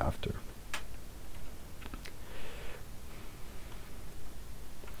check that after.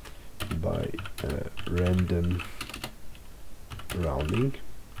 By random rounding,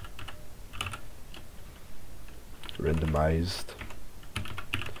 randomized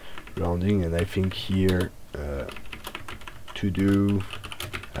rounding, and I think here to do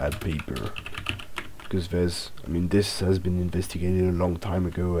add paper, because there's, I mean, this has been investigated a long time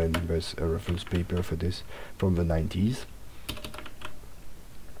ago, and there's a reference paper for this from the 90s.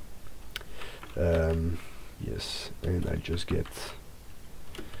 Yes, and I just get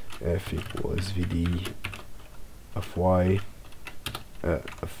f equals vd of y,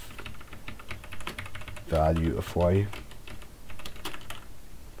 of value of y,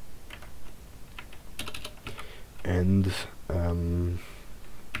 and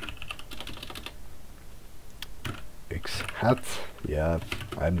x hat. Yeah,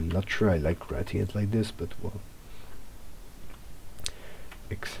 I'm not sure I like writing it like this, but well,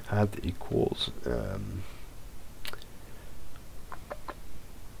 x hat equals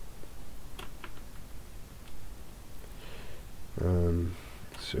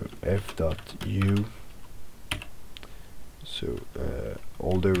so f dot u, so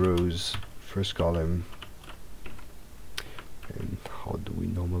all the rows, first column, and how do we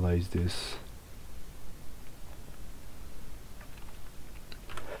normalize this?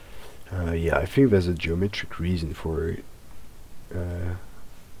 Yeah, I think there's a geometric reason for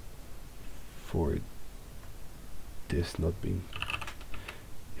this not being.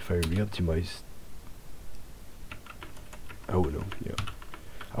 If I reoptimize, oh no, yeah.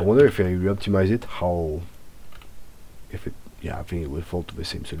 I wonder if I reoptimize it, how, if it, yeah, I think it will fall to the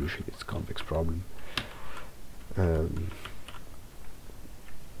same solution. It's a convex problem. So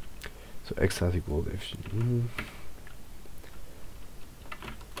x hat equal f.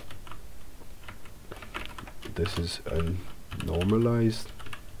 This is unnormalized,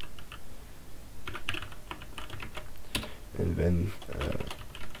 and then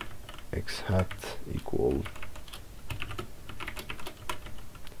x hat equal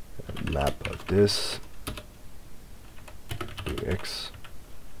map of this to x,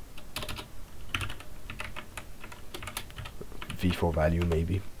 v for value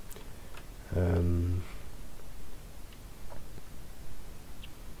maybe.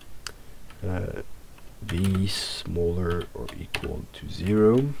 V smaller or equal to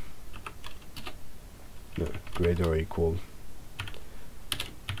 0, no, greater or equal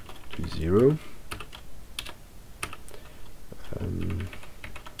to 0.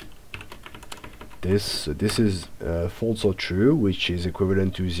 This is false or true, which is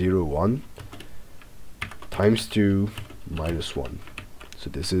equivalent to 0, 1 times 2 minus 1. So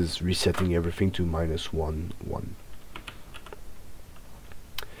this is resetting everything to -1, 1.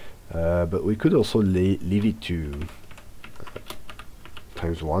 But we could also leave it to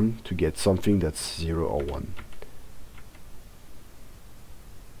times 1 to get something that's 0 or 1.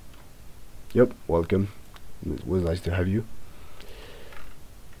 Yep, welcome. It was nice to have you.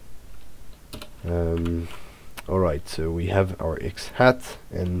 Alright, so we have our x hat,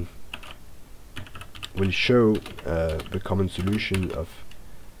 and we'll show the common solution of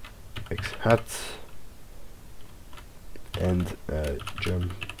x hat and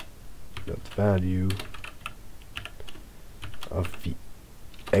jump.value of the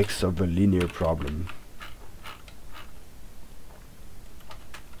x of the linear problem.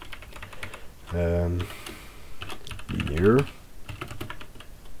 Linear.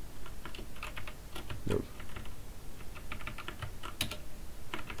 No.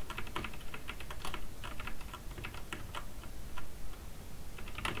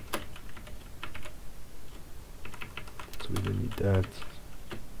 So we don't need that.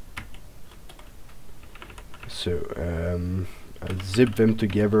 So I'll zip them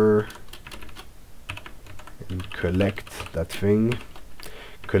together and collect that thing.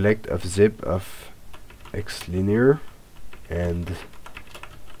 Collect of zip of x linear and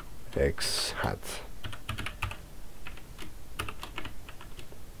x hat.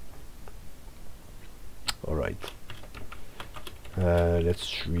 Alright,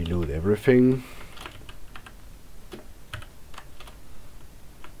 let's reload everything.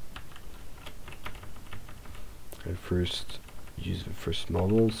 And first use the first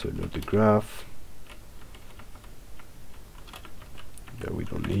model, so load the graph that we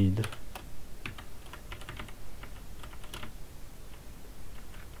don't need.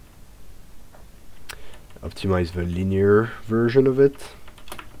 Optimize the linear version of it.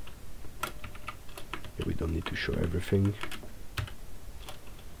 Yeah, we don't need to show everything.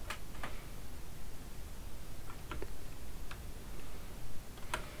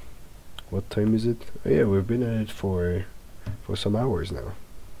 What time is it? Oh yeah, we've been at it for some hours now.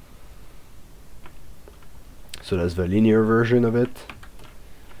 So that's the linear version of it.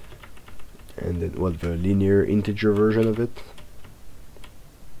 And then what, the linear integer version of it.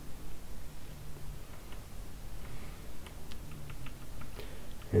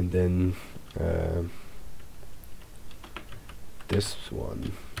 And then this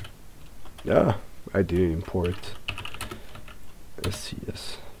one. Ah, I didn't import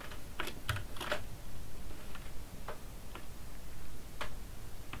SCS.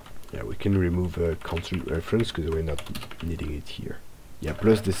 Yeah, we can remove a constant reference because we're not needing it here. Yeah,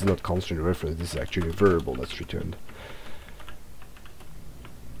 plus this is not constant reference, this is actually a variable that's returned.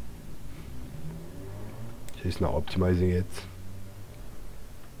 So it's not optimizing it.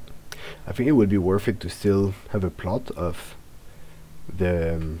 I think it would be worth it to still have a plot of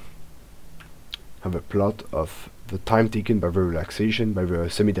the time taken by the relaxation, by the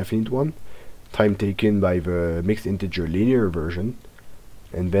semi-definite one, time taken by the mixed integer linear version,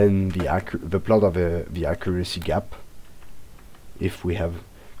 and then the plot of the accuracy gap if we have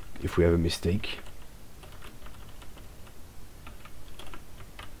a mistake.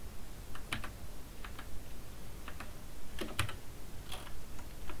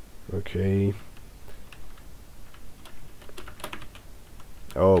 Okay.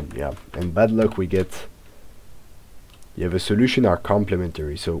 Oh yeah, and bad luck we get. Yeah, the solution are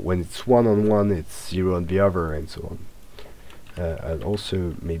complementary, so when it's 1 on one, it's 0 on the other, and so on. I'll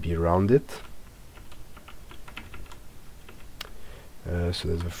also maybe round it. So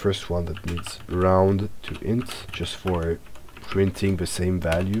there's the first one that needs round to int, just for printing the same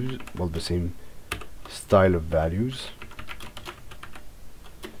values, well, the same style of values.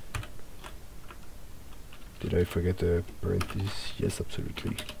 Did I forget the parentheses? Yes,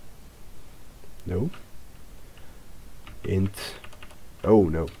 absolutely. No. Int. Oh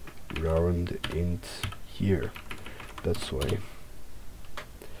no. Round int here. That's why.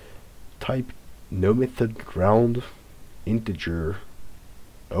 Type no method round integer.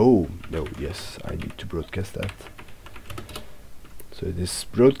 Oh no, yes, I need to broadcast that. So this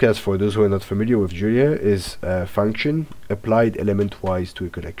broadcast, for those who are not familiar with Julia, is a function applied element-wise to a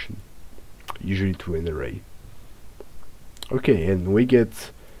collection, usually to an array. Okay, and we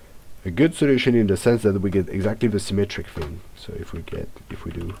get a good solution in the sense that we get exactly the symmetric thing. So if we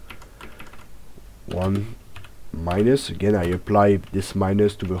do 1 minus, again I apply this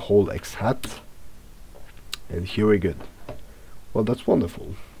minus to the whole x hat, and here we're good. Well, that's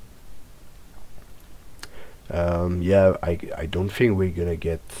wonderful. Yeah, I don't think we're gonna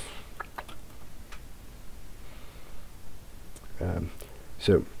get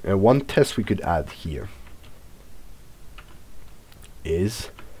so one test we could add here is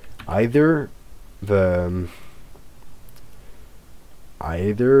either the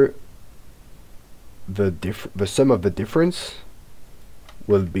sum of the difference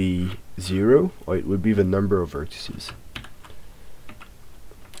will be 0, or it would be the number of vertices.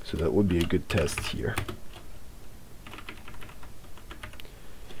 So that would be a good test here.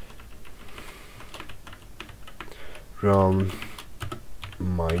 Round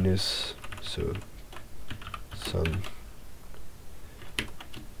minus, so sum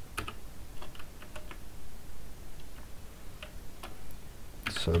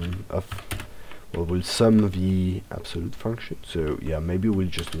of, well, we'll sum the absolute function. So yeah, maybe we'll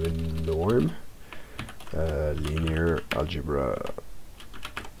just do a norm, linear algebra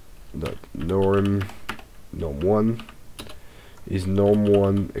dot norm 1. Is norm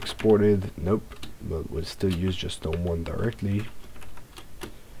 1 exported? Nope, but we'll still use just norm 1 directly.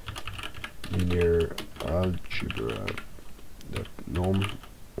 Linear algebra dot norm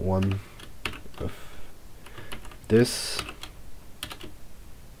 1 of this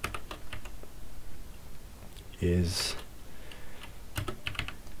is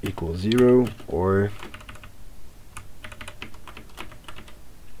equals 0, or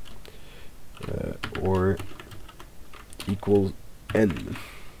equals n.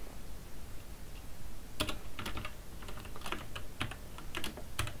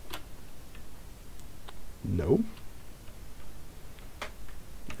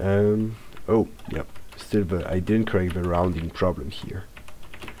 Oh, yep. Still, but I didn't correct the rounding problem here.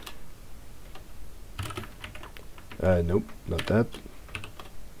 Nope, not that.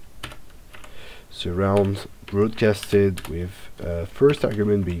 So round broadcasted with first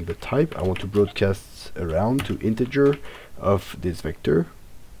argument being the type. I want to broadcast a round to integer of this vector.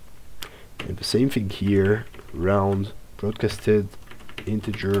 And the same thing here, round broadcasted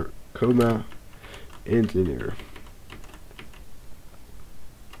integer, comma, int linear.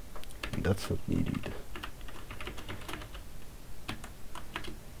 And that's not needed.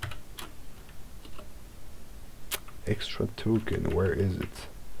 Extra token, where is it?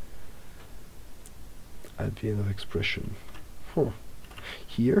 At the end of expression. Huh.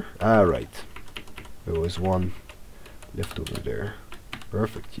 Here? Ah, right. There was one left over there.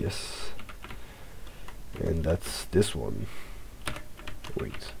 Perfect, yes. And that's this one.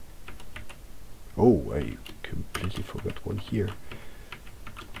 Wait. Oh, I completely forgot one here.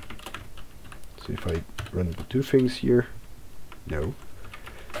 So if I run the two things here, no.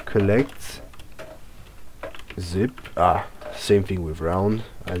 Collect, zip, same thing with round,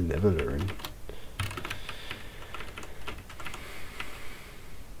 I'll never learn.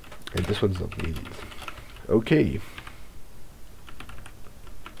 And this one's not needed. Okay.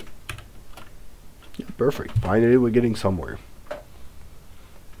 Yeah, perfect. Finally we're getting somewhere.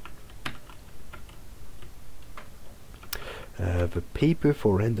 The paper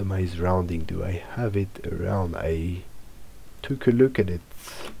for randomized rounding, do I have it around? I took a look at it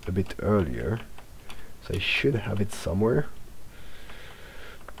a bit earlier, so I should have it somewhere.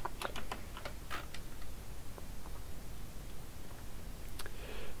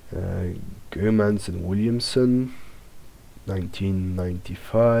 Germans and Williamson,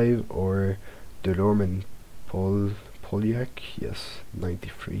 1995, or Delorme and Polyak, yes,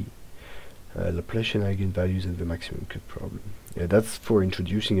 93. Laplacian eigenvalues and the maximum cut problem. Yeah, that's for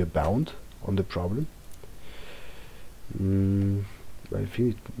introducing a bound on the problem. I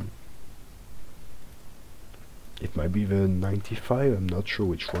think it might be the 95. I'm not sure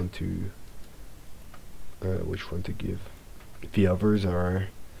which one to give. The others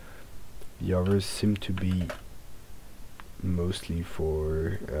seem to be mostly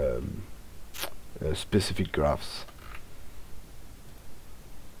for specific graphs.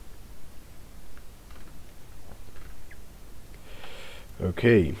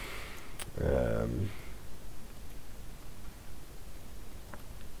 Okay.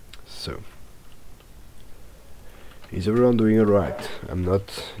 So, is everyone doing alright? I'm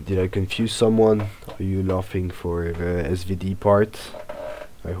not. Did I confuse someone? Are you laughing for the SVD part?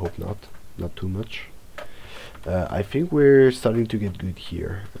 I hope not. Not too much. I think we're starting to get good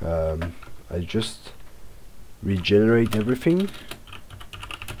here. I just regenerate everything.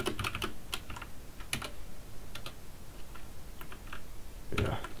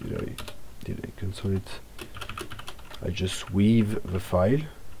 Yeah, did I console it? I just weave the file.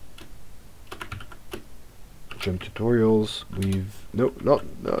 JuMPTutotials weave. No,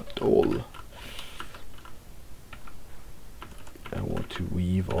 not all. I want to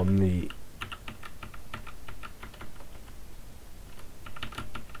weave only.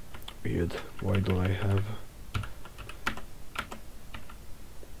 Weird. Why don't I have?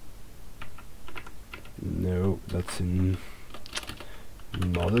 No, that's in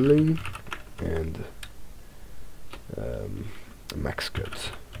modeling and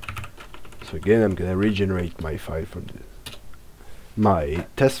Maxcut. So again, I'm gonna regenerate my file from my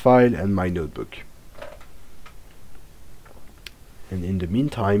test file and my notebook. And in the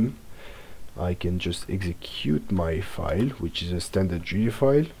meantime, I can just execute my file, which is a standard GUI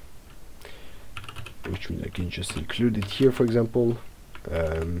file, which means I can just include it here, for example.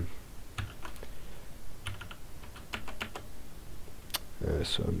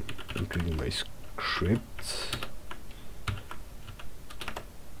 So I'm including my script.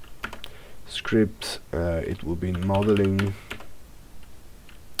 It will be in modeling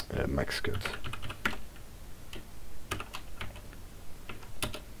Maxcut.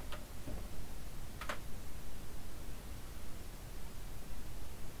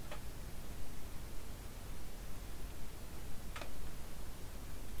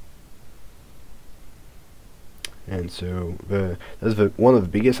 And so that's one of the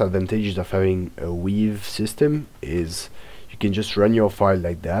biggest advantages of having a weave system is you can just run your file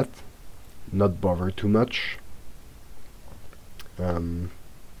like that, not bother too much.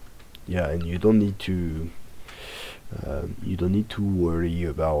 Yeah, and you don't need to worry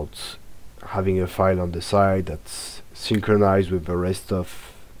about having a file on the side that's synchronized with the rest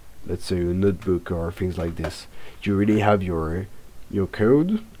of, let's say, a notebook or things like this. You really have your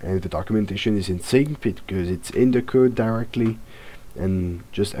code, and the documentation is in sync because it's in the code directly, and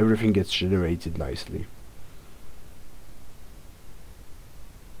just everything gets generated nicely.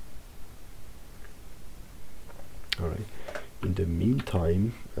 Alright, in the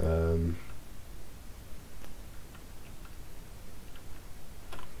meantime,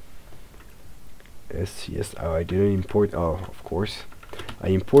 SCS, oh, I didn't import, oh, of course, I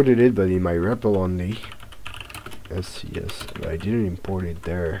imported it, but in my REPL only, SCS, but I didn't import it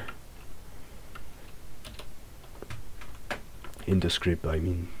there, in the script, I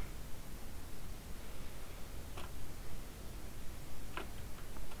mean.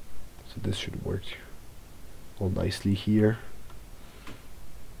 So this should work all nicely here.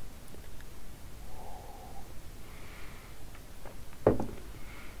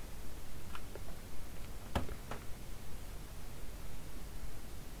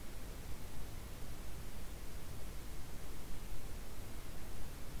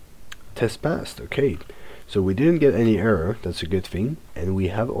 Test passed, okay. So we didn't get any error, that's a good thing, and we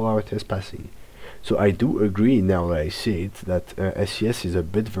have all our tests passing. So I do agree, now that I see it, that SCS is a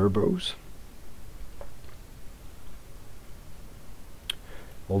bit verbose.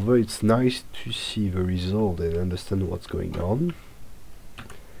 Although it's nice to see the result and understand what's going on,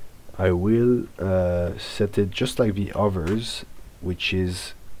 I will set it just like the others, which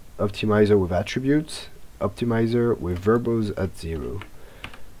is optimizer with attributes, optimizer with verbose at 0.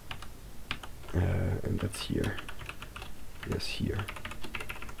 And that's here. Yes, here.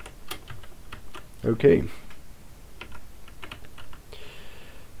 Okay.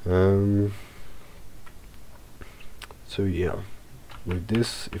 So yeah, with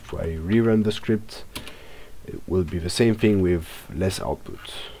this, if I rerun the script, it will be the same thing with less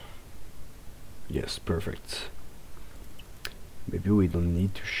output. Yes, perfect. Maybe we don't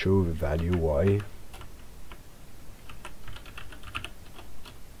need to show the value y.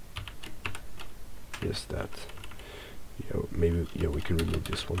 Yes, that. Yeah, maybe, yeah, we can remove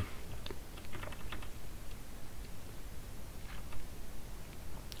this one.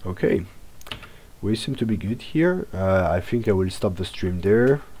 Okay, we seem to be good here. I think I will stop the stream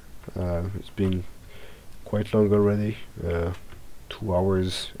there. It's been quite long already, 2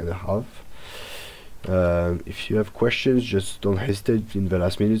 hours and a half. If you have questions, just don't hesitate in the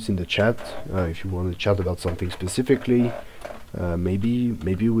last minutes in the chat. If you want to chat about something specifically, maybe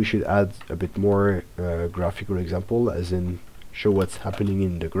we should add a bit more graphical example, as in show what's happening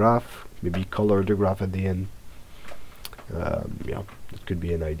in the graph, maybe color the graph at the end. Yeah, it could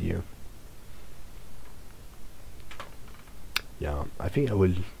be an idea. Yeah, I think I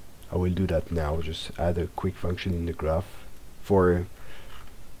will do that now. Just add a quick function in the graph for,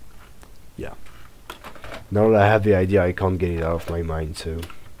 yeah. Now that I have the idea, I can't get it out of my mind. So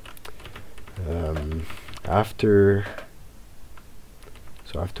after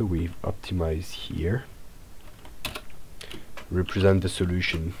we've optimized here, represent the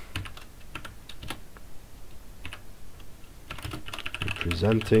solution.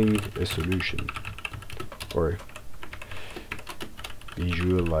 Representing a solution, or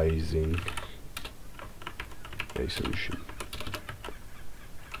visualizing a solution.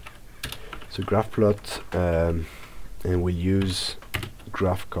 So graph plot, and we'll use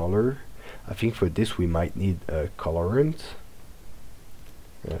graph color. I think for this we might need a colorant.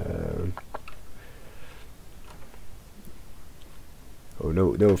 Oh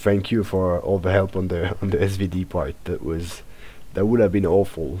no, thank you for all the help on the SVD part. That would have been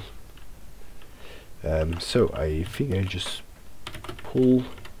awful. So I think I'll just pull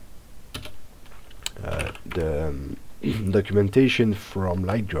the documentation from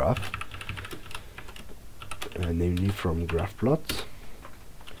LightGraph, namely from GraphPlot,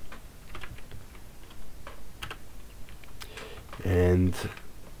 and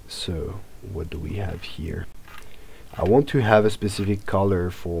so what do we have here? I want to have a specific color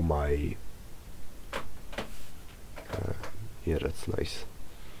for my yeah, that's nice.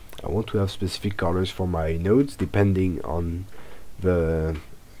 I want to have specific colors for my nodes depending on the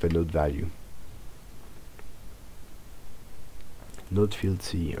node value. Node field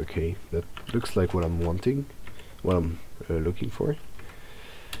C, okay, that looks like what I'm wanting, what I'm looking for.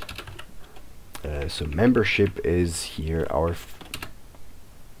 So membership is here,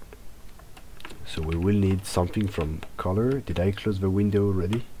 so we will need something from color. Did I close the window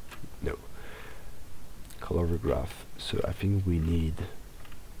already? No. Color the graph. So I think we need,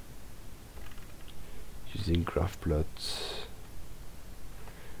 using graph plots,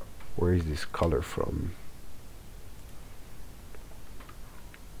 where is this color from?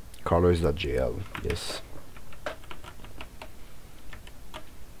 Colors.jl, yes.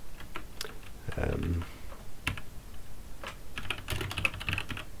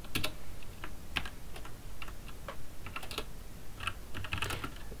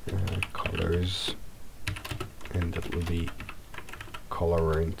 colors, and that will be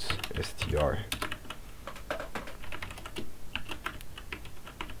colorant str.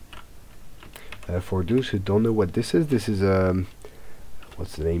 For those who don't know what this is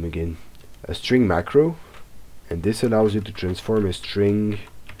what's the name again? A string macro, and this allows you to transform a string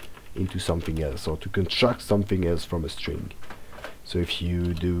into something else, or to construct something else from a string. So if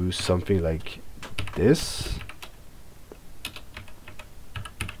you do something like this,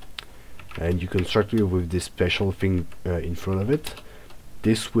 and you construct it with this special thing in front of it,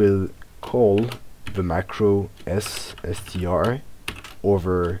 this will call the macro str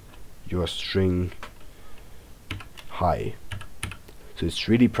over your string hi. So it's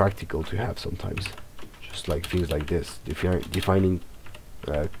really practical to have sometimes, just like things like this, defining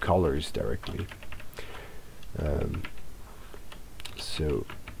colors directly. So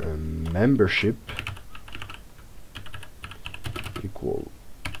membership equal,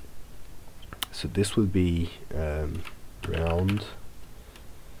 so this will be round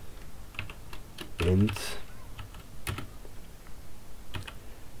int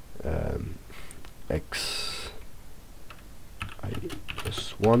xi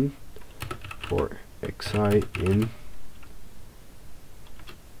plus 1 for xi in,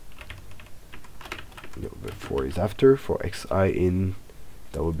 no, the 4 is after, for xi in,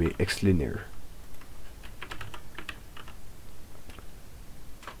 that would be x linear.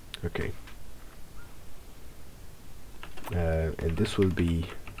 Okay. And this will be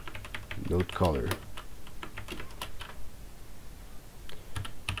node color.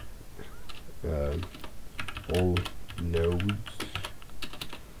 All nodes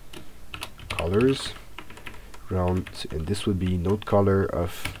colors round, and this will be node color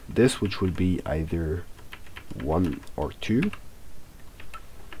of this, which will be either 1 or 2.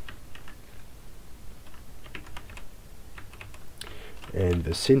 And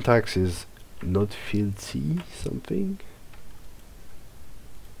the syntax is node field C something.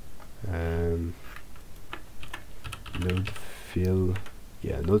 Node field,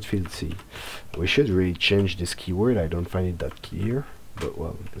 yeah, node field C. We should really change this keyword. I don't find it that clear, but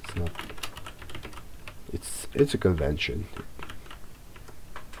well, it's not. It's a convention.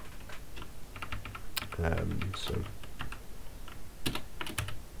 So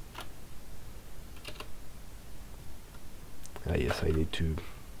yes, I need to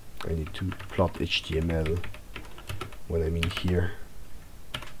plot HTML when I'm in here.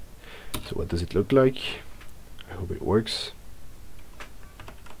 So what does it look like? I hope it works.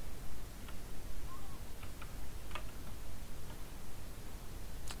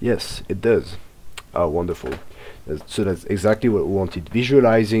 Yes, it does. Oh, wonderful. So that's exactly what we wanted,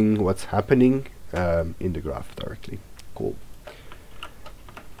 visualizing what's happening in the graph directly. Cool.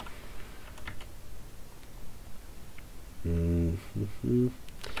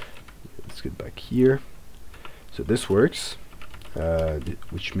 Let's get back here. So this works,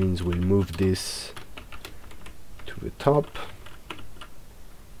 which means we'll move this to the top.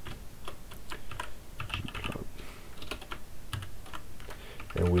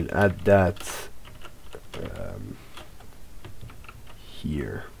 And we'll add that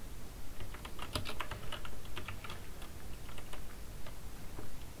here.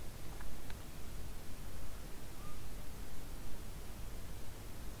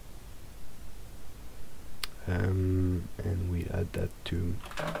 And we add that to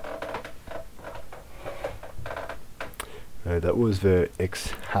that was the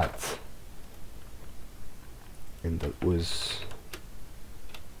x hat, and that was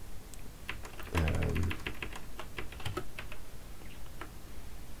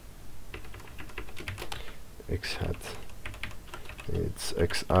x hat. It's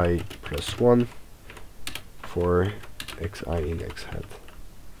xi plus 1 for xi in x hat.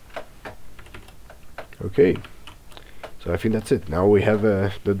 Okay, so I think that's it. Now we have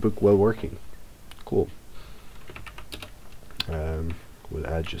a notebook well working. Cool. We'll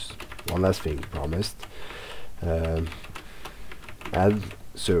add just one last thing, promised. Add,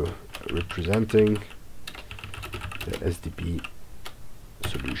 so representing the SDP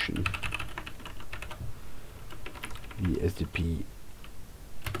solution, the SDP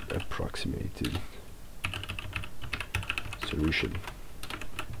approximated solution.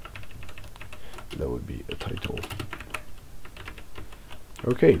 That would be a title.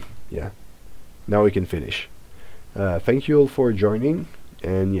 Okay, yeah, now we can finish. Thank you all for joining,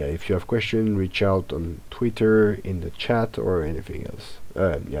 and yeah, if you have questions, reach out on Twitter, in the chat, or anything else.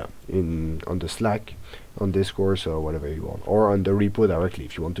 Yeah, on the Slack, on Discourse, or whatever you want, or on the repo directly.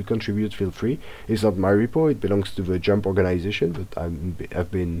 If you want to contribute, feel free. It's not my repo, it belongs to the JuMP organization, but I've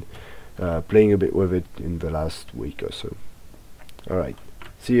been playing a bit with it in the last week or so. Alright,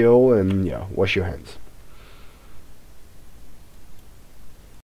 See you all, and yeah, wash your hands.